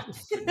have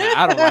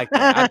I don't like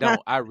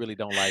that. I really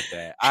don't like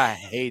that. I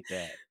hate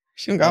that.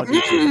 She gonna go.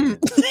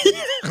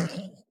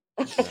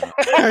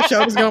 Her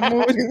shoulders gonna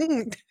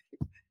move.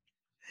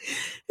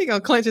 He gonna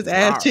clench his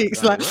ass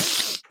cheeks like,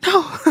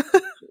 no.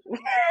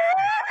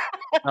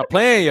 Not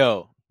playing,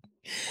 yo.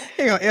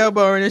 He gonna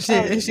elbow her and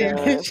shit, and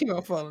she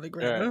gonna fall on the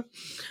ground.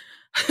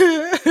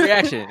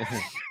 Reaction.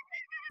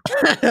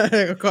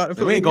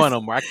 We ain't going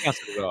no more. I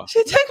canceled it off.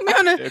 She take me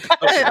on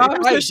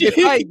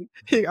the.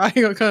 He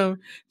gonna come.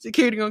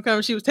 Security gonna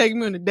come. She was taking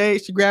me on the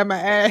date. She grabbed my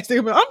ass. They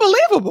gonna be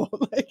unbelievable.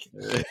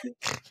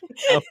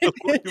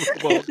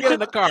 Unbelievable. Get in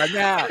the car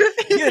now.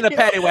 Get in the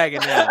paddy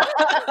wagon now.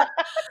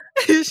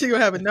 She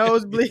gonna have a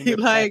nosebleed.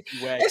 Like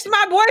it's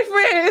my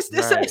boyfriend.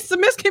 It's a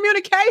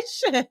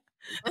miscommunication.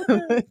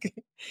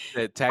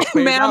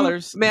 Taxpayer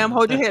dollars. Ma'am,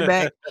 hold your head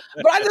back.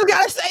 But I just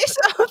gotta say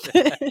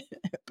something.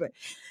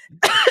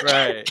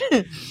 Right.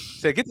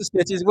 So get the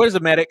stitches. Where's the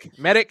medic?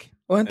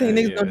 One thing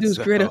niggas gonna do is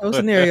create a whole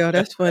scenario.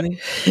 That's funny.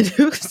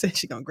 Duke said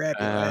she gonna grab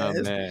your ass.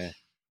 Man.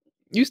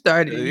 You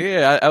started.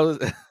 Yeah, I was.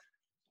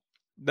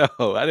 No,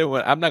 I didn't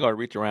want. I'm not gonna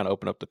reach around and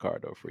open up the car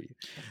door for you.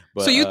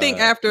 But, so you think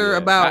after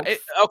about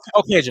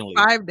occasionally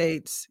 5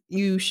 dates,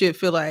 you should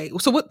feel like.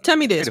 So what? Tell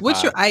me this.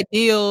 What's your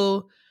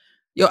ideal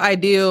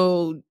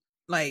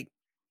like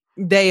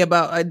day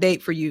about a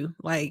date for you?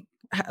 Like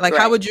right.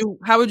 how would you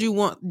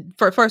want?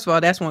 First of all,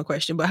 that's one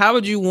question. But how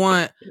would you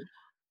want?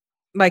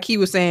 Like he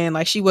was saying,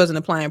 like she wasn't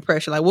applying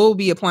pressure. Like what would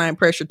be applying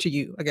pressure to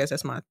you? I guess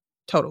that's my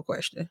total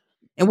question.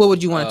 And what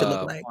would you want it to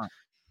look like?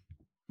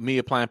 Me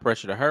applying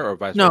pressure to her or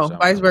vice versa? No,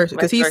 vice versa.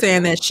 Because he's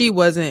saying that she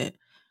wasn't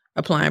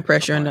applying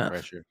pressure enough.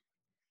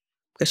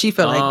 Because she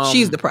felt like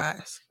she's the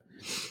prize.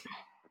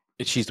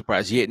 She's the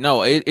prize. Yeah,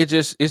 no, it's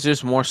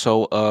just more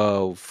so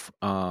of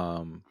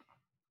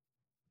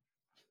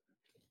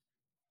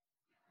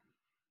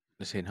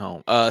let's hit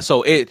home.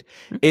 So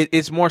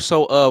it's more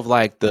so of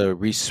like the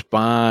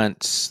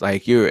response,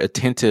 like you're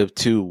attentive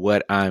to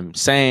what I'm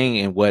saying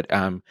and what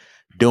I'm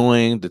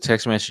doing, the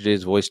text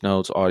messages, voice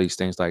notes, all these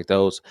things like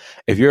those.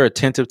 If you're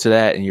attentive to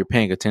that and you're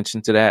paying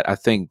attention to that, I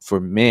think for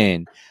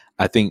men,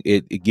 I think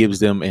it gives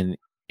them an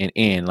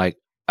end. Like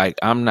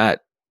I'm not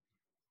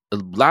a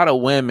lot of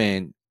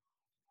women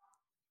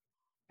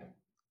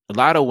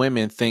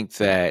think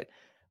that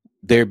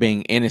they're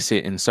being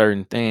innocent in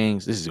certain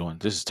things. This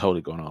is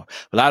totally going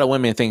off. A lot of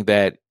women think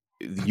that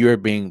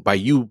by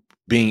you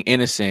being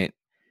innocent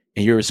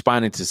and you're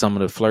responding to some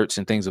of the flirts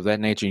and things of that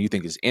nature, and you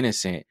think it's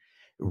innocent.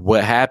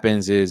 What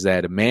happens is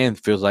that a man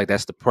feels like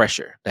that's the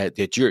pressure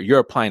that you're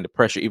applying the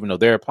pressure, even though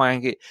they're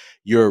applying it,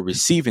 you're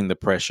receiving the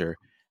pressure.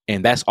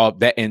 And that's all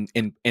that, and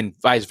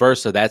vice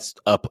versa. That's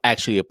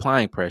actually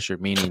applying pressure,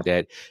 meaning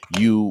that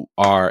you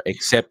are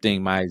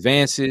accepting my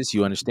advances,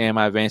 you understand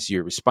my advances,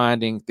 you're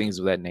responding, things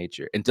of that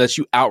nature. Unless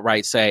you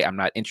outright say, "I'm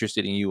not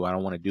interested in you, I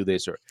don't want to do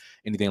this," or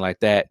anything like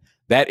that.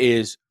 That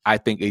is, I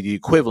think, the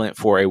equivalent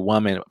for a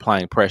woman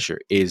applying pressure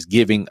is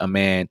giving a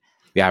man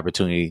the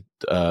opportunity,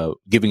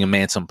 giving a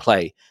man some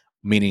play.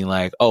 Meaning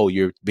like, oh,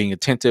 you're being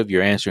attentive,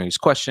 you're answering his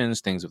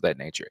questions, things of that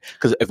nature.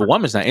 Because if a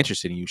woman's not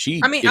interested in you,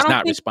 she is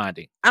not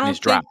responding. I don't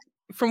think,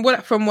 from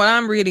what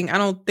I'm reading, I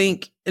don't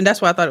think, and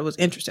that's why I thought it was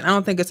interesting. I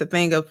don't think it's a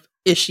thing of,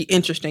 is she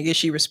interesting? Is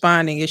she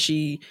responding? Is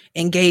she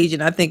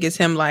engaging? I think it's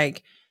him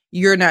like,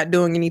 you're not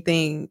doing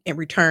anything in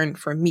return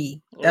for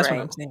me. That's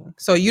what I'm saying.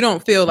 So you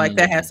don't feel like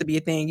that has to be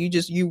a thing.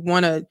 You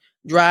want to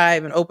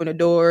drive and open the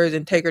doors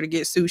and take her to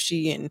get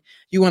sushi, and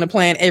you want to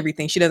plan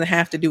everything. She doesn't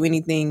have to do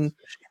anything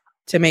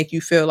to make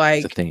you feel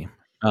like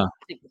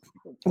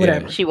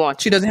whatever she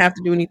wants. She doesn't have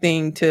to do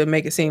anything to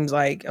make it seem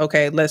like,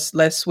 okay, let's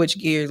switch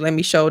gears. Let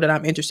me show that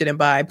I'm interested in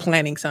by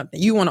planning something.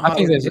 You want to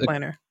always be the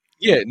planner.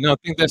 Yeah, no,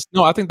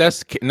 I think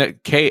that's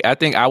I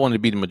think I want to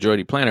be the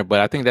majority planner, but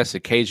I think that's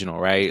occasional,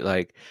 right?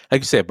 Like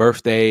you said,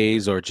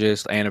 birthdays or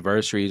just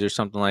anniversaries or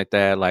something like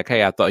that. Like,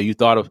 hey, I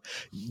thought of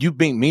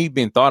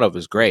being thought of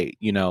is great.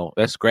 You know,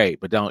 that's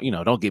great, but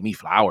don't give me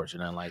flowers or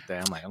nothing like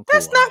that. I'm like, I'm cool.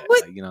 That's not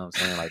what, like, you know what I'm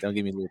saying? Like, don't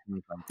give me little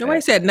things like nobody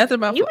that. said nothing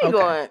about you be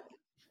going.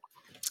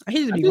 I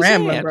hate to be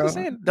rambling, bro.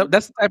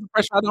 That's the type of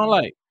pressure I don't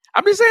like.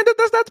 I'm just saying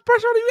that's not the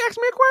pressure when you ask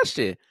me a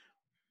question.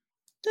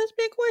 That's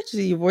big question.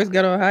 Your voice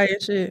got all high and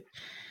shit.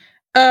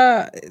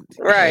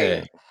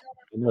 Right.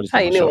 How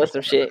you knew with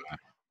some shit.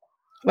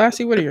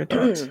 Lassie, what are your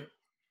thoughts?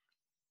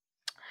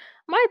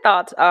 My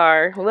thoughts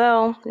are,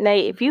 well,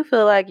 Nate, if you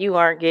feel like you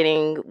aren't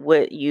getting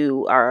what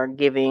you are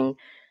giving,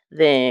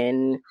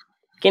 then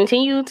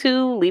continue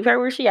to leave her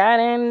where she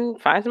at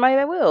and find somebody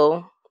that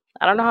will.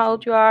 I don't know how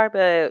old you are,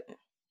 but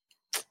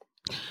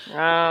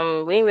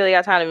we ain't really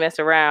got time to mess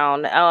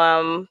around.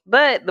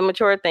 But the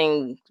mature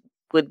thing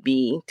would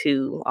be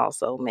to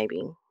also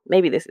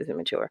maybe this isn't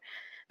mature.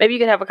 Maybe you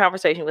could have a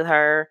conversation with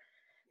her.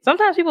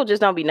 Sometimes people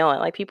just don't be knowing.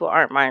 Like, people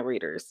aren't mind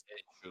readers.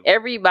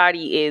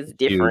 Everybody is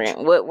different.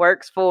 Huge. What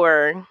works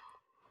for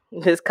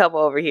this couple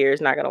over here is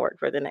not going to work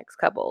for the next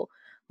couple.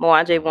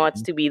 Mwanje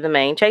wants to be the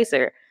main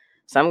chaser.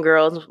 Some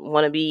girls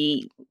want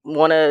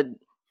to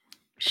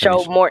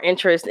show more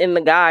interest in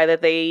the guy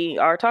that they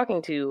are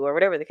talking to, or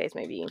whatever the case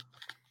may be.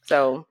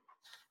 So,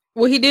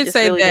 well, he did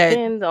say really that.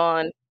 Depends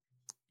on.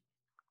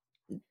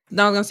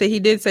 No, I'm gonna say he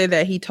did say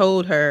that he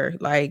told her,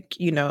 like,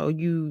 you know,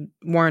 you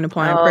weren't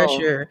applying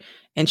pressure,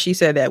 and she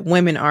said that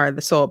women are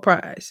the sole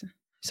prize.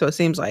 So it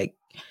seems like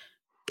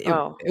it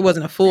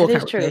wasn't a full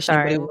conversation,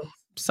 but it was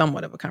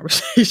somewhat of a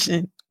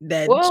conversation.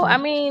 That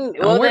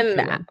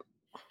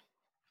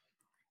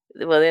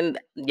then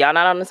y'all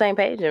not on the same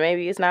page, and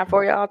maybe it's not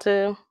for y'all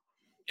to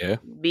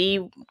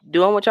be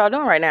doing what y'all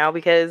doing right now,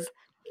 because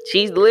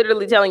she's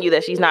literally telling you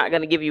that she's not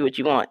gonna give you what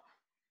you want.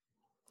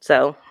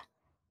 So.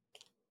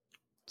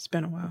 It's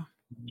been a while.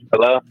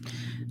 Hello?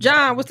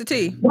 John, what's the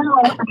tea?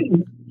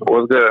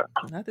 What's good?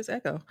 Not this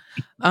echo.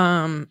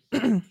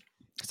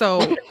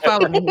 So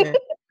follow me here.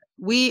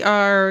 We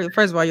are,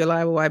 first of all, you're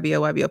live with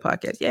YBO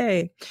podcast.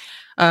 Yay.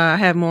 I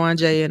have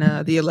Mwanje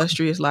and the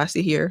illustrious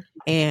Lassie here.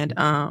 And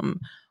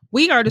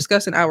we are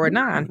discussing hour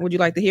 9. Would you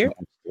like to hear?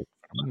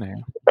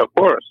 Of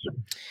course.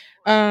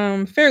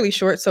 Fairly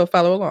short, so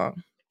follow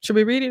along. Should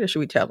we read it or should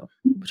we tell them?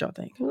 What y'all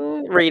think?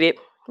 Read it.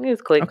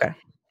 It's quick. Okay.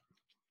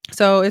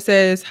 So it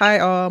says, hi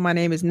all, my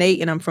name is Nate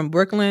and I'm from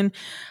Brooklyn.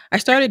 I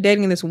started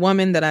dating this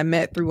woman that I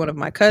met through one of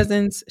my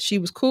cousins. She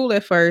was cool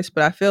at first,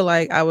 but I feel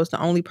like I was the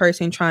only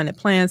person trying to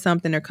plan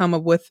something or come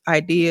up with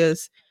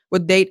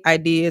date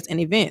ideas and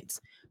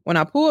events. When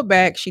I pulled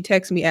back, she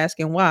texted me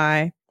asking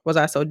why was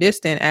I so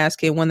distant,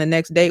 asking when the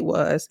next date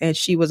was, and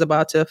she was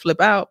about to flip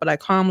out, but I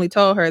calmly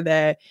told her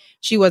that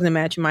she wasn't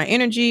matching my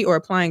energy or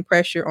applying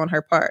pressure on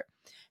her part.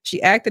 She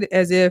acted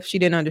as if she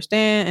didn't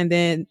understand,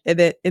 and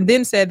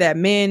then said that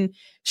men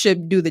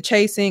should do the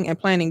chasing and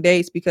planning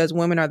dates because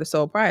women are the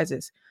sole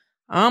prizes.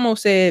 I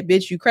almost said,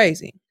 bitch, you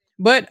crazy.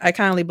 But I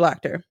kindly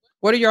blocked her.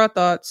 What are your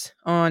thoughts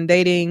on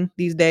dating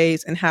these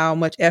days and how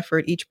much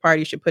effort each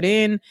party should put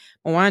in?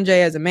 Mwanje,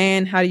 as a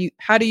man,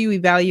 how do you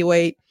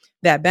evaluate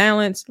that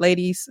balance?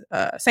 Ladies,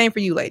 same for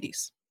you,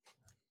 ladies.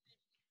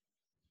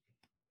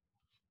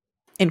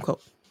 End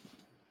quote.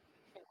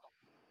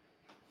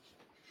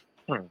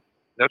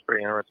 That's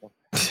pretty interesting.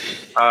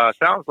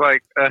 Sounds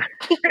like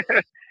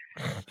it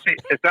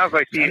sounds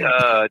like she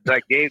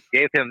like gave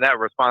him that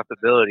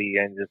responsibility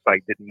and just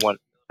like didn't want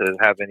to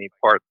have any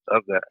parts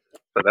of that.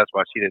 So that's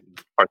why she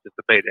didn't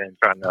participate in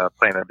trying to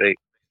plan a date.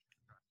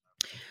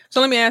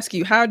 So let me ask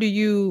you, how do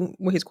you,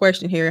 with his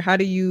question here, how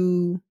do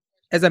you,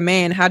 as a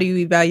man, how do you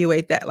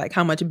evaluate that? Like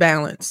how much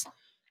balance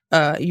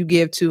you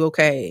give to,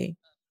 okay,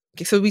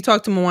 so we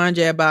talked to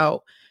Mwanje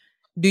about,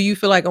 do you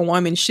feel like a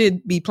woman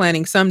should be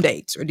planning some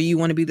dates, or do you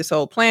want to be the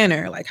sole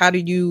planner? Like, how do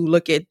you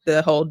look at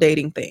the whole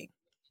dating thing?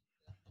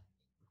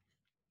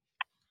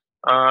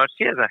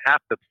 She doesn't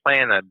have to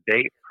plan a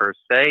date per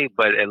se,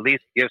 but at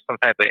least give some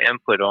type of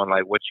input on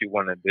like what you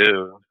want to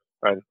do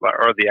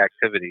or the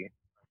activity.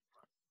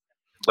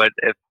 But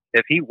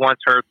if he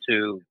wants her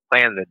to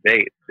plan the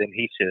date, then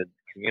he should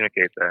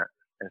communicate that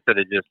instead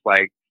of just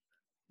like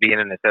being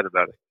in his head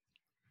about it.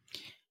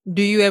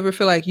 Do you ever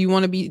feel like you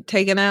want to be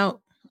taken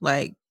out?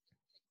 Like,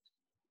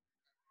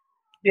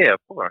 yeah, of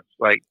course.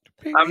 Like,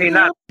 I mean,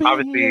 not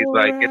obviously,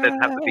 like it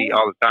doesn't have to be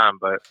all the time,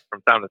 but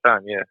from time to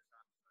time, yeah.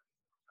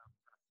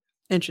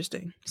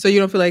 Interesting. So you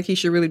don't feel like he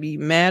should really be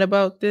mad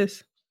about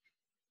this?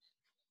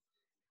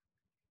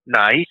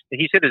 Nah, he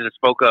should have just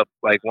spoke up.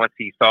 Like once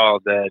he saw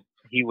that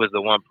he was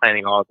the one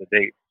planning all the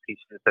dates, he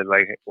should have said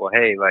like, "Well,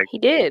 hey, like he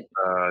did.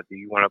 Do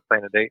you want to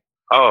plan a date?"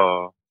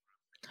 Oh,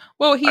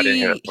 well,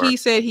 he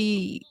said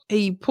he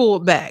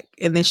pulled back,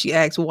 and then she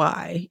asked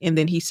why, and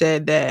then he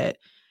said I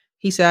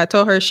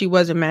told her she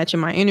wasn't matching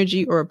my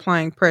energy or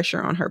applying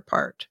pressure on her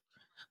part.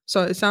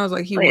 So it sounds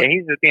like he's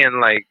just being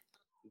like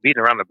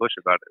beating around the bush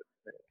about it.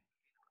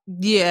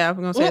 Yeah, I'm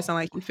gonna say it sounds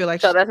like you feel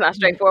like so that's not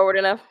straightforward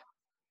enough.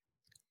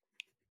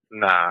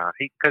 Nah,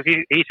 because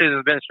he should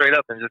have been straight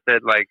up and just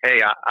said like,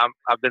 "Hey,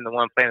 I've been the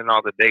one planning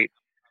all the dates.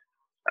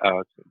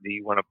 Do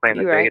you want to plan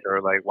a date, or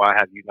like why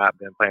have you not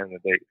been planning the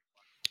date?"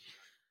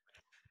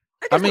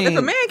 I mean, if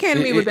a man came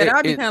to me with that,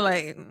 I'd be kind of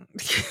like,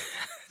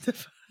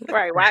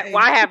 right?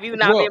 Why have you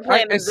not been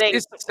planning the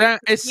date?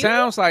 It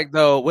sounds like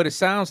though. What it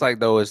sounds like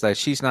though is that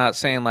she's not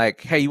saying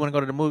like, "Hey, you want to go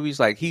to the movies?"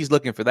 Like he's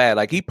looking for that.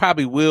 Like he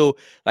probably will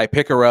like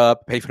pick her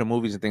up, pay for the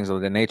movies and things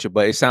of that nature.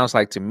 But it sounds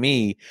like to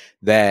me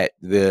that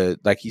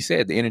like he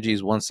said, the energy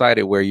is one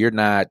sided where you're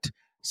not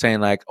saying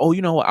like, "Oh,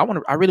 you know what?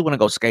 I really want to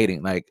go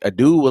skating." Like a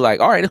dude will like,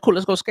 "All right, that's cool,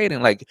 let's go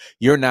skating." Like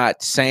you're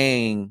not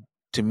saying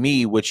to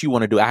me what you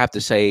want to do. I have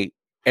to say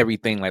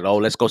everything like, "Oh,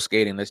 let's go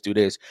skating, let's do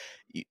this."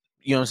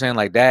 You know what I'm saying?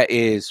 Like that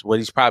is what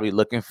he's probably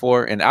looking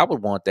for. And I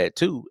would want that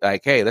too.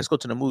 Like, hey, let's go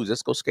to the movies.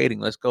 Let's go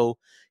skating. Let's go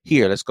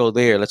here. Let's go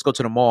there. Let's go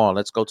to the mall.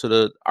 Let's go to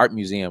the art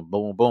museum.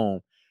 Boom, boom.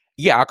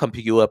 Yeah, I'll come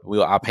pick you up.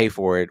 I'll pay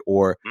for it.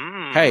 Or,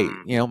 hey,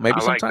 you know,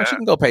 maybe sometimes she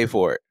can go pay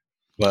for it.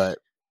 But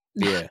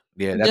yeah.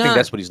 John, I think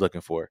that's what he's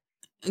looking for.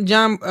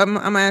 John, I'm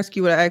gonna ask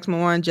you what I asked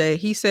Mwanje.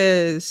 He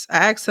says,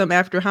 I asked him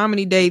after how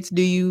many dates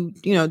do you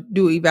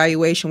do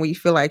evaluation where you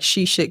feel like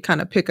she should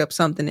kind of pick up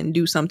something and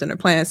do something or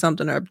plan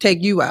something or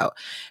take you out.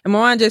 And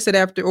Mwanje said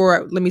after,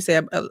 or let me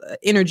say, a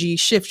energy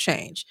shift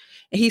change.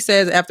 And he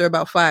says after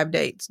about 5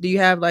 dates. Do you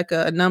have like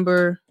a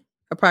number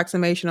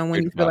approximation on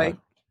when you feel like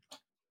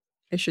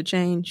it should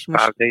change?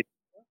 5 dates.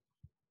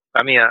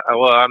 I mean,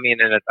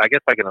 I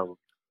guess like in a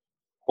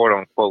quote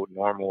unquote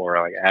normal or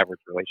like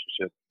average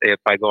relationship, if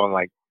I go on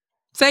like.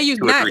 Say you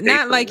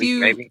not like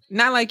you maybe.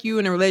 Not like you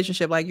in a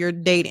relationship, like you're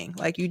dating,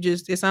 like you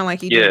just it sounds like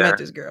he just met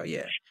this girl,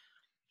 yeah.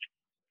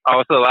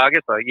 Oh, so I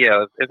guess like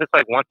if it's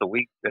like once a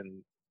week,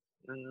 then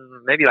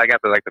maybe like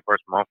after like the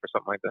first month or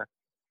something like that.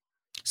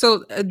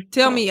 So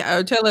tell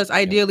us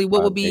ideally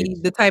what would be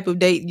the type of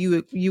date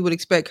you would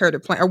expect her to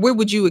plan, or what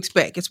would you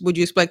expect? Would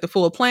you expect the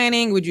full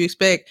planning? Would you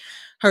expect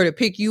her to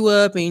pick you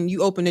up and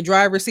you open the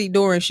driver's seat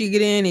door and she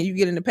get in and you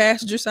get in the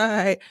passenger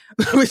side?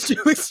 What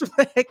you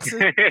expect?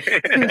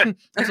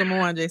 That's what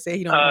Mwanje said.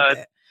 He don't want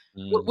that.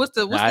 What's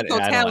the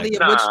totality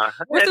of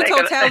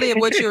totality of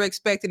what you're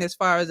expecting as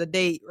far as a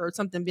date or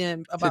something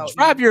being about? To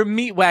drive your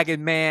meat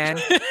wagon, man.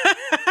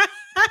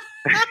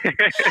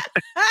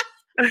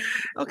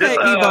 Okay,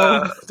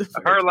 Evo.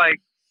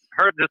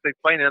 Her just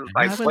explaining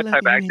like what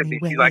type of activity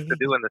she likes to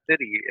do in the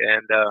city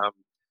and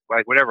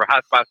like whatever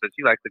hot spots that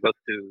she likes to go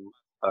to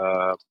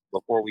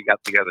before we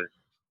got together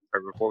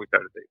or before we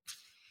started dating.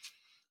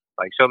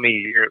 Like show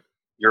me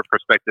your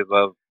perspective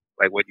of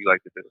like what you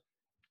like to do.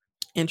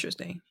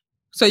 Interesting.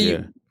 So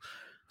you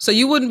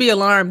wouldn't be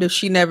alarmed if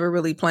she never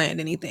really planned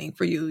anything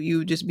for you. You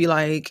would just be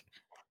like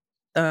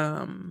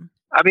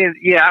I mean,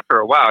 yeah, after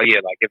a while,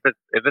 yeah. Like if it's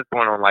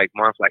going on like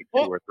months like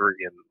 2 or 3,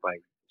 and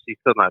like she's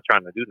still not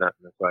trying to do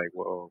nothing, it's like,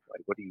 well, like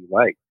what do you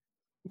like?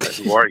 Like,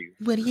 who are you?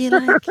 What do you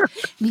like?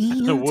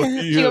 She's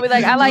gonna be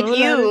like, I like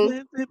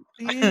you.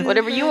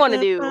 Whatever you want to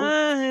do.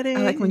 I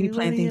like when you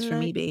plan things for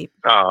me, babe.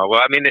 Oh well,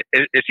 I mean,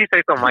 if she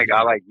says something like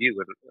I like you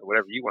and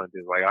whatever you want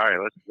to do, like all right,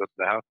 let's go to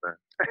the house then.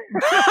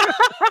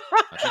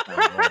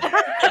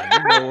 You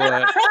know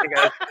what?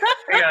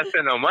 They gotta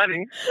spend no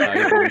money.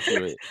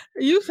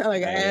 You sound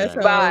like an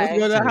asshole. Bye. Let's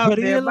go to the house What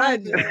do you there. Bye,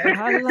 like? John.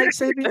 How you like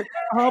saving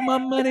all my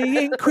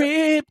money in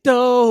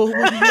crypto?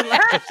 What do you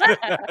like?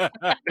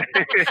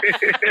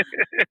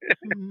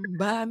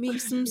 Buy me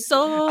some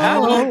soul. I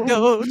like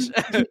Doge.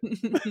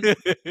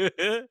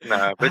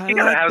 Nah, but I you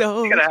gotta like have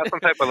those. some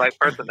type of like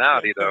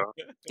personality though.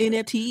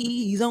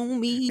 NFTs on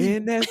me.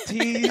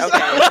 NFTs.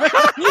 Okay.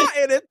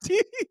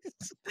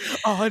 NFTs.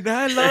 All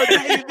night long.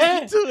 Now you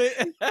get to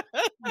it.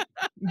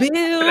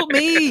 Build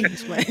me.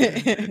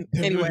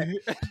 Anyway,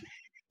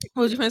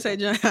 what was you gonna say,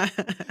 John?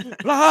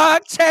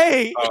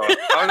 Blockchain. Oh,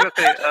 I was gonna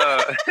say,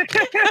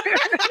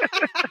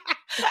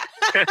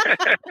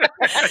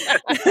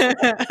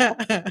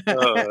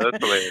 that's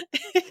hilarious.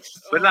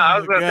 But no, I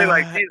was gonna say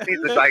like she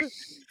needs to like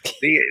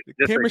be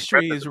just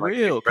Chemistry express is it, like,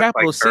 real. express,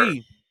 Capital like, her-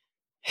 C.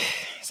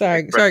 Sorry,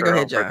 express go her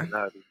ahead, own John.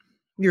 personality.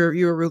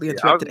 You were really Yeah,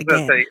 I was interrupted just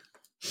gonna again.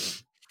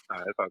 say,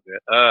 that's all good.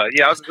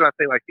 Yeah, I was just gonna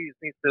say like she just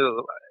needs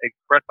to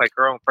express like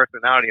her own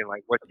personality and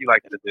like what she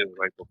likes to do.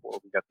 Like before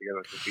we got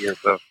together to be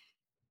herself.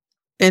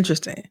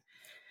 Interesting.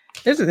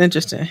 This is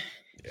interesting.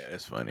 Yeah,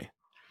 that's funny.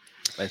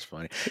 That's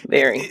funny.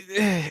 Very.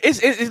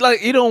 It's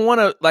like you don't want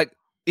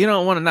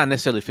to not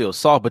necessarily feel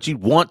soft, but you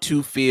want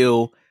to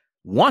feel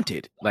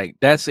wanted. Like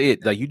that's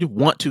it. Like you do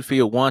want to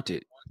feel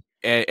wanted.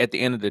 At the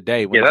end of the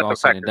day, when Yeah, it's that's all a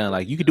said and factor. done,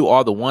 like you can do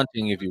all the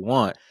wanting if you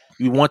want.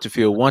 You want to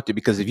feel wanted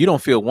because if you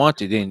don't feel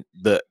wanted, then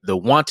the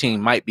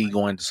wanting might be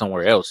going to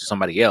somewhere else, to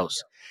somebody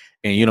else,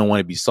 and you don't want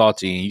to be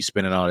salty and you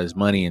spending all this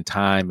money and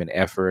time and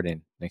effort,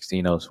 and next thing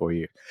you know, it's 4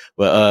 years.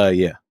 But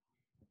yeah.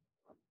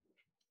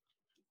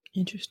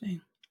 Interesting.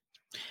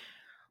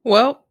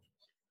 Well,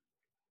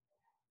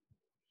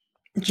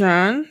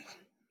 John,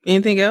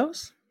 anything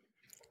else?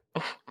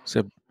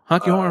 So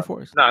honk your horn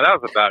for us. No,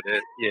 that was about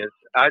it. Yes,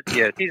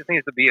 she just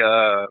needs to be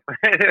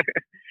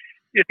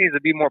she just needs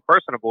to be more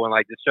personable and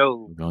like just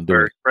show Gonna do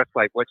or it. express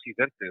like what she's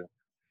into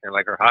and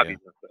like her hobbies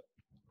and stuff.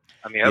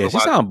 I mean, Yeah, she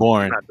otherwise, sound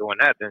boring. she's not doing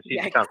that, then she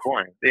sounds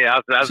boring. Yeah,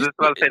 I was just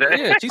about to say that.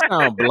 Yeah, she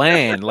sound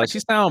bland. Like she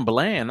sound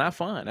bland, not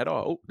fun at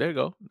all. Oh, there you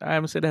go. I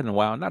haven't said that in a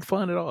while. Not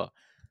fun at all.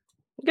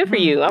 Good for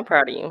you. I'm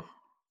proud of you.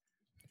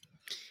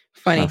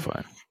 Funny. Not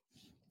fun.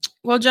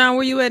 Well, John,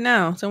 where you at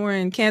now? Somewhere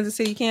in Kansas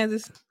City,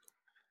 Kansas?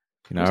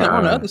 You know,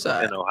 On the other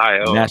side. In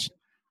Ohio,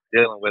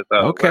 dealing with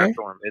Okay. Winter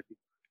Storm Izzy.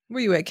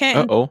 Where you at,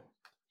 Canton? Uh-oh.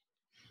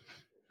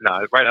 No,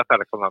 it's right outside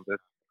of Columbus.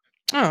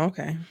 Oh,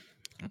 okay.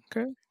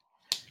 Okay.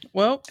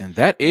 Well, And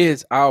that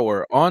is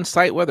our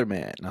on-site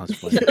weatherman. No, it's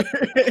funny.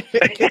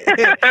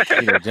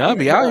 Yeah, John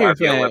be out here,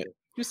 fam.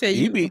 you say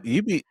You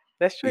be.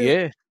 That's true.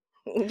 Yeah.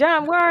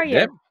 John, where are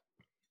you?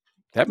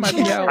 That might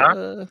be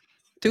how.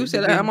 Dude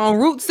said I'm on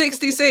Route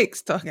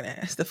 66. Talking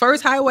ass, the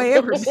first highway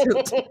ever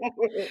built.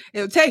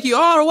 It'll take you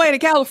all the way to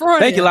California.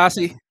 Thank you,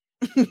 Lassie.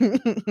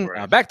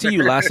 Back to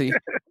you, Lassie.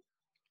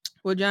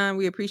 Well, John,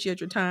 we appreciate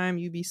your time.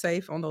 You be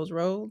safe on those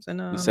roads and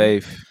Be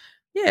safe.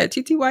 Yeah,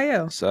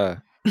 TTYL. Sir.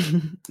 All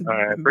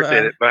right,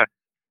 appreciate it. Bye.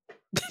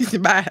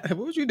 Bye. What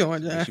was you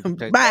doing, John? You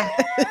Bye.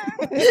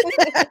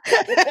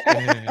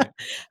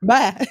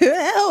 Bye.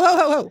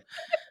 Whoa.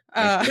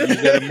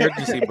 Use that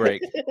emergency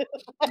brake.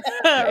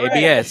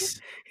 ABS.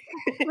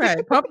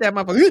 Right. Pump that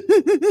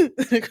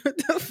motherfucker. What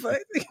the fuck?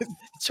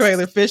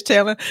 Trailer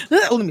fishtailing.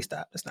 Oh, let me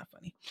stop. That's not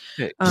funny.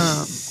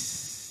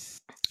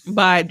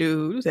 Bye,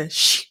 dude. Who's that?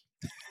 Shh.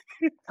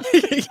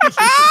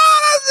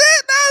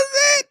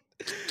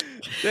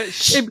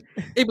 That's it.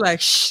 It be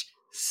like, shh.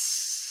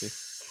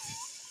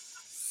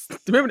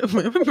 Remember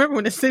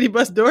when the city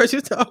bus doors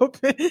used to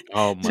open?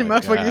 Oh my The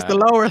motherfucker God. used to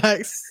lower,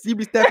 like you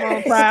be stepping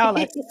on pile,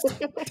 like.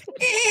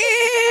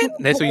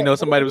 That's when you know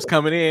somebody was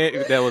coming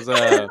in. That was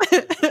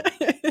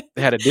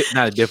they had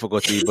not a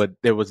difficulty, but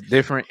there was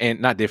different and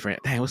not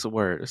different. Dang, what's the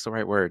word? What's the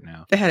right word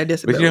now? They had a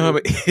disability. But you know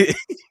what I mean?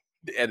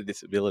 They had a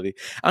disability.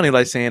 I don't even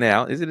like saying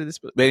that. Is it a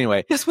disability? But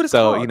anyway, That's what it's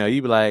so called. you know,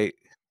 you be like,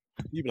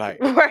 Right.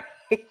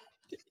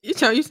 You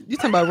talking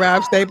about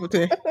Rob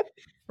Stapleton?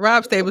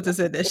 Rob Stapleton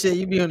said that shit.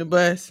 You be on the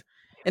bus,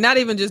 and not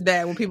even just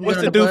that. When people what's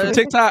get the on dude from bus,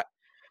 TikTok?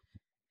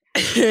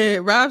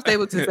 Rob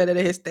Stapleton said that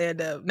in his stand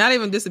up. Not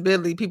even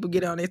disability. People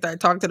get on, they start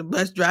talking to the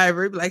bus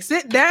driver. He'd be like,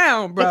 "Sit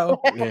down, bro."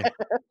 Yeah.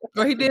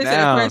 Or he did say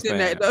Down, the person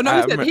fam.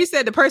 that. No, he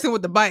said the person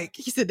with the bike.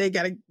 He said they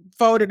gotta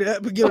fold it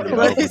up and get on the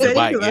bus. He with the said,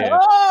 bike, like, yeah.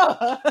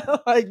 "Oh,"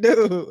 like,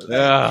 dude, like,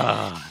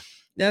 Ah.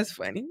 that's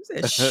funny. He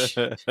said, "Shh."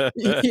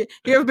 You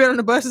ever been on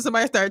the bus and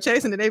somebody started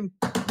chasing and they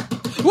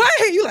wait?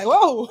 You like,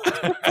 whoa.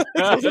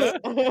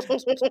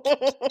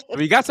 If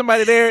you got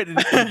somebody there,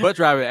 the bus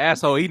driver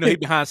asshole. He know he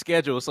behind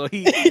schedule, so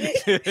he. So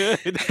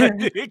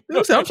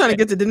I'm trying to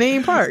get to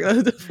Deneen Park.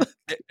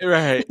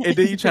 Right, and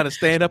then you trying to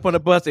stand up on the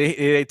bus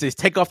and just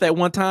take off that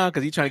one time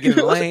because you trying to get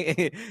in the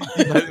lane.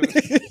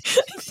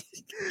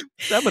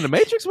 I'm in the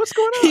Matrix. What's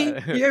going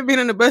on? You ever been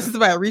on the bus and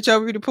somebody reach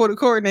over you to pull the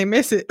cord and they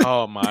miss it?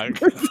 Oh my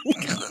God.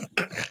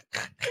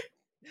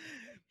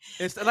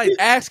 It's like,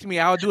 ask me,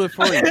 I'll do it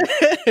for you.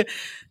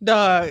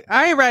 Dog,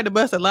 I ain't ride the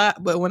bus a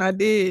lot, but when I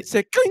did,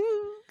 Said,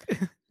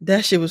 cling.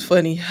 that shit was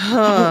funny.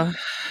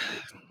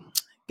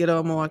 Good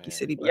old Milwaukee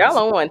City Bucks. Y'all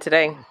on one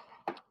today.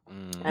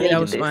 Yeah,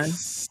 that was fun.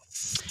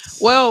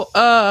 Well,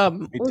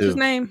 what's his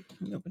name?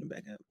 Let me open it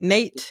back up.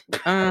 Nate.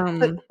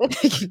 What's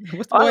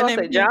the boy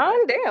name?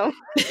 John. Damn.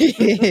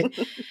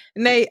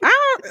 Nate.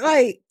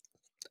 I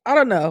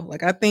don't know.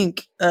 Like, I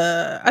think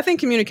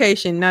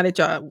communication. Now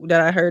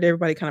that I heard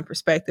everybody kind of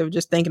perspective,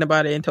 just thinking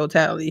about it in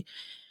totality,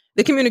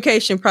 the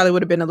communication probably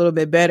would have been a little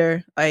bit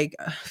better. Like,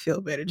 I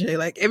feel better, Jay.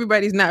 Like,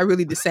 everybody's not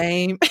really the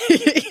same.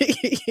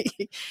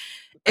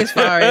 As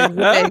far as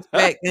what they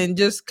expect, and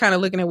just kind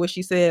of looking at what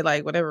she said,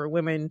 like whatever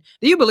women.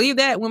 Do you believe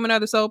that women are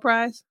the sole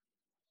prize?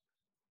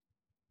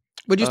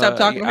 Would you stop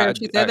talking to her if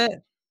she said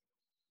that?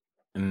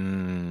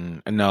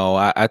 No,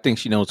 I think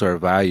she knows what her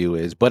value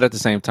is, but at the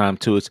same time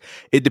too,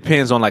 it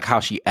depends on like how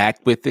she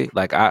act with it.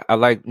 Like I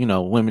like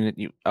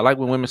women. I like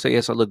when women say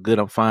yes, I look good,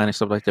 I'm fine, and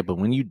stuff like that. But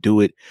when you do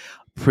it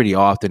pretty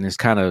often, it's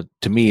kind of,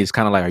 to me, it's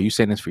kind of like, are you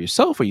saying this for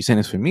yourself? Are you saying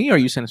this for me? Or are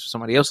you saying this for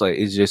somebody else? Like,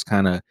 it's just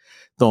kind of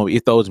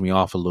throws me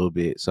off a little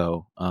bit.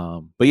 So,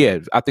 but yeah,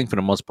 I think for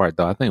the most part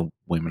though, I think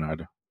women are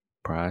the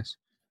prize.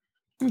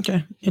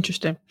 Okay,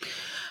 interesting.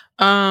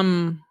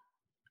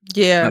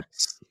 Yeah.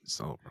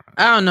 So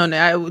I don't know.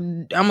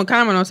 I'm gonna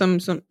comment on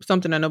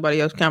something that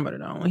nobody else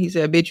commented on. When he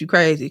said, "Bitch, you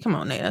crazy." Come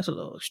on, Nate. That's a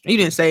little. You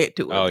didn't say it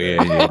to her. Oh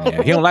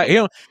yeah. He don't like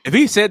him. If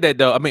he said that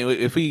though,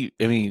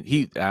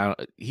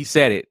 he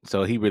said it,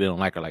 so he really don't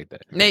like her like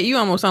that. Nate, you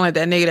almost sound like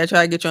that nigga that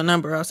try to get your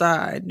number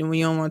outside, and when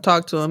you don't want to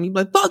talk to him, you be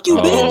like, "Fuck you,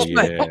 bitch."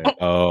 Yeah.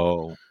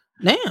 Oh,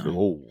 damn.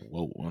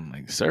 Whoa. I'm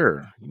like,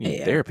 sir, you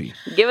need therapy.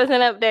 Give us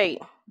an update.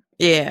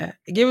 Yeah,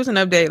 give us an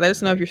update. Let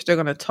us know if you're still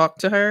gonna talk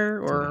to her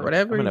or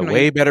whatever. I'm in a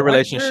way better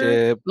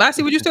relationship.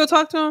 Lassie, would you still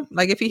talk to him?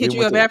 Like if he hit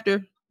you up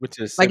after?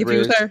 Like if he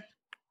was her?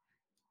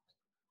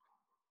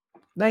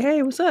 Like,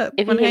 hey, what's up?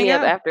 If he hit me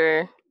up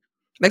after,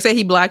 like, say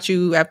he blocked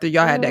you after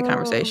y'all had that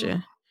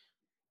conversation.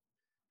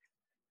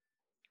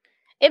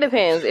 It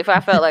depends. If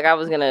I felt like I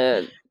was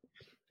gonna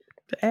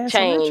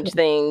change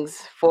things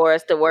for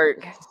us to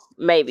work,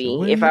 maybe.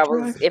 So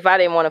if I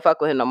didn't want to fuck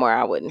with him no more,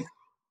 I wouldn't.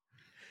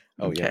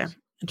 Oh yeah.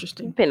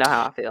 Interesting. Depending on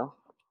how I feel.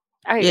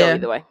 I can go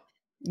either way.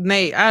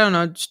 Nate, I don't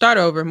know. Start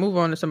over. Move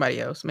on to somebody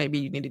else. Maybe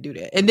you need to do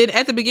that. And then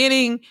at the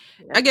beginning,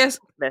 I guess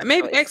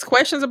maybe ask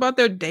questions about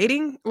their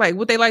dating, like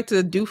what they like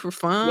to do for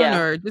fun,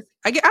 or just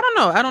I don't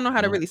know. I don't know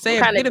how to really say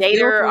what kind of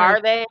dater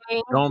are they?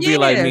 Don't be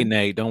like me,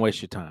 Nate. Don't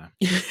waste your time.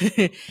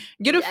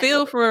 Get a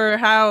feel for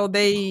how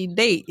they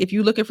date. If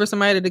you're looking for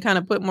somebody to kind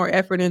of put more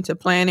effort into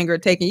planning or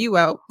taking you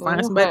out,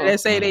 find somebody that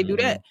say they do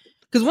that.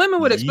 Because women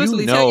would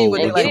explicitly tell you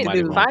what they like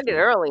to do. Find it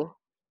early.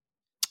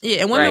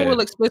 Yeah, and women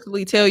will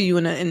explicitly tell you,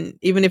 and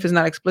even if it's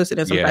not explicit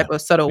in some type of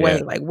subtle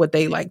way, like what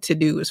they like to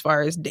do as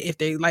far as if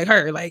they like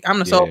her. Like, I'm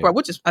the sole part,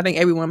 which is, I think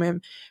every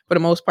woman for the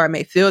most part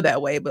may feel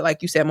that way. But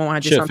like you said,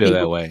 Moana, just some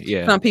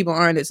people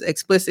aren't as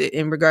explicit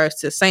in regards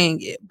to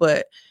saying it.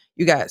 But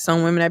you got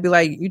some women that be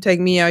like, you take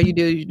me out, you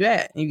do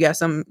that. And you got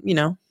some,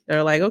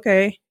 they're like,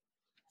 okay,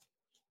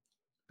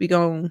 we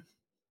gonna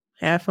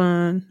have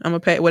fun. I'm gonna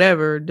pay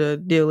whatever the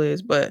deal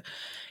is. But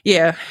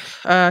yeah,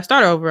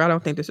 start over. I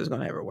don't think this is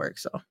gonna ever work.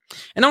 So,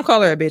 and don't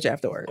call her a bitch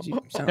afterwards.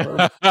 You sound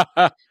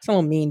a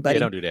little mean, buddy. Yeah,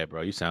 don't do that,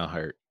 bro. You sound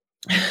hurt.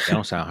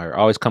 Don't sound hurt.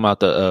 Always come out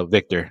the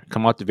victor.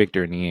 Come out the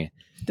victor in the end.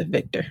 The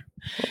victor.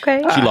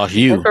 Okay. She lost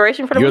you.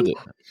 Inspiration for the week.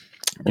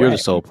 You're the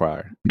sole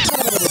prior.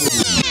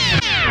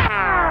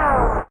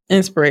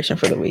 Inspiration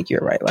for the week.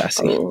 You're right,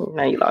 Lassie. Oh,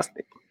 now you lost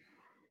it.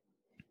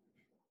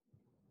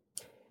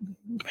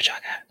 What y'all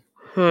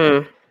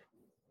got?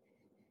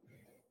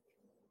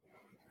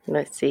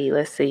 Let's see.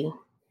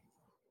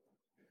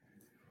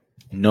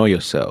 Know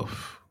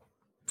yourself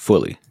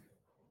fully.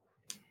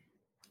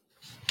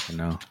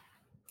 So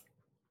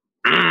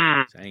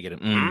I ain't get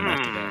after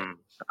that.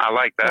 I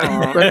like that.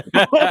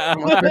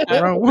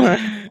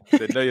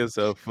 So know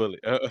yourself fully.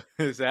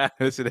 Did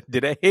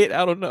that hit?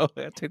 I don't know.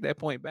 I take that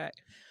point back.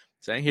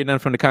 So I ain't hear nothing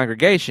from the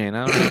congregation.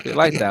 I don't know if they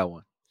like that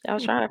one. I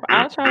was trying to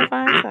find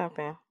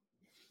something.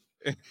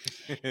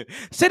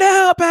 Sit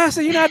down,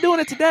 Pastor. You're not doing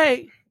it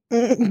today.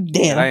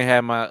 Damn. I ain't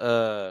have my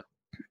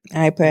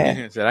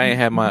iPad. Said I ain't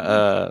have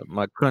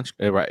my crunch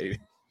right.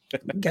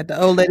 Got the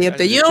old lady up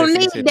there. You don't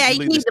need that.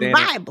 You need the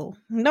Bible.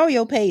 Know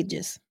your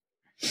pages.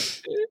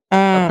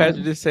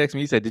 Pastor just texted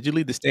me. He said, "Did you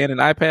leave the stand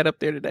and iPad up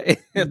there today?"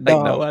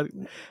 No, I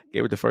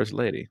gave it to First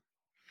Lady.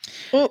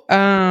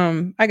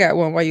 I got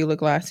one while you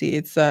look, Lassie.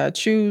 It's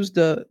choose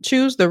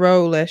the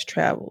road less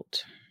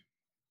traveled.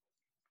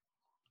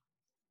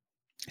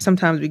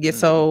 Sometimes we get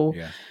so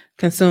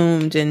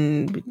consumed,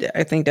 and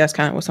I think that's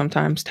kind of what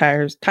sometimes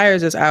tires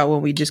us out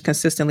when we just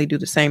consistently do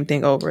the same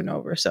thing over and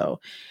over. So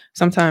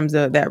sometimes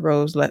that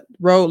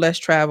road less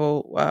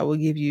traveled will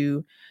give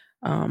you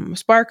a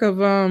spark of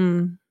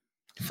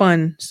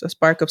fun, a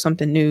spark of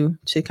something new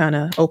to kind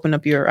of open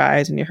up your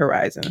eyes and your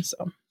horizon.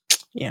 So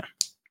yeah.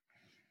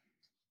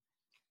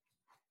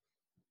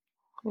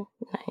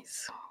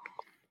 Nice.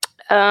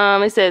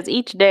 It says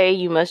each day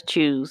you must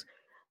choose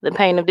the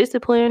pain of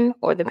discipline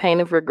or the pain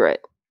of regret.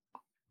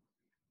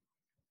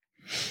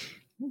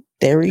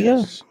 There we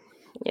go.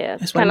 Yeah,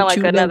 it's kind of like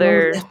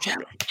another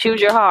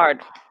choose your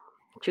hard.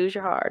 Choose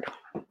your hard.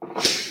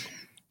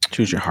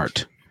 Choose your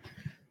heart.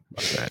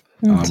 Like that.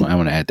 I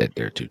want to add that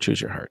there too. Choose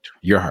your heart.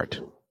 Your heart.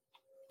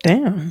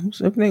 Damn.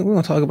 So we're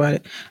gonna talk about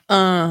it.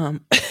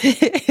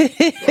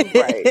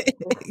 Right.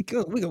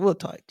 We'll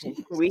talk.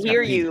 We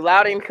hear you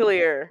loud and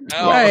clear.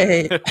 Oh.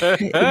 Right.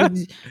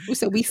 We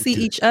said we see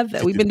each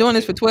other. We've been doing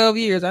this for 12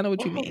 years. I know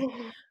what you mean.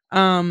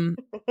 All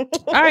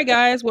right,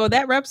 guys. Well,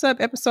 that wraps up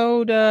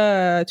episode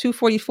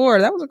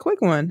 244. That was a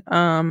quick one.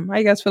 How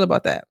you guys feel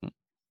about that?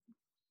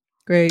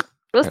 Great.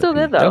 It was still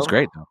good though. That was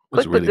great though. It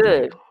was Quick but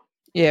good.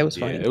 Yeah, it was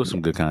funny. It was some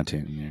good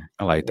content in there.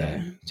 I like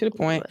that. To the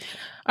point.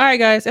 All right,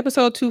 guys.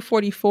 Episode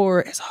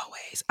 244. As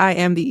always, I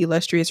am the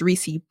illustrious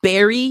Reese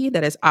Berry.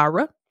 That is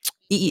Ara.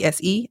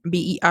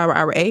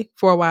 EESEBERRA.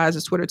 4Ys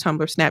is Twitter, Tumblr,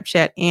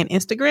 Snapchat, and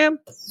Instagram.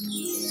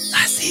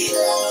 Lassie.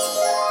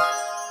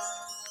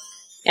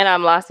 And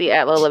I'm Lassie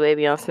at Lola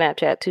Baby on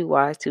Snapchat, 2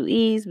 Ys, 2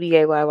 Es,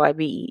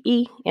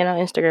 BAYYBEE, and on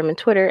Instagram and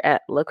Twitter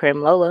at La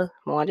Creme Lola.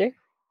 Mwanje.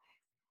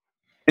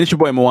 And it's your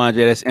boy Mwanje.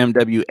 That's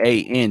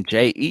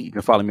MWANJE. You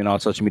can follow me on all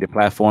social media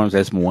platforms.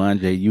 That's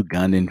Mwanje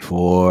Ugandan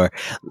for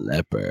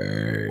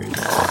Leopard.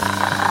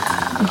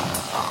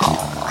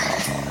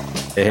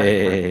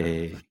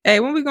 Hey.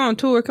 Hey, when we go on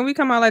tour, can we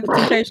come out like the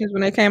Temptations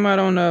when they came out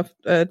on at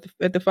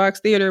the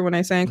Fox Theater when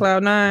they sang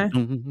Cloud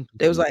 9?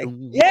 They was like,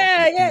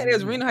 yeah. It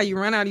was you know how you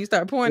run out and you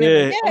start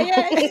pointing.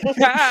 Yeah.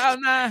 Cloud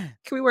 9.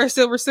 Can we wear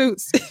silver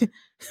suits?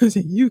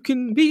 You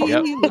can be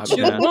what you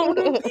want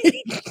to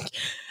be.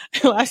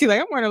 I see, like,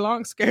 I'm wearing a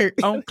long skirt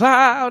on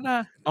Cloud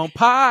 9, on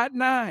Pod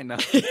 9. No.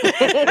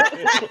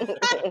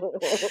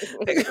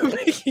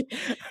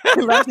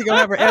 Lassie gonna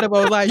have her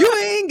edible like, you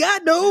ain't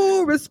got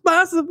no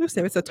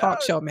responsibility. It's a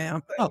talk show,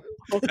 man. Oh,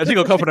 she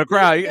gonna come from the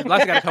crowd.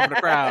 Lassie gotta come from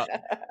the crowd,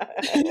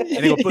 and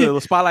they gonna put a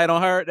little spotlight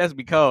on her. That'd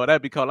be cold.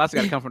 Lassie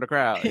gotta come from the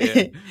crowd.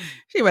 Yeah.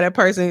 She that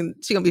person.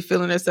 She gonna be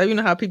feeling herself. You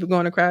know how people go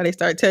in the crowd, they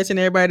start touching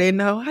everybody they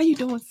know. How you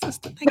doing,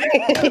 sister?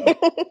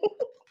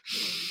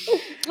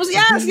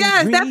 Yes,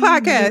 that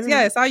podcast.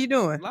 Yes, how you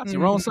doing? Lassie,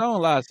 wrong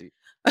song, Lassie.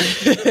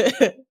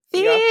 Feel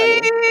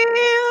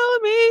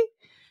me.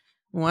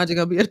 Mwanje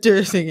gonna be up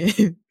there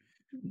singing.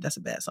 That's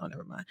a bad song.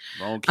 Never mind.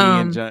 Wrong key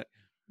and junk.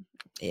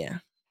 Yeah.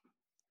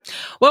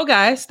 Well,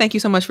 guys, thank you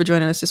so much for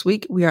joining us this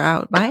week. We are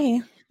out. Bye.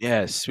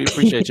 Yes, we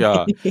appreciate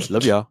y'all.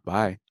 Love y'all.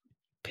 Bye.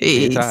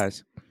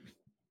 Peace.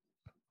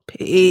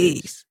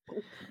 Peace.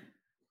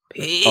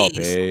 Peace. Oh,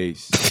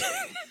 peace.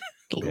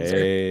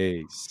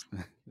 Peace.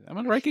 I'm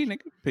on the right key,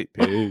 nigga.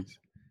 Peace.